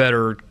significantly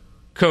better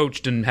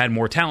coached and had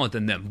more talent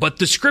than them. But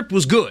the script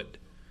was good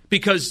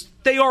because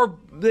they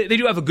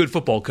do have a good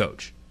football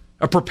coach,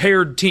 a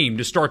prepared team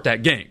to start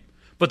that game.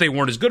 But they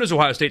weren't as good as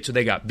Ohio State, so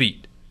they got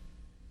beat.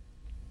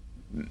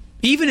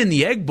 Even in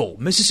the Egg Bowl,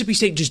 Mississippi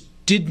State just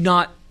did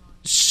not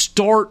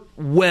start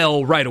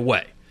well right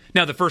away.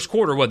 Now, the first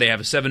quarter, they have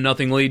a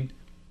 7-0 lead?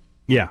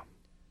 Yeah.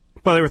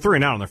 Well, they were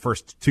 3-0 on their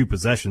first 2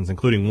 possessions,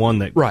 including one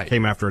that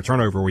came after a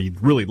turnover where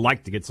you'd really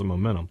like to get some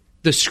momentum.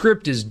 The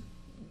script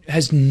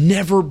has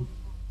never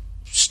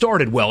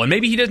started well, and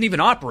maybe he doesn't even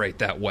operate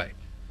that way.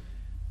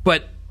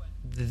 But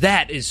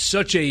that is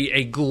such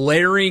a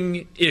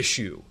glaring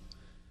issue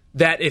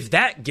that if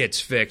that gets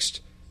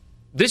fixed,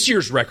 this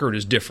year's record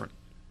is different.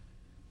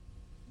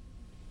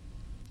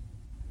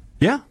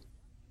 Yeah.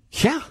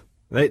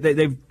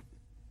 They've.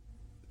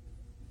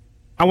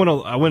 I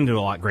went into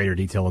a lot greater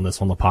detail on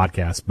this on the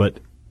podcast, but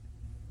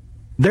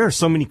There are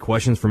so many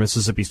questions for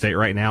Mississippi State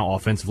right now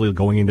offensively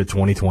going into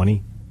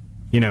 2020.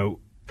 They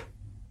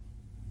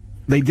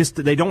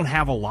don't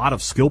have a lot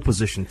of skill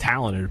position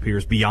talent, it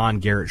appears,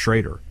 beyond Garrett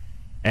Schrader.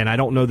 And I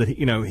don't know that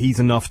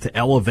he's enough to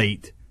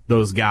elevate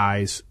those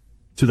guys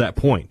to that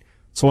point.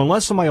 So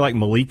unless somebody like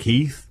Malik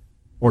Heath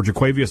or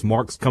Jaquavius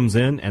Marks comes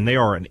in and they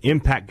are an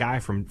impact guy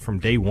from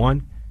day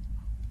one,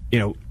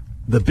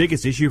 the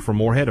biggest issue for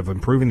Moorhead of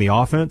improving the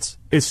offense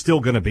is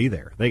still going to be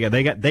there. I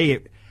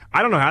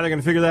don't know how they're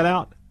going to figure that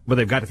out, but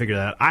they've got to figure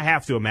that out. I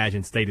have to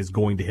imagine State is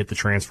going to hit the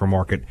transfer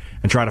market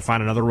and try to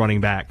find another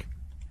running back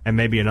and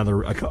maybe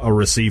a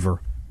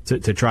receiver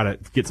to try to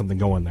get something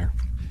going there.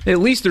 At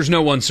least there's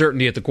no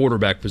uncertainty at the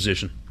quarterback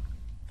position.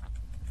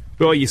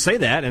 Well, you say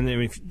that, and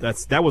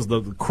that was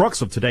the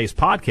crux of today's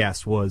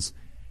podcast was,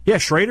 yeah,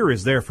 Schrader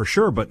is there for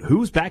sure, but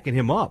who's backing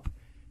him up?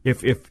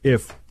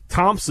 If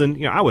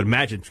Thompson, I would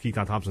imagine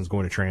Keaton Thompson's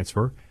going to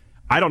transfer.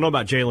 I don't know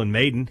about Jalen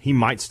Maiden. He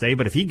might stay,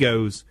 but if he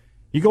goes,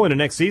 you go into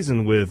next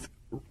season with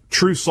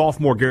true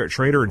sophomore Garrett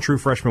Schrader and true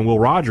freshman Will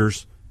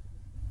Rogers,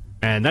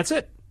 and that's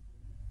it.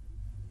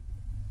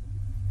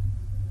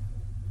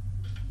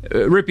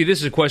 Rippy, this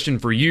is a question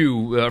for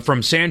you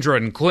from Sandra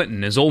and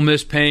Clinton. Is Ole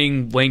Miss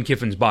paying Lane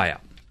Kiffin's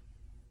buyout?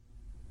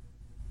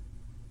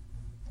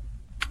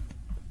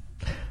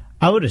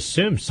 I would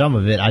assume some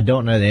of it. I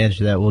don't know the answer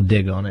to that. We'll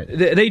dig on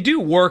it. They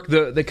do work.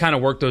 They kind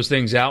of work those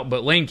things out,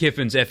 but Lane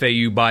Kiffin's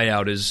FAU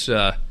buyout is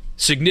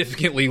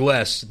significantly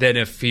less than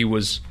if he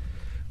was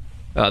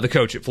the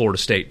coach at Florida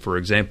State, for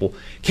example.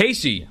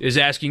 Casey is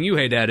asking you,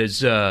 hey, Dad,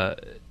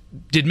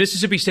 did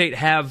Mississippi State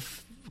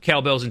have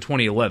cowbells in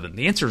 2011?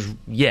 The answer is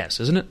yes,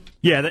 isn't it?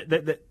 Yeah,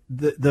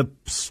 the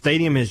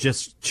stadium has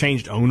just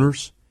changed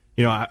owners.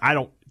 I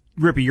don't.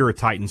 Rippy, you're a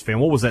Titans fan.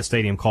 What was that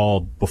stadium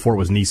called before it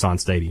was Nissan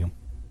Stadium?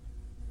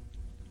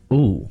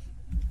 Ooh,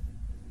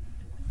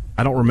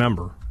 I don't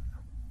remember.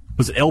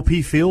 Was it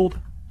LP Field?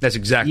 That's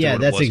exactly what it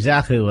was. Yeah, that's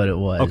exactly what it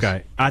was.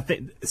 Okay. I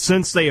think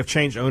since they have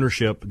changed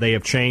ownership, they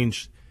have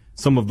changed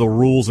some of the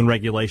rules and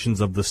regulations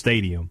of the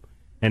stadium.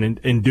 And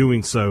in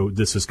doing so,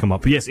 this has come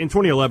up. But yes, in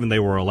 2011, they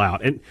were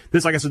allowed. And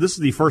this, like I said, this is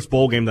the first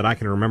bowl game that I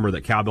can remember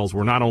that cowbells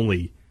were not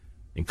only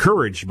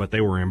encouraged, but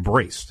they were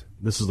embraced.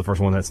 This is the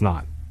first one that's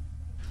not.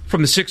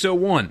 From the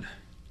 601,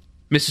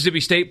 Mississippi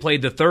State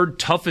played the third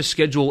toughest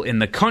schedule in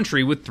the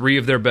country with three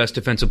of their best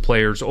defensive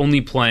players only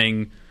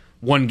playing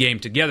one game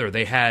together.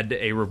 They had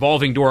a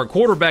revolving door at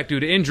quarterback due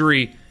to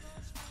injury,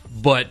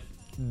 but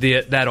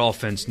that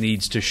offense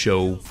needs to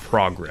show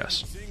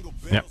progress.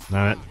 Yep,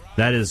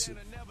 that is...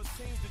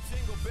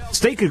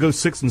 State could go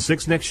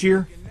 6-6 next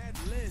year,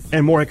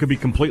 and Moorhead could be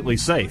completely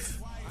safe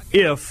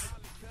if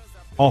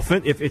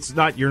it's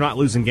not, you're not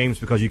losing games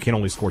because you can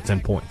only score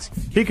 10 points.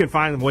 He can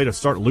find a way to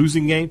start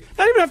losing games.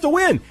 Not even have to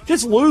win.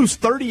 Just lose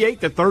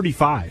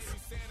 38-35.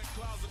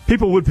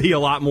 People would be a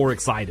lot more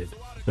excited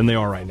than they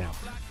are right now.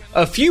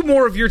 A few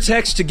more of your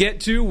texts to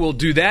get to. We'll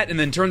do that and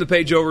then turn the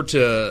page over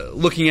to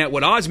looking at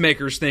what odds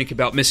makers think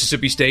about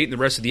Mississippi State and the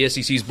rest of the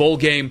SEC's bowl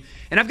game.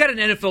 And I've got an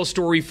NFL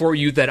story for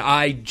you that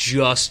I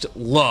just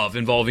love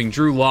involving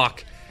Drew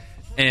Lock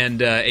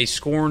and a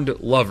scorned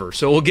lover.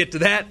 So we'll get to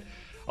that.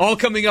 All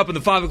coming up in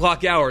the 5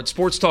 o'clock hour at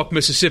Sports Talk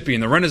Mississippi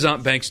in the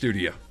Renaissance Bank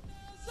Studio.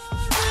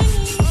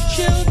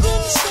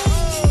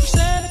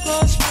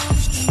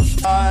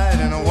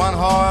 In a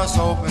one-horse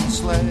open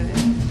sleigh.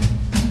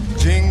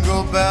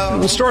 Jingle bell.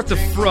 We'll start the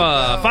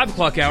 5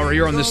 o'clock hour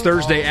here on this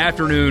Thursday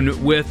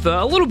afternoon with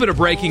a little bit of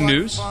breaking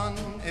news.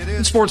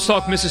 In Sports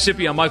Talk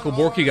Mississippi, I'm Michael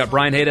Borky. Got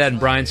Brian Haydad and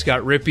Brian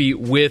Scott Rippey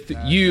with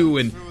you.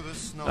 And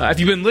if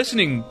you've been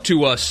listening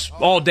to us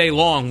all day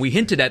long, we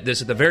hinted at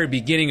this at the very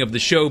beginning of the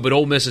show, but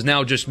Ole Miss has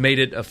now just made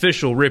it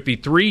official,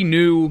 Rippey. 3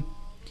 new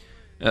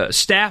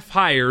staff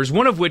hires,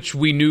 one of which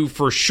we knew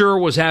for sure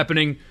was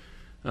happening.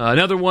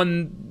 Another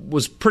one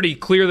was pretty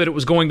clear that it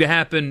was going to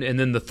happen. And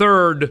then the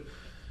third...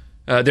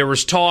 there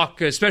was talk,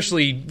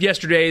 especially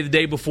yesterday, the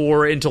day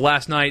before, into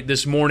last night,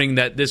 this morning,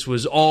 that this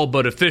was all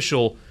but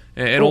official.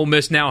 And Ole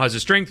Miss now has a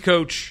strength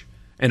coach,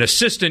 an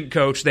assistant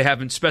coach. They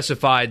haven't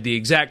specified the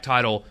exact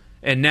title,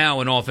 and now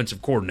an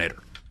offensive coordinator.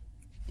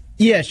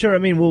 Yeah, sure. I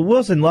mean,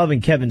 Wilson Love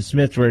and Kevin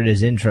Smith were at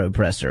his intro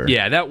presser.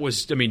 Yeah, that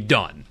was,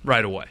 done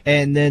right away.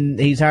 And then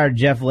he's hired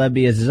Jeff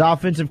Lebby as his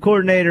offensive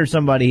coordinator,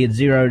 somebody he had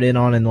zeroed in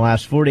on in the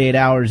last 48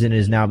 hours and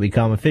has now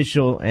become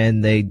official.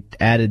 And they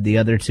added the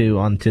other two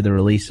onto the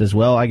release as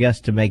well, I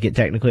guess, to make it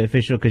technically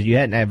official because you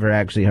hadn't ever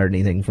actually heard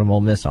anything from Ole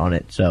Miss on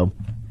it. So,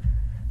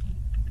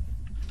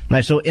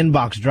 nice little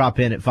inbox drop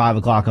in at 5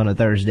 o'clock on a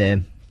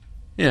Thursday.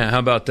 Yeah, how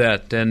about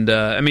that? And,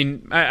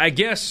 I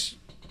guess,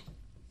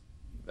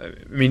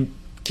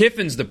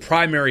 Kiffin's the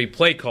primary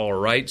play caller,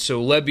 right?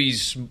 So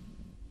Lebby's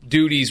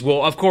duties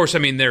will, of course,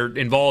 they're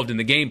involved in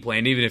the game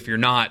plan, even if you're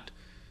not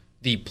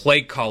the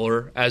play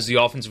caller as the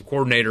offensive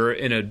coordinator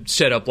in a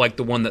setup like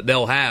the one that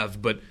they'll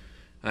have. But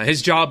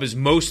his job is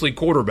mostly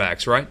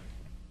quarterbacks, right?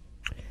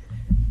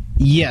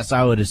 Yes,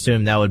 I would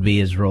assume that would be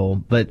his role.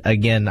 But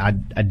again,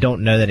 I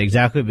don't know that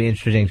exactly. It'd be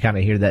interesting to kind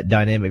of hear that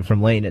dynamic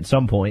from Lane at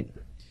some point.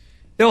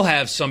 They'll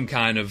have some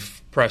kind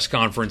of press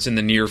conference in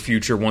the near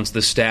future once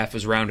the staff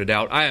is rounded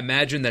out. I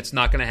imagine that's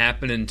not going to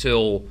happen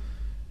until,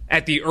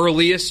 at the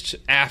earliest,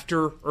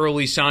 after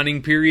early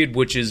signing period,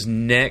 which is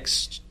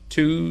next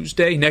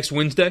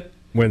Wednesday?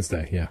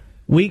 Wednesday, yeah.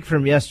 Week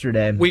from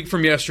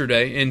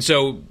yesterday. And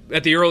so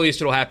at the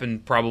earliest, it'll happen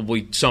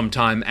probably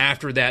sometime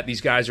after that.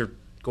 These guys are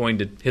going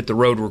to hit the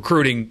road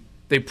recruiting.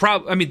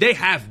 They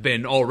have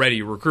been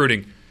already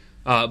recruiting,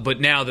 but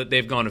now that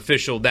they've gone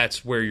official,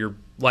 that's where you're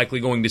likely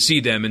going to see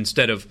them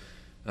instead of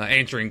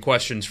answering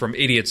questions from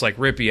idiots like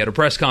Rippey at a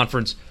press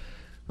conference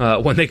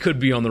when they could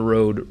be on the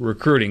road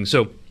recruiting.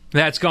 So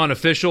that's gone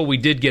official. We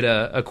did get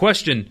a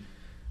question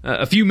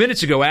a few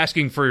minutes ago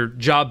asking for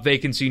job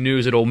vacancy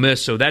news at Ole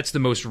Miss, so that's the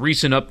most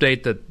recent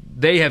update that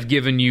they have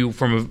given you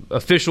from an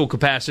official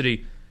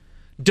capacity.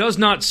 Does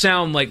not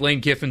sound like Lane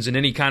Kiffin's in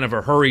any kind of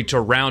a hurry to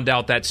round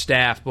out that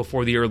staff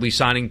before the early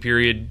signing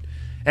period.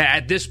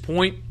 At this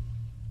point,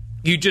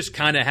 you just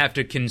kind of have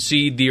to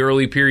concede the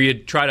early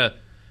period, try to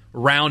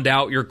round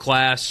out your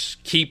class,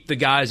 keep the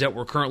guys that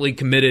were currently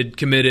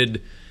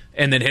committed,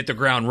 and then hit the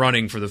ground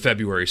running for the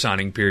February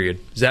signing period.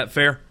 Is that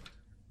fair?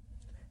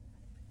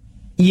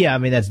 Yeah, I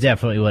mean, that's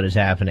definitely what is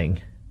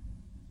happening.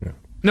 Yeah.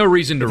 No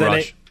reason to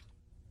rush.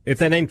 If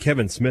that name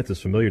Kevin Smith is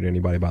familiar to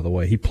anybody, by the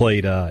way, he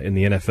played in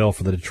the NFL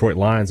for the Detroit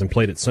Lions and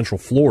played at Central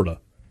Florida.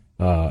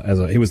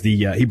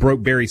 He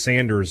broke Barry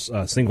Sanders'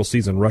 single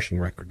season rushing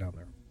record down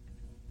there.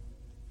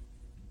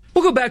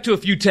 We'll go back to a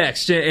few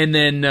texts and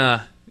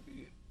then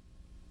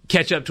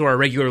catch up to our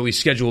regularly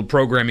scheduled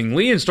programming.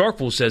 Lee in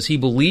Starkville says he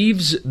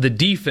believes the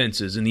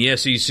defenses in the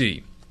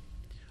SEC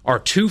are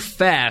too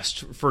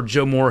fast for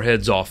Joe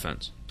Moorhead's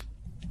offense.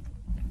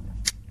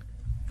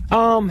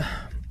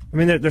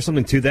 There's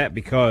something to that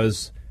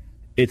because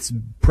it's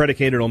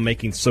predicated on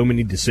making so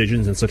many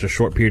decisions in such a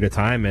short period of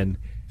time. And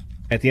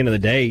at the end of the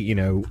day,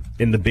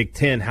 in the Big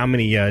Ten, how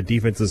many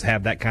defenses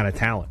have that kind of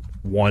talent?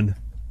 One.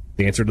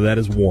 The answer to that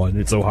is one.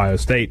 It's Ohio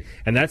State.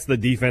 And that's the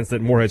defense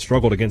that Moorhead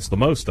struggled against the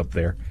most up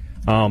there.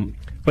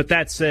 But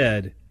that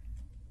said,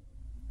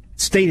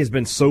 State has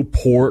been so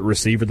poor at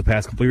receiver the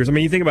past couple of years. I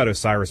mean, you think about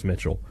Osiris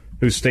Mitchell,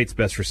 who's State's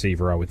best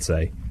receiver, I would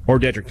say, or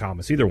Dedrick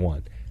Thomas, either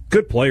one.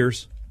 Good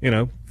players,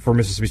 for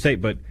Mississippi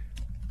State, but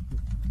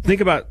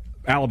think about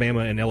Alabama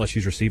and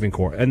LSU's receiving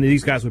corps, and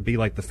these guys would be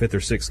like the fifth or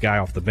sixth guy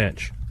off the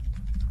bench.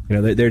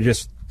 They're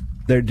just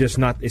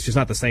not. It's just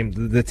not the same.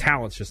 The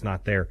talent's just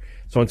not there.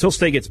 So until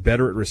State gets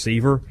better at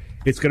receiver,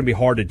 it's going to be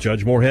hard to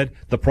judge Moorhead.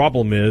 The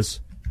problem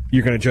is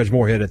you're going to judge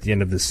Moorhead at the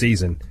end of the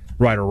season,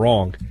 right or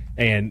wrong,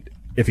 and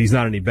if he's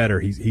not any better,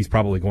 he's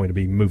probably going to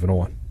be moving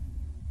on.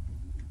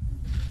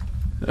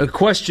 A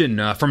question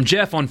from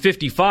Jeff on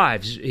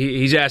 55.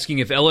 He's asking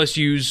if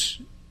LSU's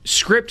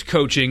script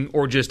coaching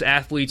or just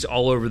athletes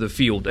all over the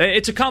field.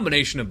 It's a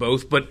combination of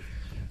both, but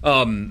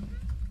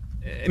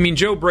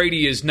Joe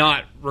Brady is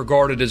not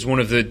regarded as one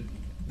of the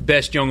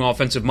best young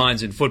offensive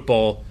minds in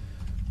football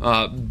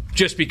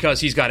just because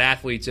he's got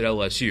athletes at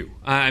LSU.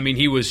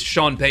 He was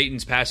Sean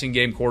Payton's passing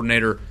game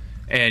coordinator,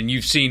 and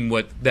you've seen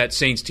what that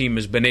Saints team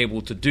has been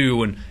able to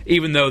do, and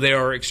even though they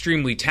are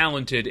extremely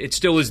talented, it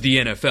still is the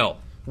NFL,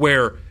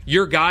 where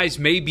your guys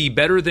may be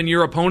better than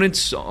your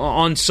opponents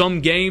on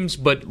some games,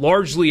 but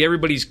largely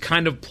everybody's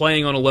kind of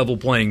playing on a level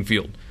playing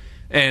field.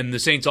 And the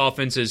Saints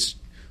offense, as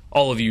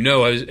all of you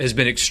know, has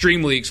been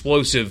extremely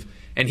explosive,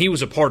 and he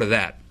was a part of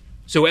that.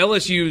 So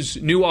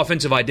LSU's new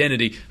offensive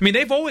identity,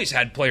 they've always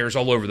had players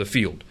all over the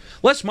field.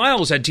 Les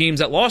Miles had teams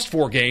that lost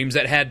 4 games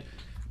that had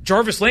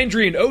Jarvis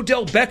Landry and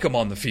Odell Beckham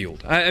on the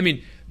field.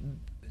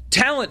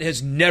 Talent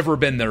has never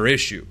been their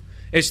issue.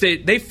 It's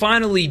they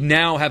finally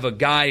now have a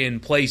guy in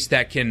place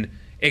that can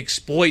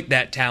exploit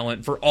that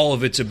talent for all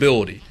of its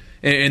ability,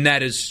 and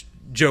that is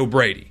Joe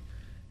Brady.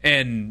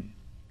 And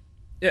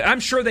I'm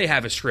sure they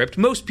have a script.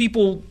 Most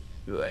people,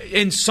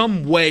 in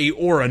some way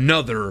or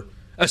another,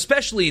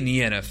 especially in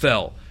the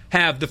NFL,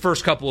 have the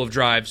first couple of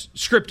drives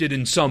scripted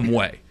in some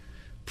way.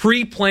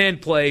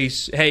 Pre-planned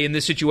plays, hey, in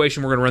this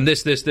situation we're going to run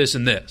this, this, this,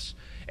 and this.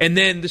 And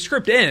then the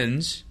script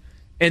ends,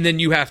 and then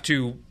you have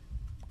to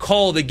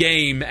call the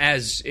game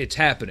as it's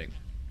happening.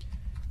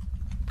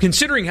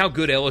 Considering how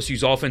good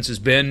LSU's offense has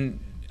been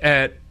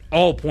at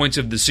all points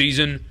of the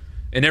season,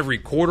 in every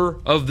quarter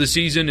of the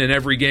season, in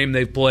every game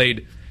they've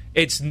played,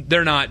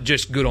 they're not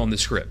just good on the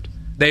script.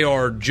 They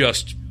are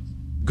just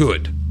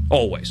good,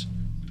 always.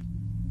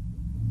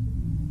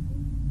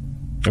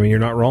 You're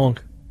not wrong.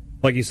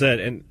 Like you said,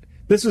 and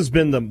this has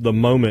been the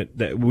moment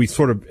that we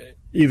sort of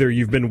either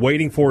you've been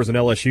waiting for as an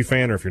LSU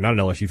fan, or if you're not an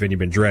LSU fan, you've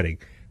been dreading.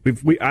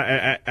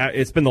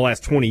 It's been the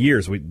last 20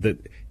 years. When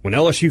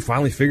LSU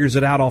finally figures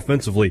it out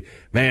offensively,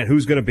 man,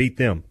 who's going to beat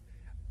them?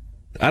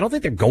 I don't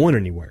think they're going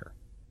anywhere.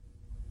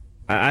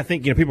 I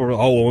think people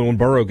are, when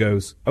Burrow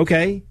goes,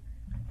 okay,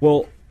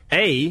 well,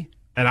 and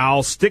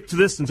I'll stick to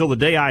this until the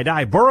day I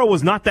die, Burrow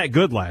was not that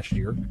good last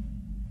year.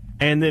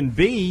 And then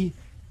B,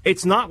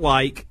 it's not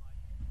like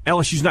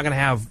LSU's not going to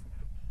have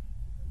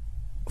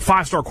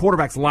 5-star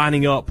quarterbacks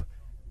lining up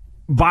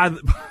by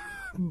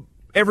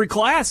every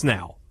class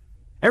now.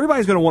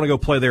 Everybody's going to want to go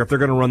play there if they're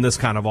going to run this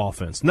kind of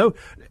offense. No,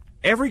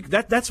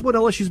 that's what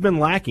LSU's been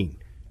lacking.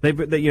 They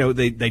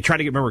try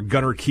to get, remember,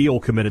 Gunnar Keel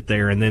committed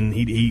there, and then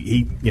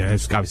he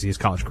obviously his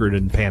college career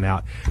didn't pan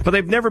out. But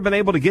they've never been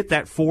able to get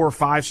that 4 or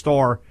 5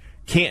 star,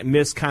 can't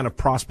miss kind of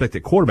prospect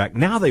at quarterback.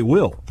 Now they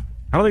will.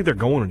 I don't think they're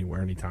going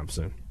anywhere anytime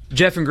soon.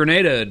 Jeff in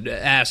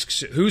Grenada asks,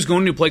 who's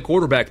going to play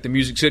quarterback at the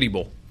Music City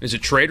Bowl? Is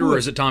it Trader or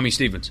is it Tommy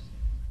Stevens?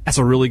 That's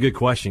a really good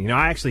question.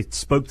 I actually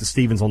spoke to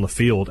Stevens on the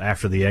field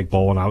after the Egg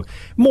Bowl, and I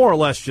more or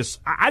less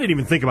I didn't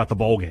even think about the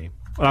bowl game.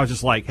 I was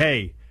just like,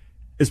 hey,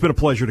 it's been a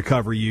pleasure to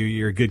cover you.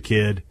 You're a good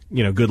kid.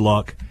 Good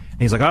luck.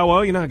 And he's like, oh,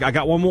 well, I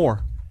got one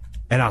more.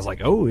 And I was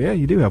like, oh, yeah,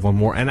 you do have one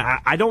more. And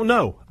I don't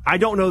know. I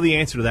don't know the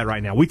answer to that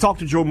right now. We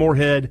talked to Joe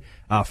Moorhead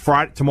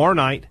tomorrow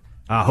night.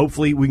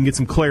 Hopefully we can get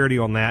some clarity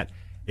on that.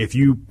 If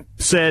you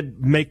said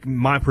make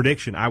my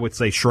prediction, I would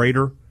say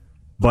Schrader.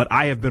 But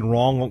I have been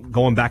wrong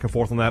going back and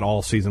forth on that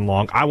all season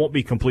long. I won't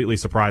be completely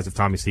surprised if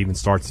Tommy Stevens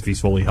starts if he's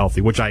fully healthy,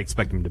 which I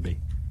expect him to be.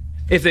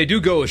 If they do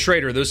go with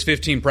Schrader, those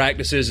 15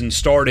 practices and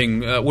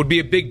starting would be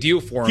a big deal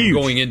for him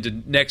going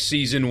into next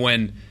season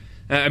when,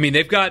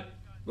 they've got,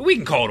 we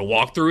can call it a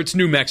walkthrough. It's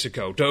New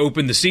Mexico to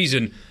open the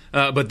season.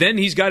 But then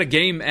he's got a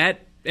game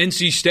at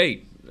NC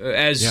State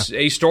as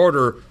a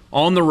starter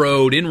on the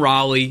road in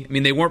Raleigh.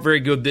 They weren't very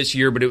good this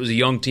year, but it was a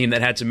young team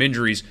that had some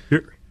injuries.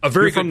 You're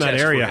from that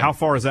area. How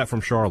far is that from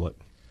Charlotte?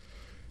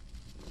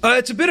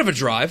 It's a bit of a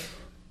drive.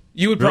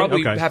 You would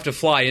probably have to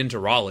fly into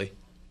Raleigh.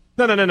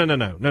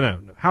 No.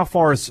 How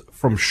far is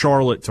from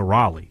Charlotte to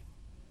Raleigh?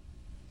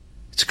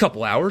 It's a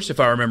couple hours, if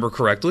I remember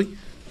correctly.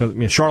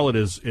 Charlotte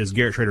is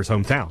Garrett Schrader's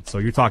hometown, so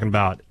you're talking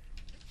about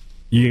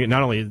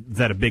not only is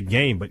that a big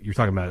game, but you're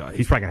talking about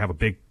he's probably going to have a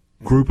big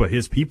group of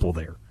his people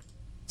there.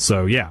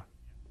 So, yeah.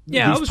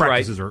 Yeah, these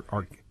practices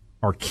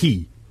are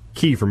key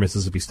for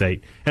Mississippi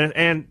State.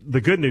 And the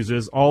good news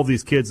is all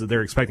these kids that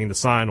they're expecting to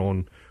sign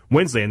on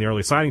Wednesday in the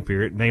early signing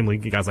period, namely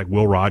guys like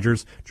Will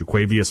Rogers,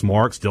 Jaquavius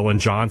Marks, Dylan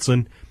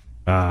Johnson,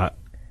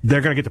 they're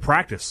going to get to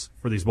practice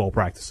for these bowl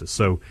practices.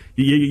 So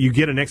you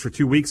get an extra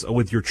 2 weeks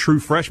with your true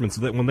freshmen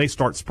so that when they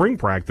start spring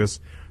practice,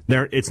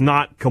 it's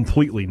not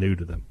completely new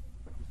to them.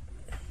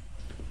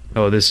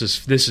 Oh, this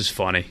is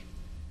funny.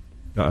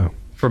 Uh-oh.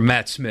 From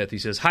Matt Smith, he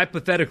says,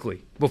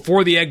 hypothetically,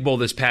 before the Egg Bowl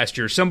this past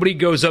year, somebody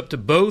goes up to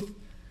both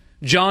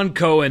John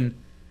Cohen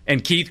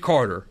and Keith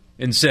Carter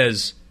and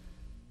says,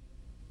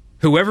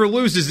 whoever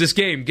loses this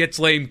game gets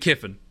Lane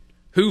Kiffin.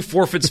 Who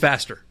forfeits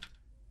faster?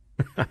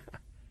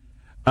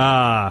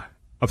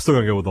 I'm still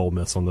going to go with Ole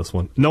Miss on this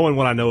one. Knowing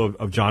what I know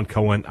of John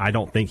Cohen, I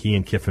don't think he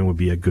and Kiffin would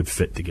be a good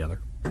fit together.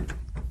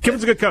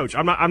 Kiffin's a good coach.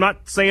 I'm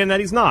not saying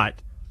that he's not.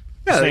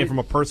 I'm saying from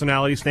a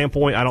personality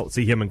standpoint, I don't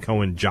see him and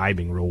Cohen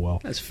jibing real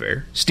well. That's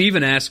fair.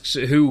 Steven asks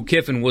who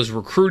Kiffin was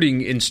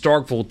recruiting in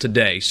Starkville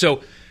today.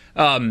 So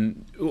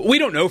we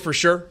don't know for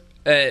sure.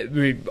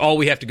 All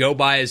we have to go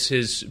by is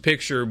his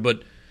picture,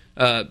 but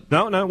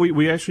no,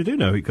 we actually do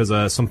know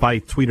because somebody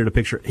tweeted a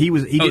picture. He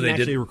didn't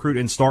actually recruit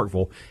in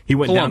Starkville. He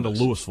went down to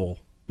Louisville,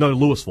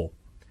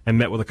 and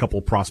met with a couple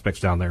of prospects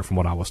down there, from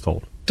what I was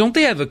told. Don't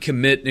they have a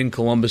commit in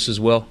Columbus as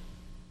well?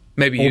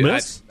 Maybe Ole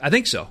Miss? I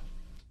think so.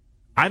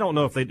 I don't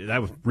know if they.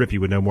 That was Rippy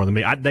would know more than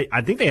me.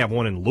 I think they have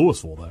one in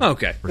Louisville though.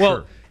 Okay,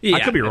 sure. Yeah, I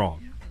could be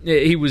wrong.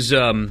 He was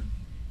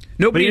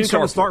nobody in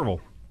Starkville.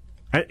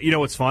 You know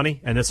what's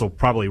funny, and this will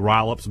probably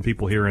rile up some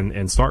people here in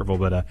Starkville,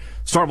 but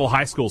Starkville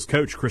High School's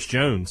coach, Chris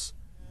Jones,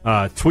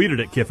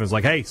 tweeted at Kiffin,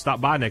 like, hey, stop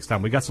by next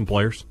time. We got some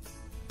players.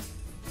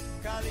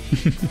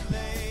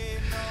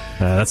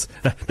 That's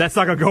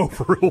not going to go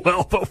over real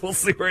well, but we'll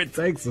see where it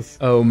takes us.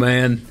 Oh,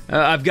 man.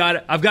 I've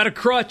got a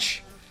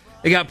crutch.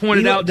 It got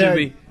pointed out to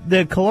me.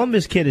 The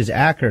Columbus kid is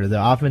Acker,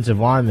 the offensive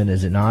lineman,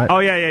 is it not? Oh,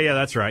 yeah,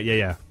 that's right.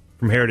 Yeah.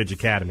 From Heritage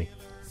Academy.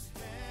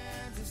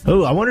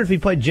 Oh, I wonder if he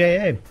played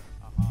J.A.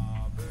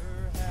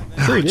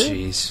 Sure he did.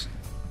 Jeez.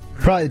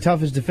 Probably the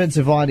toughest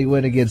defensive line he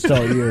went against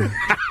all year.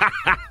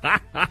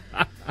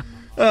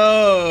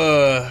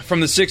 From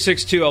the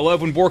 662, I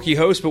love when Borky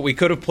hosts, but we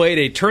could have played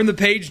a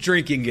turn-the-page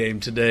drinking game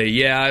today.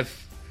 Yeah,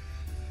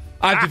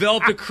 I've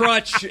developed a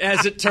crutch,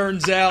 as it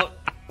turns out.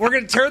 We're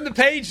going to turn the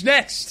page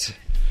next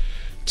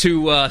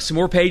to some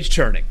more page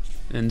turning.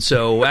 And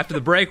so after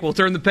the break, we'll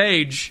turn the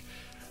page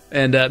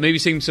and maybe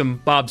sing some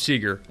Bob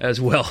Seger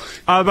as well.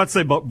 I was about to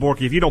say,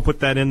 Borky, if you don't put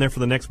that in there for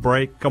the next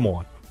break, come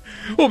on.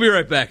 We'll be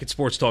right back at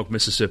Sports Talk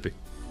Mississippi.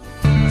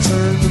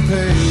 Turn the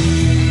page.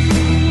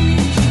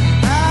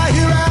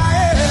 Here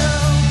I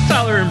am.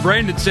 Tyler and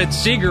Brandon said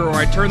Seger, or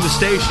I turn the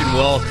station.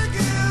 Well,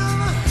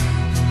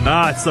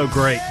 it's so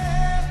great.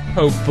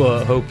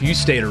 Hope you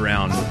stayed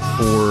around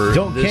for.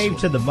 Don't this cave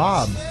one. to the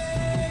mob.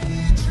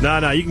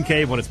 No, you can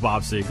cave when it's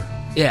Bob Seger.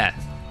 Yeah,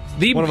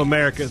 one of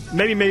America's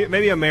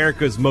maybe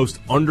America's most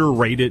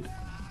underrated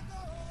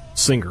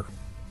singer.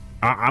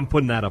 I'm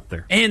putting that up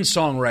there. And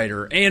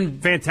songwriter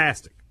and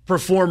fantastic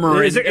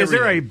performer. Is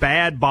there a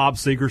bad Bob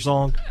Seger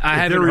song? I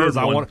haven't heard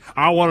one.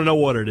 I want to know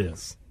what it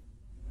is.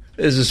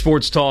 This is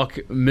Sports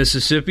Talk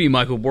Mississippi.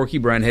 Michael Borky,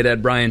 Brian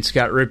Haydad, Brian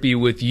Scott Rippey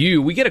with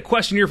you. We get a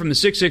question here from the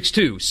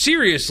 662.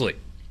 Seriously,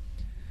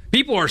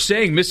 people are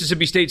saying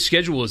Mississippi State's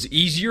schedule is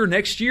easier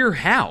next year.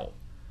 How?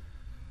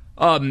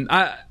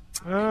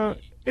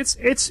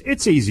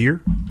 It's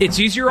easier. It's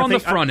easier on the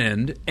front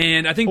end,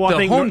 and I think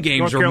the home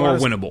games are more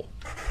winnable.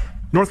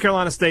 North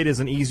Carolina State is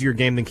an easier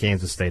game than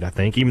Kansas State, I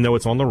think, even though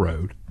it's on the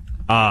road.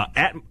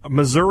 At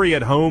Missouri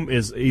at home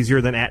is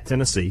easier than at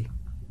Tennessee.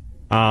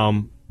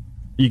 You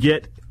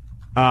get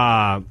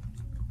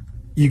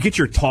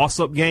your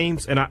toss-up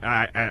games, and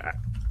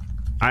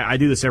I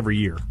do this every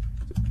year.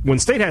 When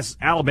State has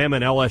Alabama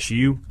and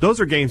LSU, those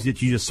are games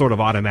that you just sort of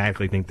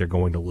automatically think they're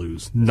going to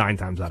lose 9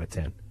 times out of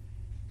 10.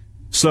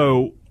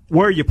 So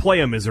where you play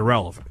them is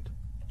irrelevant.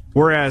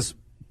 Whereas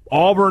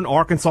Auburn,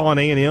 Arkansas, and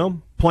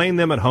A&M, playing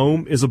them at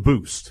home is a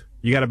boost.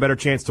 You got a better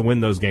chance to win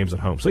those games at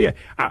home. So, yeah,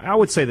 I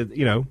would say that,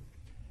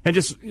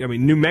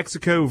 and New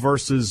Mexico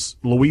versus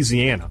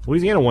Louisiana.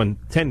 Louisiana won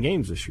 10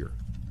 games this year.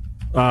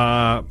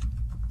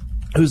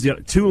 Who's the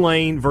other?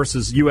 Tulane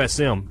versus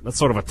USM. That's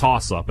sort of a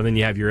toss-up, and then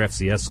you have your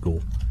FCS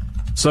school.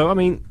 So,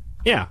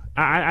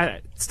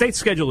 State's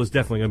schedule is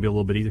definitely going to be a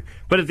little bit easier.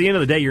 But at the end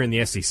of the day, you're in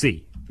the SEC.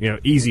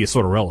 Easy is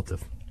sort of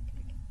relative.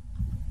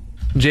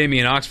 Jamie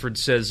in Oxford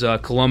says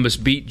Columbus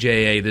beat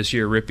JA this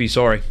year. Rippy,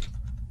 sorry.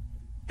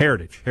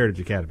 Heritage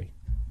Academy.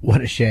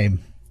 What a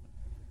shame.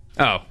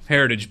 Oh,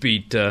 Heritage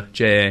beat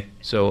JA.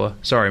 So,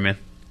 sorry, man.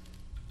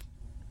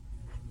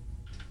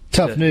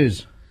 Tough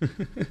news.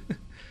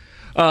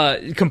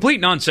 Complete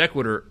non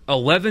sequitur.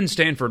 11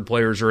 Stanford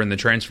players are in the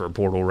transfer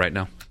portal right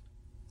now.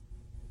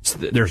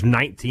 There's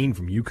 19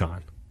 from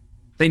UConn.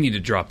 They need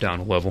to drop down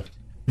a level.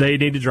 They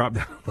need to drop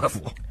down a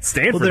level.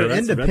 Stanford, they're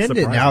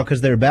independent now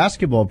because their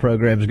basketball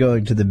program's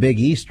going to the Big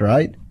East,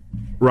 right?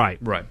 Right.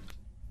 So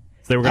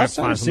they were going to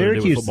find something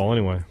to do with football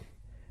anyway.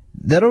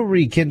 That'll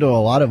rekindle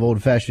a lot of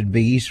old-fashioned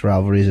Big East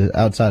rivalries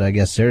outside, I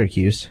guess,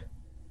 Syracuse.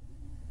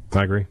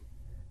 I agree.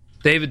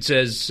 David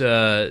says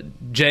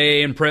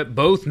J.A. and Prep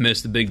both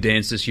missed the big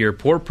dance this year.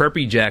 Poor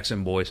Preppy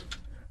Jackson boys.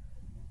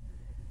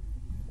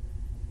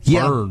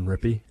 Yeah. Burn,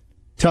 Rippy.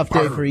 Tough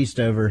day for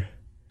Eastover.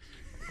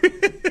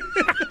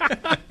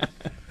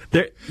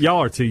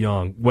 Y'all are too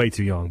young, way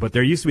too young. But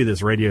there used to be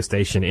this radio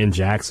station in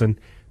Jackson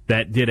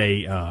that did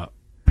a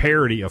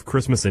parody of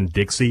Christmas in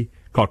Dixie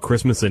called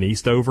Christmas in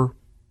Eastover,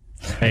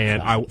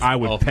 and I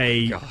would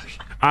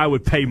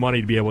pay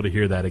money to be able to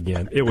hear that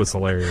again. It was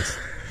hilarious.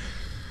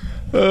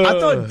 I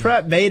thought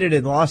Prep made it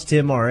and lost to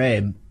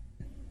MRA.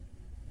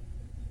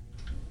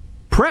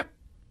 Prep,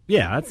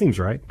 yeah, that seems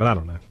right, but I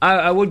don't know.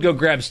 I would go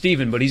grab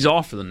Steven, but he's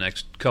off for the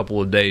next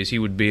couple of days. He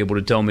would be able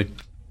to tell me.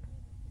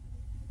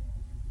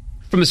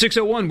 From the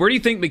 601, where do you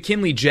think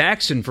McKinley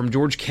Jackson from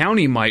George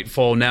County might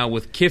fall now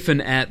with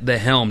Kiffin at the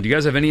helm? Do you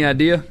guys have any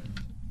idea?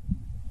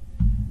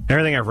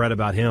 Everything I've read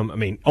about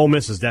him, Ole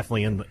Miss is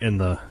definitely in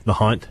the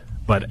hunt,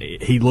 but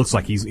he looks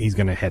like he's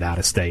going to head out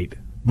of state.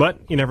 But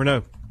you never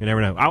know.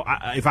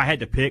 If I had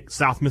to pick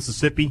South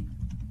Mississippi,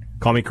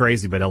 call me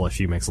crazy, but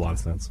LSU makes a lot of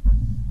sense.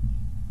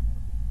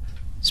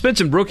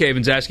 Spence in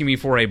Brookhaven's asking me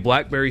for a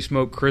Blackberry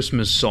Smoke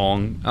Christmas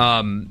song.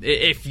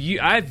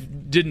 I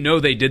didn't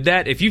know they did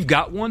that. If you've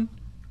got one,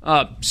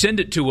 send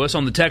it to us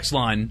on the text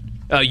line.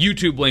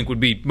 YouTube link would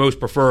be most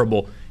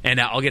preferable, and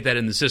I'll get that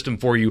in the system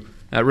for you.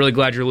 Really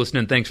glad you're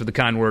listening. Thanks for the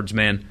kind words,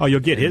 man. Oh, you'll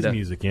get his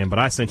music in, but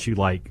I sent you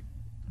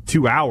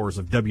 2 hours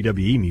of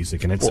WWE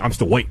music, and I'm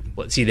still waiting.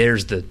 Well, see,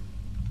 there's the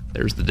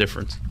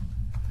difference.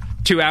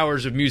 2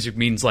 hours of music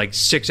means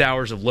 6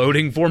 hours of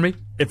loading for me.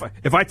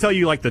 If I tell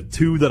you the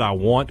 2 that I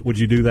want, would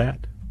you do that?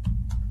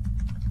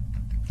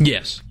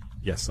 Yes.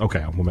 Yes.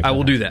 Okay. I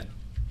will do that.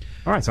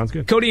 All right, sounds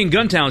good. Cody in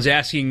Guntown's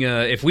asking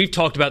if we've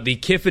talked about the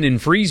Kiffin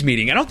and Freeze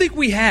meeting. I don't think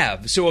we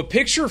have. So a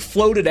picture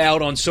floated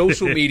out on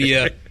social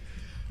media.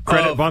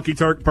 Credit Bunky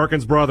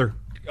Perkins' brother.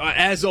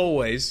 As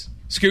always,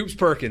 Scoops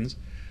Perkins.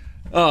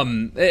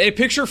 A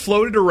picture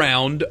floated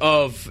around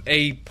of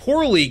a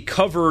poorly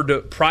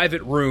covered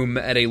private room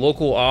at a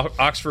local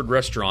Oxford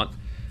restaurant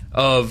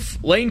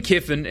of Lane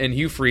Kiffin and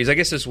Hugh Freeze. I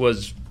guess this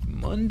was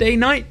Monday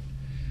night.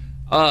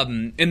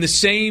 In the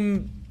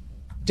same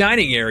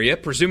dining area,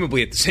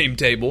 presumably at the same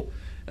table,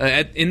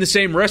 in the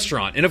same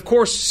restaurant. And, of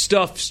course,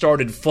 stuff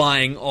started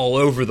flying all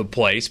over the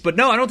place. But,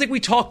 no, I don't think we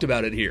talked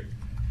about it here.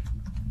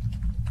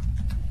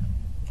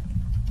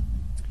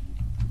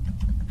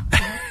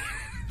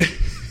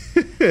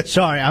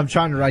 Sorry, I'm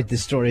trying to write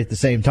this story at the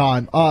same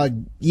time.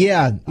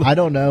 Yeah, I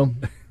don't know.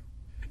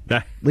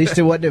 At least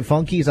it wasn't at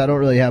Funky's. I don't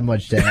really have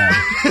much to add.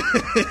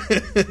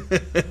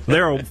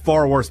 There are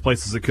far worse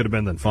places it could have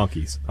been than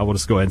Funky's. I will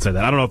just go ahead and say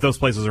that. I don't know if those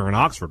places are in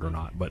Oxford or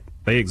not, but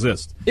they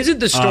exist. Isn't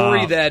the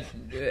story that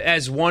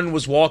as one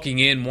was walking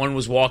in, one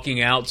was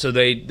walking out, so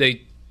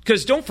they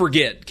because don't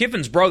forget,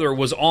 Kiffin's brother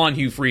was on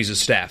Hugh Freeze's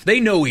staff. They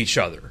know each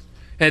other.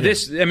 And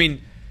this,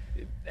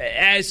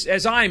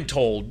 as I'm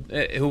told,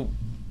 who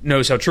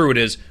knows how true it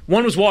is,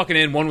 one was walking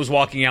in, one was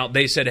walking out.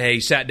 They said, hey,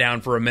 sat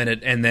down for a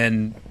minute, and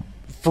then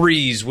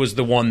Freeze was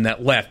the one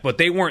that left. But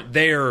they weren't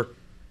there,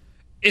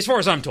 as far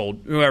as I'm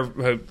told,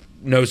 whoever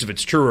knows if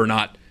it's true or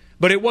not.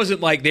 But it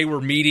wasn't like they were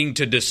meeting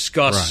to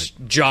discuss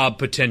job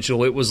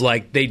potential. It was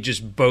like they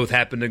just both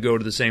happened to go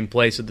to the same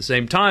place at the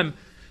same time.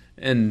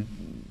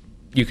 And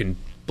you can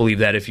believe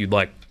that if you'd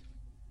like.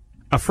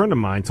 A friend of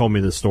mine told me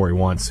this story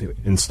once.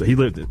 He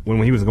lived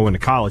when he was going to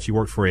college. He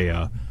worked for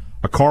a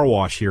car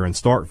wash here in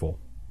Starkville,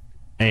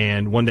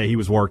 and one day he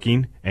was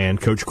working, and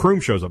Coach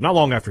Kroom shows up not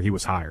long after he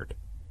was hired,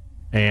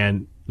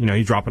 and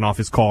he's dropping off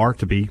his car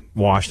to be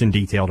washed and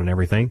detailed and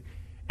everything,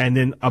 and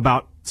then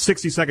about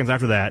 60 seconds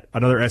after that,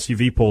 another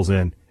SUV pulls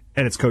in,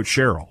 and it's Coach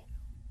Sherrill,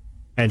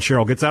 and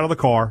Sherrill gets out of the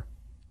car,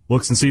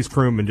 looks and sees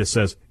Kroom, and just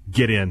says,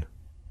 "Get in."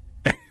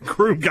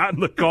 Kroom got in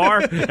the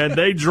car, and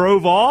they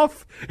drove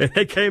off, and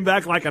they came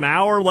back like an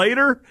hour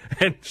later,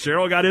 and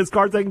Sherrill got his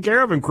car taken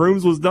care of, and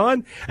Kroom's was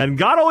done, and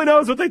God only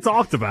knows what they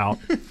talked about,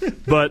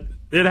 but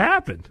it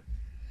happened.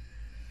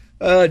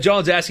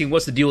 John's asking,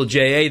 what's the deal with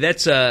JA?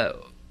 That's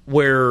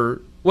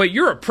wait,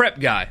 you're a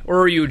prep guy, or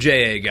are you a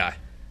JA guy?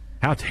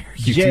 How dare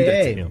you do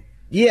that to him?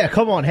 Yeah,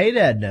 come on, Hey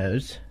Dad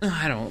knows.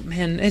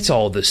 Man, it's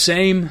all the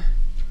same.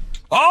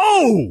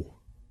 Oh!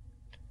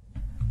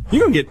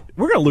 We're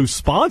gonna lose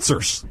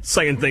sponsors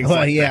saying things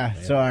like yeah,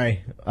 that.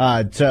 Sorry.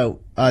 So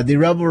the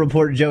Rebel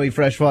Report Joey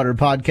Freshwater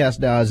podcast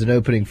now has an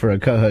opening for a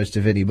co-host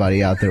if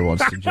anybody out there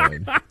wants to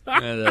join.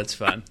 That's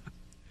fun.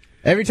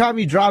 Every time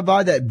you drive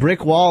by that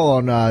brick wall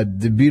on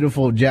the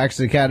beautiful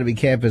Jackson Academy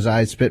campus,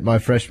 I spent my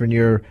freshman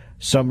year,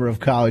 summer of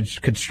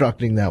college,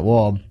 constructing that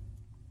wall.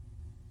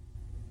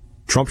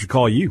 Trump should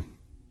call you.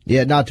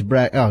 Yeah, not to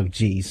brag. Oh,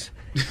 jeez.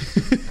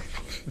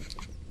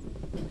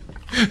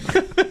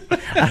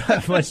 I don't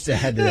have much to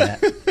add to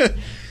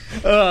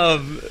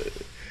that.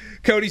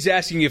 Cody's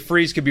asking if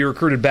Freeze could be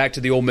recruited back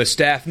to the Ole Miss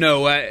staff.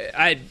 No,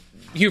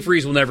 Hugh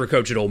Freeze will never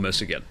coach at Ole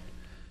Miss again.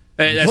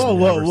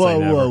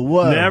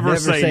 Whoa. Never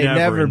say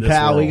never,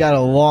 pal. We got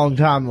a long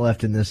time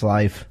left in this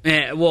life.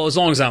 Well, as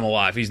long as I'm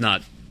alive, he's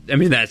not. I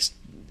mean,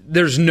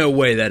 there's no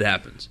way that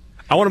happens.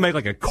 I want to make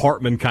like a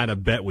Cartman kind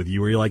of bet with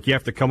you where you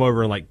have to come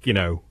over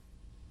and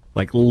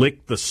like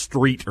lick the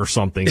street or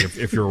something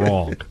if you're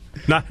wrong.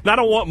 I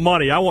don't want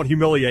money. I want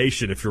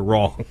humiliation if you're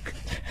wrong.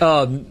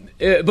 But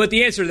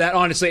the answer to that,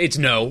 honestly, it's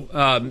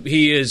no.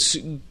 He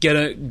is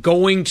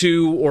going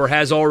to or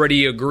has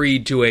already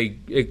agreed to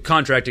a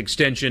contract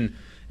extension,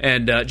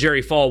 and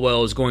Jerry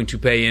Falwell is going to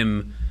pay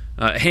him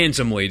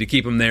handsomely to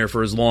keep him there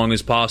for as long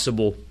as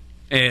possible.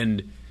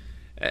 And,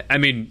 I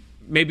mean,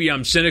 maybe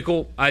I'm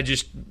cynical.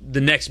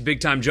 The next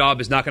big-time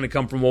job is not going to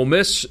come from Ole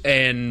Miss,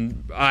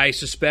 and I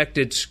suspect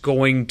it's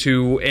going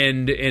to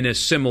end in a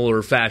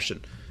similar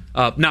fashion.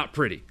 Not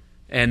pretty.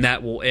 And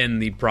that will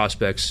end the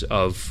prospects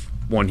of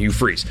one Hugh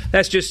Freeze.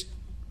 That's just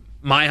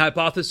my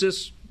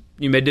hypothesis.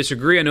 You may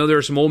disagree. I know there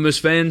are some Ole Miss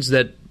fans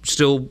that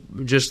still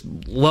just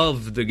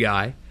love the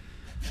guy.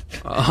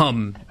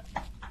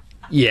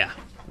 Yeah.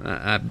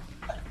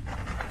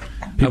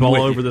 People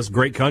all over this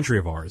great country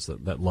of ours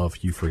that love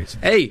Hugh Freeze.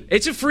 Hey,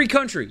 it's a free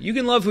country. You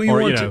can love who you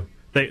want to.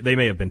 They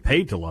may have been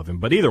paid to love him,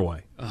 but either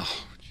way.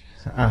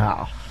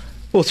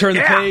 We'll turn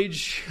the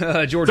page.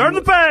 George. Turn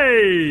the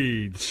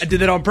page! I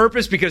did that on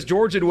purpose because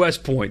George in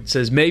West Point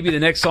says maybe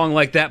the next song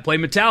like that, play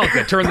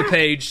Metallica. Turn the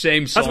page,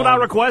 same song. That's what I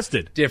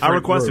requested. I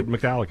requested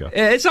group. Metallica.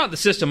 It's not the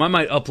system. I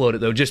might upload it,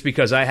 though, just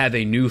because I have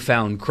a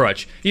newfound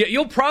crutch.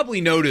 You'll probably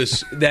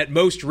notice that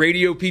most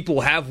radio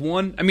people have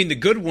one. I mean, the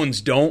good ones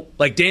don't.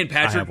 Like Dan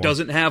Patrick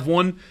doesn't have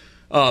one.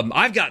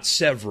 I've got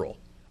several.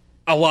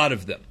 A lot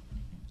of them.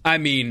 I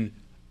mean,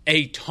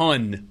 a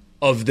ton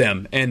of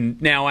them.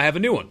 And now I have a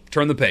new one.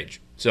 Turn the page.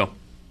 So...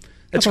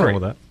 That's great.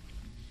 With that.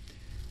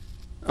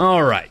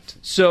 All right.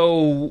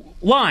 So,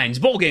 lines,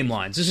 bowl game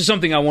lines. This is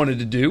something I wanted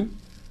to do.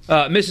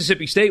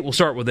 Mississippi State, we'll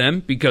start with them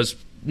because,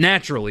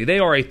 naturally, they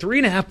are a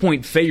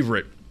 3.5-point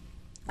favorite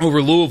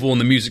over Louisville in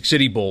the Music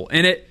City Bowl.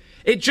 And it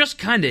just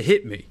kind of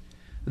hit me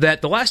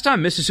that the last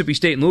time Mississippi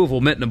State and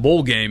Louisville met in a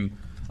bowl game,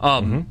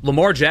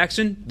 Lamar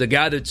Jackson, the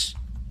guy that's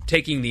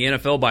taking the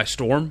NFL by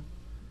storm,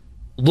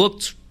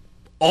 looked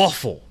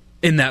awful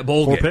in that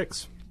bowl game.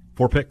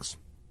 Four picks.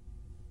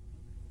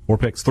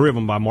 3 of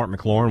them by Mark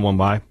McLaurin, 1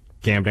 by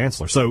Cam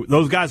Dantzler. So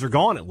those guys are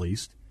gone at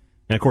least.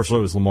 And, of course,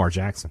 so is Lamar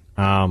Jackson.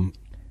 And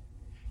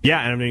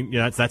I mean,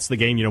 that's the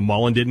game.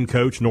 Mullen didn't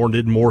coach, nor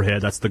did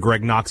Moorhead. That's the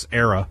Greg Knox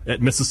era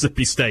at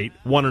Mississippi State,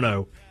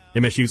 1-0.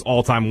 MSU's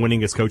all-time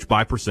winningest coach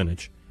by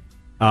percentage.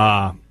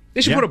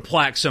 They should put a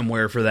plaque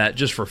somewhere for that,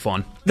 just for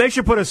fun. They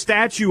should put a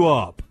statue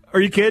up.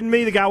 Are you kidding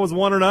me? The guy was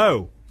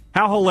 1-0.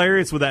 How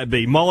hilarious would that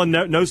be? Mullen,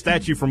 no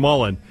statue for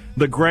Mullen.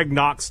 The Greg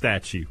Knox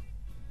statue.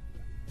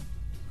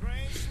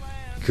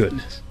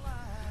 Goodness.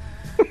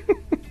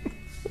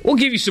 We'll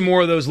give you some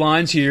more of those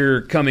lines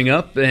here coming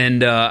up,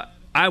 and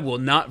I will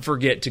not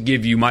forget to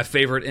give you my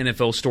favorite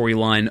NFL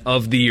storyline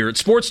of the year. It's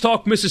Sports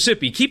Talk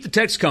Mississippi. Keep the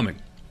text coming.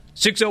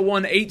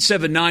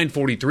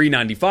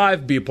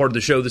 601-879-4395. Be a part of the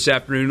show this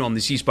afternoon on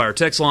the C Spire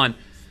text line.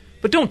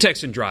 But don't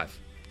text and drive.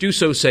 Do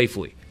so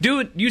safely.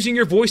 Do it using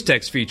your voice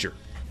text feature.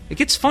 It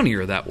gets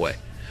funnier that way.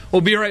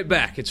 We'll be right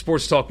back at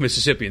Sports Talk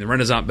Mississippi in the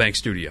Renaissance Bank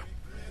studio.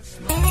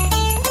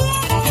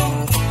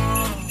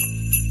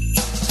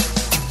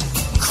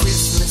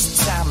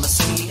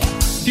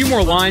 A few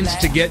more lines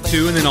to get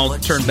to, and then I'll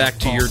turn back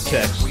to your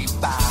text.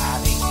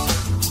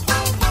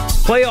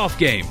 Playoff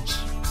games.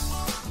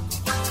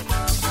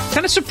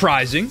 Kind of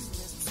surprising.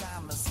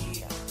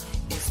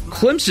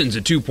 Clemson's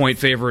a 2-point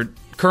favorite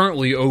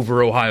currently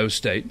over Ohio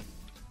State.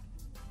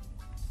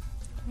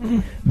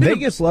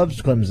 Vegas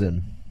loves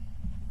Clemson.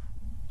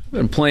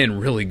 Been playing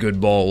really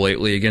good ball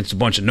lately against a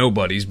bunch of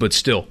nobodies, but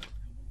still.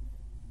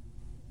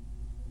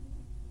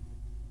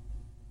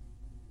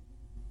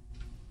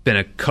 Been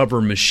a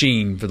cover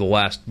machine for the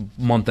last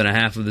month and a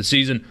half of the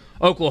season.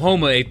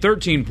 Oklahoma, a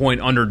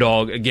 13-point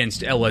underdog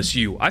against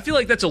LSU. I feel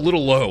like that's a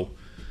little low.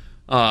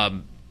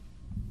 I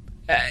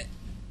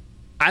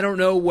don't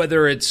know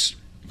whether it's...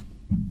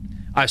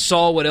 I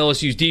saw what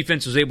LSU's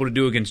defense was able to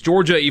do against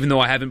Georgia, even though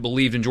I haven't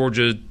believed in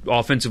Georgia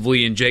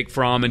offensively and Jake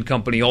Fromm and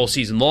company all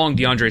season long.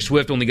 DeAndre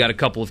Swift only got a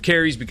couple of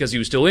carries because he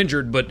was still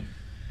injured, but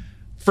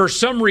for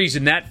some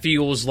reason that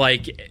feels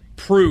like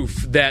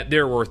proof that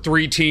there were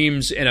 3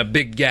 teams and a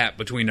big gap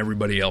between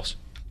everybody else.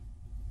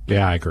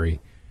 Yeah, I agree.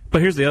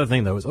 But here's the other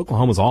thing, though, is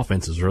Oklahoma's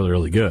offense is really,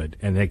 really good,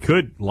 and they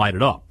could light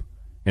it up.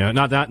 You know,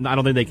 not that I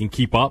don't think they can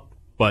keep up,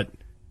 but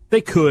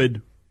they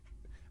could.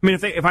 I mean,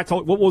 if I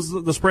told, what was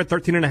the spread,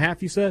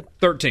 13.5, you said?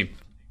 13.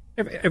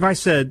 If I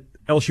said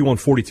LSU won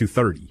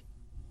 42-30,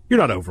 you're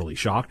not overly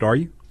shocked, are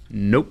you?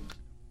 Nope.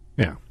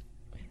 Yeah.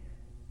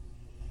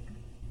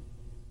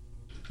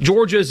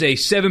 Georgia's a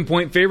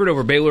 7-point favorite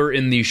over Baylor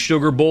in the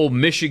Sugar Bowl.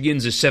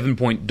 Michigan's a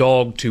 7-point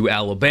dog to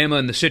Alabama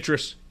in the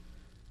Citrus.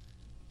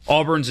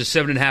 Auburn's a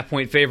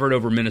 7.5-point favorite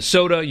over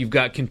Minnesota. You've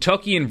got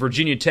Kentucky and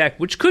Virginia Tech,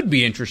 which could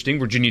be interesting.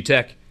 Virginia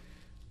Tech,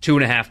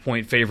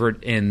 2.5-point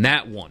favorite in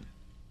that one.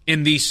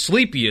 In the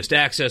sleepiest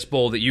Access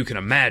Bowl that you can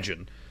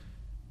imagine,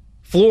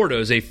 Florida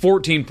is a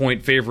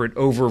 14-point favorite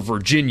over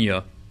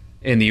Virginia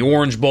in the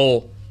Orange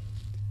Bowl.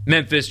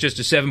 Memphis just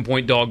a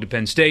 7-point dog to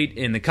Penn State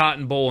in the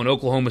Cotton Bowl, and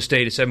Oklahoma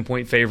State a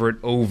 7-point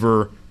favorite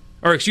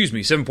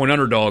 7-point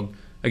underdog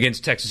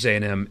against Texas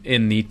A&M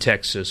in the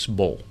Texas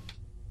Bowl.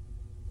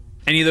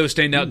 Any of those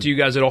stand out to you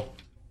guys at all?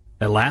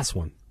 That last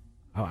one,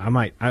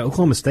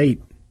 Oklahoma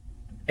State,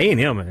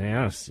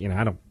 A&M.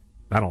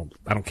 I don't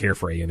care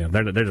for A&M.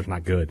 They're just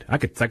not good. I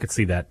could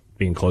see that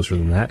being closer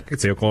than that. I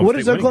could see Oklahoma. What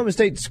State is Oklahoma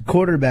State's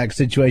quarterback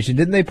situation?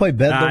 Didn't they play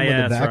Bedlam with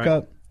the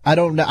backup? Right. I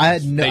don't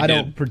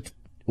know.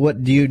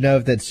 What do you know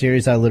if that's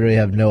serious? I literally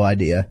have no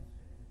idea.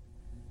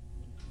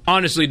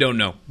 Honestly, don't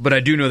know. But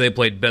I do know they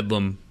played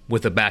Bedlam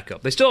with a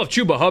backup. They still have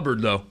Chuba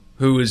Hubbard though,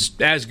 who is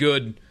as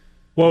good.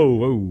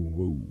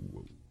 Whoa.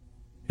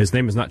 His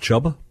name is not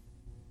Chuba?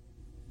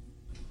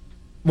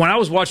 When I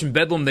was watching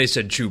Bedlam, they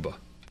said Chuba.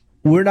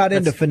 We're not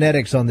into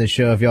phonetics on this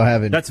show if y'all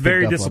haven't. That's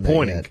very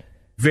disappointing.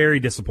 Very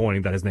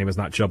disappointing that his name is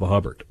not Chuba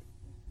Hubbard.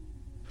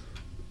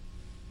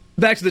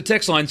 Back to the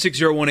text line,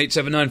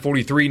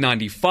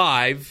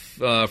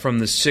 601-879-4395 from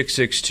the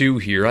 662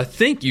 here. I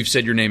think you've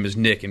said your name is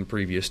Nick in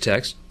previous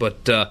text,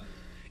 but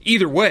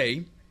either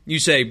way, you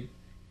say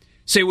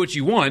what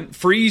you want.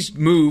 Freeze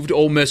moved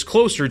Ole Miss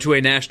closer to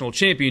a national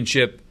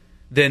championship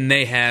than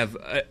they have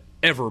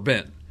ever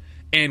been.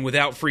 And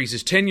without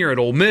Freeze's tenure at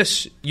Ole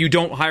Miss, you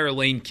don't hire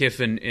Lane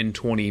Kiffin in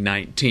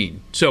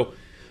 2019. So,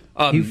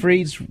 Hugh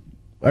Freeze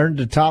earned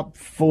a top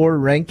 4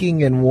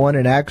 ranking and won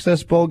an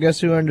Access Bowl. Guess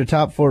who earned a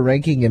top 4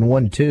 ranking and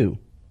won 2?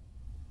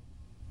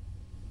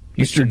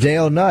 Mr.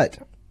 Dale Nutt.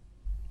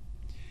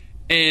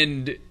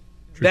 And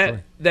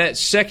that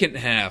second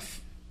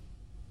half,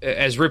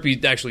 as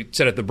Rippy actually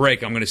said at the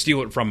break, I'm going to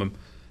steal it from him.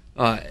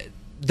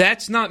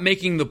 That's not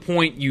making the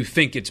point you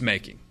think it's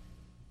making.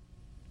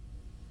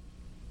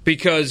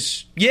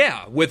 Because,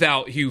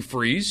 without Hugh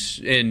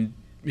Freeze and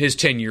his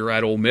tenure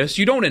at Ole Miss,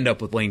 you don't end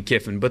up with Lane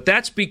Kiffin. But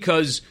that's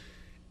because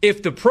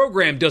if the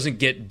program doesn't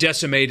get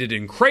decimated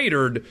and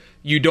cratered,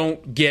 you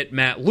don't get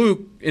Matt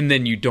Luke, and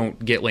then you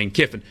don't get Lane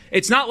Kiffin.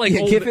 It's not like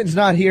Kiffin's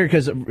not here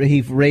because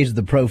he raised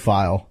the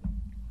profile.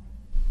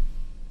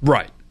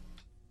 Right.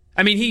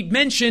 I mean, he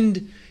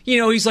mentioned,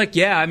 he's like,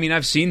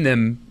 I've seen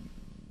them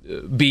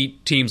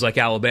beat teams like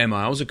Alabama.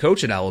 I was a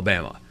coach at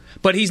Alabama.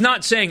 But he's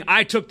not saying,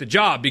 I took the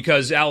job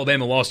because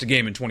Alabama lost a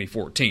game in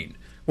 2014.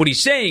 What he's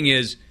saying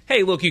is,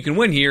 hey, look, you can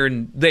win here,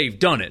 and they've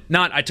done it.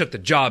 Not, I took the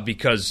job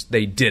because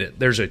they did it.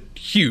 There's a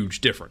huge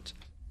difference.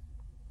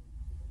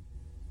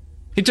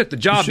 He took the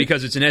job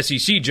because it's an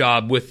SEC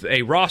job with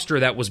a roster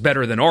that was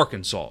better than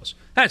Arkansas's.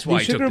 That's why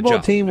he took the job. The Sugar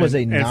Bowl team was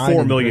and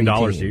 $4 million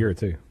a year,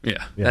 too.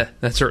 Yeah.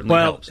 That certainly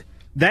helps.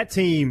 That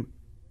team,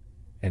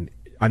 and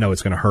I know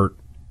it's going to hurt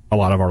a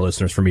lot of our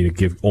listeners for me to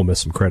give Ole Miss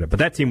some credit, but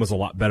that team was a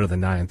lot better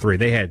than 9-3.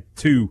 They had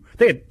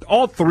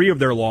all 3 of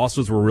their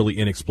losses were really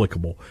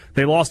inexplicable.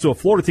 They lost to a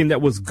Florida team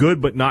that was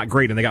good but not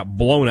great, and they got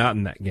blown out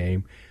in that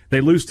game.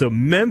 They lose to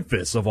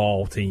Memphis of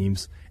all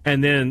teams,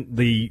 and then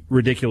the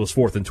ridiculous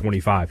 4th and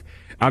 25.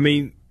 I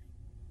mean,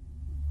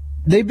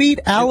 they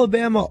beat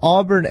Alabama,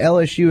 Auburn,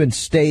 LSU, and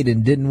State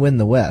and didn't win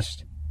the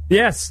West.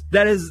 Yes,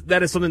 that is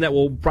something that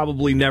will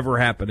probably never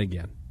happen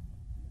again.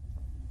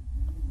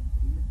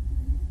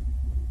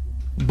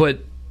 But,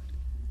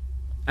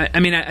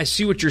 I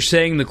see what you're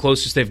saying, the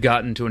closest they've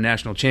gotten to a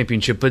national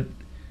championship, but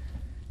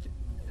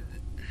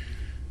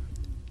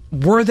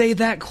were they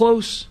that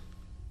close?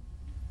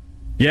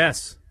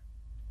 Yes.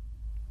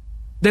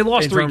 They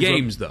lost 3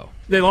 games, though.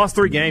 They lost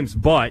 3 games,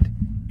 but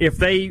if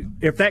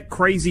that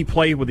crazy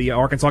play with the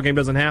Arkansas game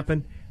doesn't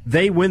happen,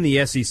 they win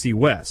the SEC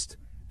West.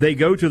 They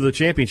go to the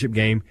championship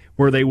game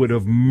where they would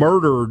have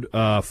murdered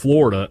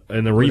Florida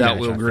in the rematch. Without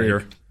Will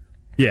Grier.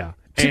 Yeah,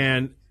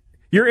 and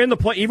you're in the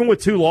play. Even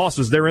with 2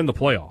 losses, they're in the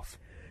playoff.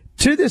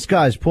 To this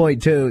guy's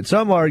point, too,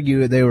 some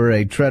argue they were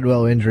a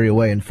Treadwell injury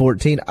away in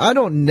 14. I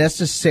don't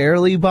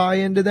necessarily buy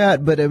into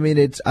that, but I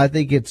mean, I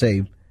think it's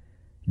a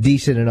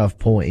decent enough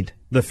point.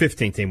 The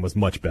 15 team was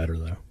much better,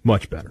 though.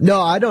 Much better.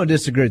 No, I don't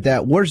disagree with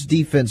that. Worse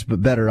defense,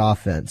 but better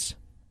offense.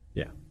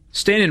 Yeah.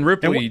 Stan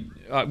Ripley,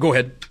 go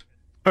ahead.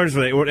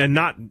 And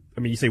not, I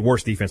mean, you say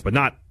worse defense, but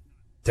not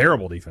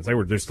terrible defense. They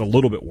were just a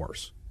little bit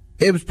worse.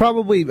 It was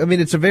probably, I mean,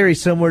 it's a very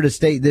similar to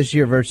State this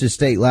year versus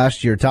State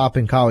last year, top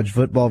in college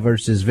football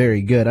versus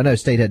very good. I know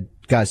State had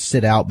guys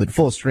sit out, but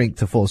full strength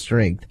to full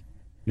strength.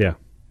 Yeah.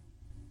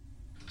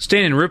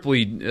 Stan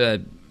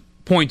Ripley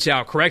points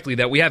out correctly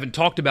that we haven't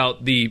talked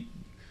about the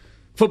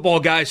football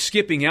guys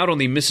skipping out on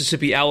the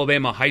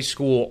Mississippi-Alabama high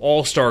school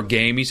all-star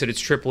game. He said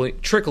it's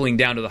trickling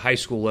down to the high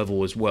school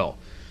level as well.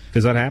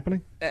 Is that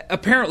happening?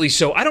 Apparently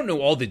so. I don't know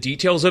all the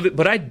details of it,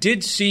 but I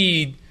did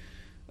see,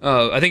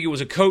 I think it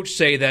was a coach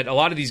say that a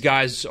lot of these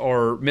guys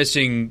are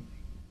missing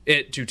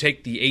it to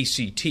take the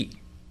ACT.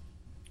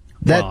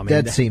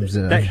 That seems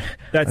that's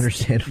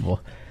understandable.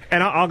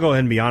 And I'll go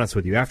ahead and be honest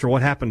with you. After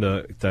what happened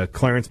to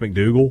Clarence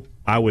McDougal,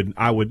 I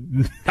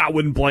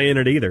wouldn't play in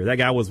it either. That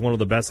guy was one of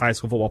the best high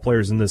school football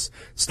players in this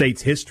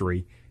state's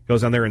history.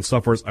 Goes down there and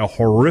suffers a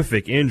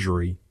horrific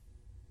injury,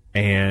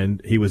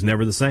 and he was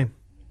never the same.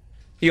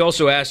 He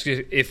also asked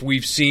if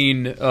we've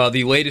seen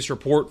the latest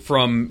report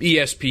from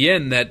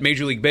ESPN that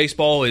Major League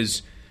Baseball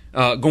is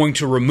going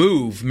to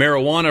remove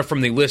marijuana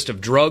from the list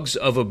of drugs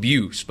of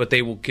abuse, but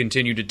they will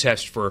continue to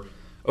test for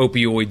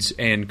opioids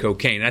and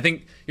cocaine. I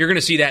think you're going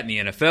to see that in the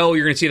NFL.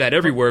 You're going to see that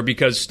everywhere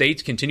because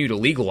states continue to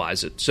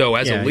legalize it. So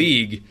as a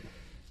league,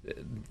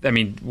 I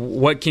mean,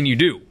 what can you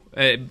do?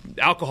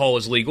 Alcohol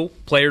is legal.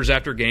 Players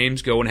after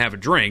games go and have a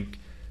drink.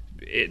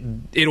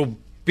 It'll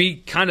be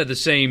kind of the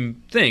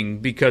same thing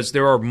because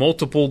there are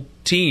multiple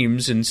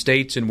teams in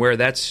states and where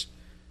that's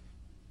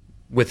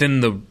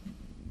within the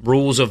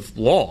rules of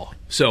law.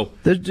 So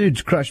those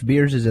dudes crush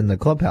beers in the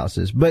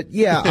clubhouses. But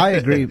yeah, I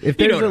agree. If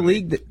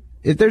there's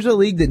if there's a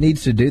league that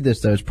needs to do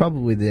this, though, it's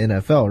probably the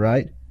NFL,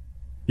 right?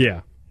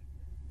 Yeah.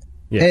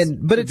 Yes.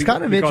 But it's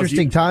kind of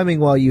interesting timing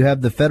while you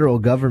have the federal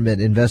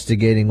government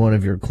investigating one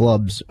of your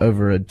clubs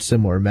over a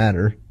similar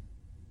matter.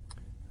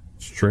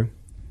 It's true.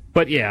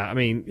 But yeah, I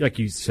mean, like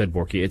you said,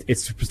 Borky,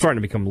 it's starting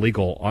to become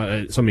legal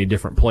at so many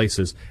different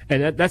places,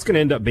 and that's going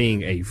to end up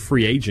being a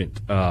free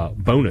agent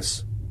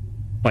bonus.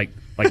 Like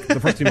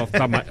the first team off the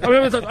top of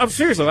my, I'm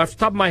seriously off the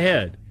top of my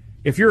head.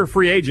 If you're a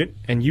free agent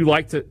and you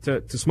like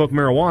to smoke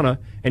marijuana,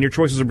 and your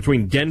choices are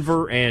between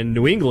Denver and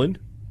New England,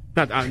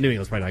 not New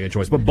England's probably not a good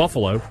choice, but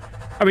Buffalo.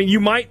 I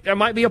mean, that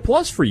might be a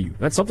plus for you.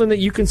 That's something that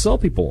you can sell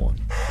people on.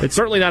 It's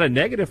certainly not a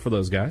negative for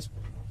those guys.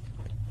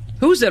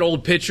 Who's that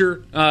old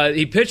pitcher?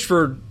 He pitched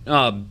for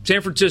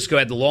San Francisco,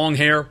 had the long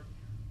hair.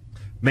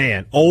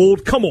 Man,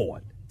 old, come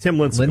on. Tim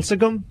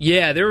Lincecum?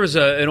 Yeah, there was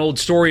an old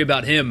story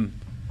about him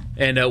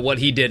and what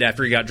he did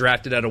after he got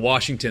drafted out of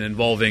Washington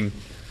involving...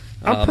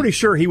 I'm pretty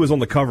sure he was on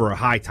the cover of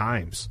High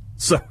Times.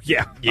 So,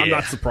 yeah, I'm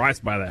not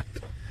surprised by that.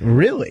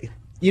 Really?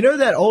 You know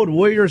that old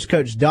Warriors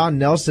coach, Don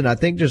Nelson, I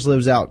think just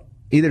lives out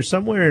either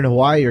somewhere in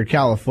Hawaii or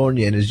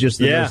California and is just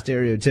the most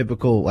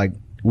stereotypical, like,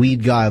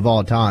 weed guy of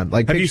all time.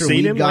 Like, have picture you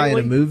seen weed him guy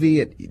lately? in a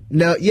movie.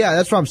 No, yeah,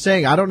 that's what I'm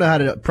saying. I don't know how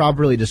to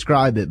properly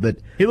describe it, but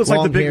he looks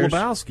like the Big hair,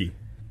 Lebowski.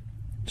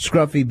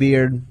 Scruffy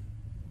beard.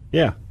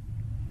 Yeah.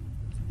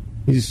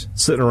 He's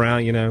sitting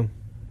around,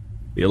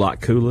 be a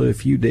lot cooler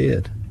if you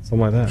did.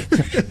 Something like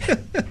that.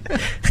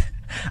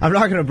 I'm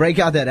not going to break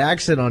out that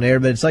accent on air,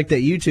 but it's like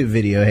that YouTube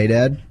video, hey,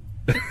 Dad.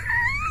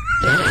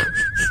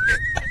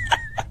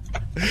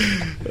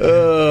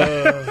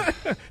 I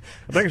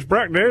think it's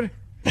Brock, dude.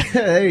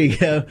 There you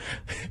go.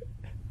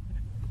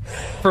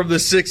 From the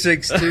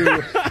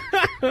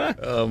 662.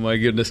 Oh, my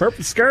goodness.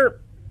 Purple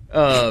skirt.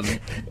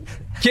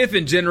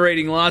 Kiffin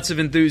generating lots of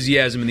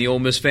enthusiasm in the Ole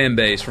Miss fan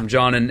base from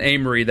John and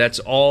Amory. That's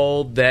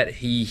all that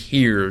he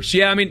hears.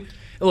 Yeah, I mean,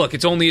 look,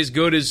 it's only as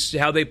good as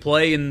how they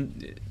play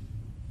in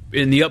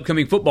the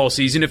upcoming football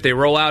season. If they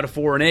roll out a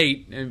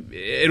 4-8,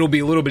 it'll be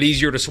a little bit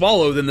easier to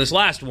swallow than this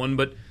last one.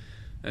 But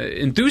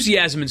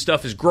enthusiasm and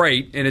stuff is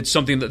great, and it's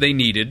something that they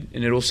needed,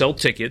 and it'll sell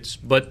tickets.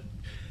 But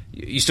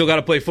you still got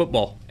to play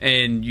football,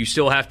 and you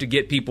still have to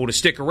get people to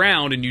stick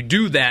around, and you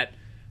do that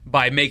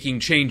by making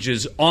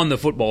changes on the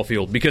football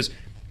field. Because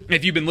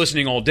if you've been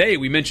listening all day,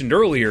 we mentioned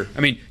earlier,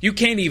 I mean, you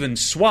can't even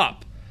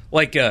swap.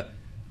 Like,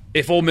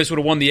 if Ole Miss would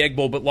have won the Egg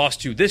Bowl but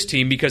lost to this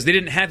team because they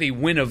didn't have a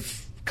win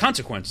of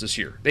consequence this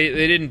year. They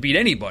didn't beat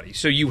anybody.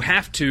 So you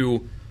have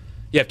to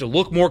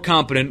look more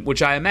competent,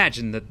 which I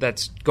imagine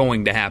that's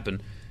going to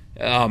happen.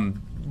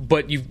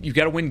 But you've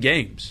got to win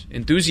games.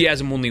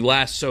 Enthusiasm only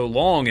lasts so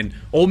long, and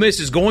Ole Miss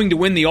is going to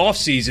win the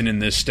offseason in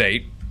this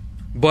state.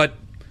 But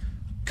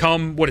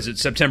come,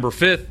 September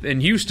 5th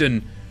in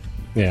Houston,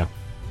 yeah,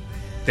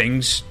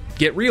 things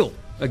get real.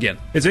 again.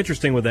 It's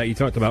interesting with that. You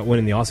talked about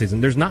winning the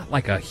offseason. There's not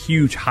like a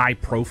huge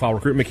high-profile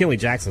recruit. McKinley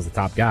Jackson's the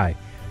top guy.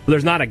 But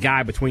there's not a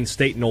guy between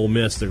State and Ole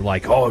Miss that are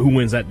like, oh, who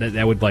wins that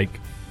would like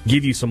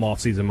give you some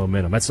offseason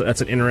momentum. That's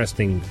an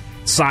interesting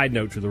side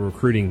note to the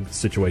recruiting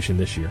situation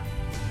this year.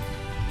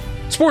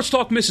 Sports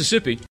Talk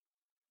Mississippi.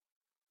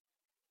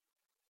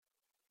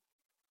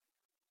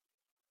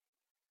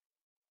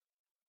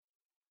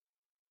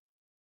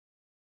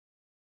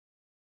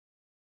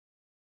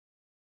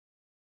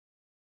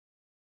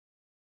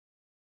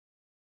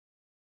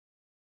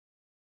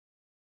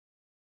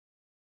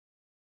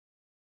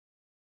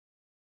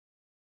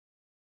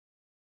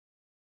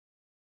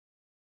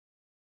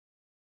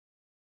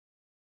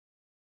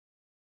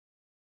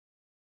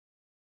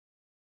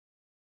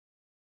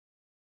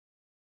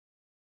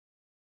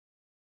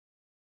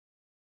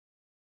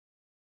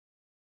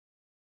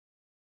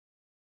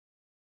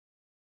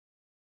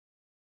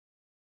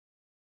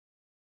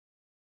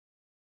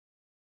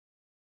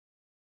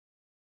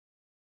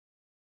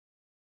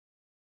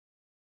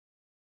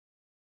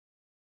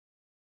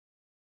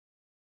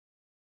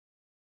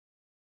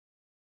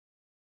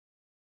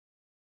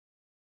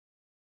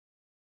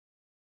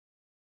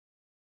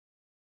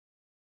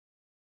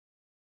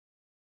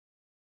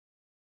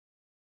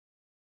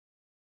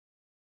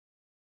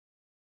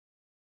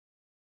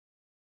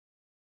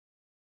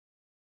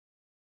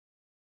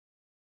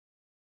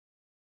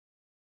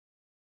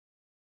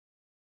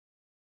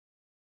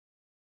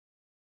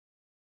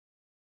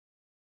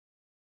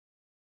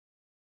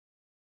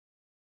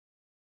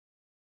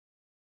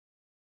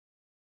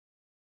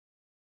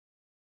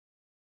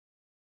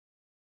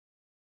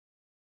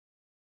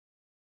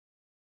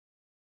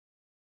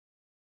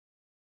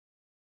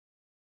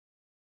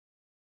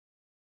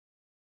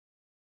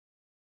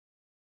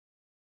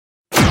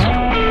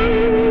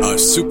 A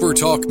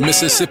SuperTalk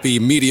Mississippi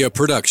media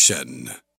production.